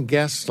us and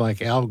guests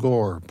like Al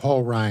Gore,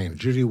 Paul Ryan,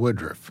 Judy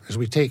Woodruff, as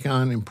we take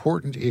on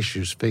important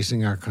issues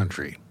facing our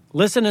country.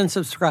 Listen and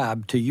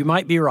subscribe to You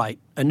Might Be Right,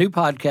 a new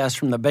podcast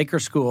from the Baker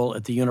School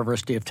at the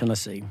University of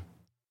Tennessee.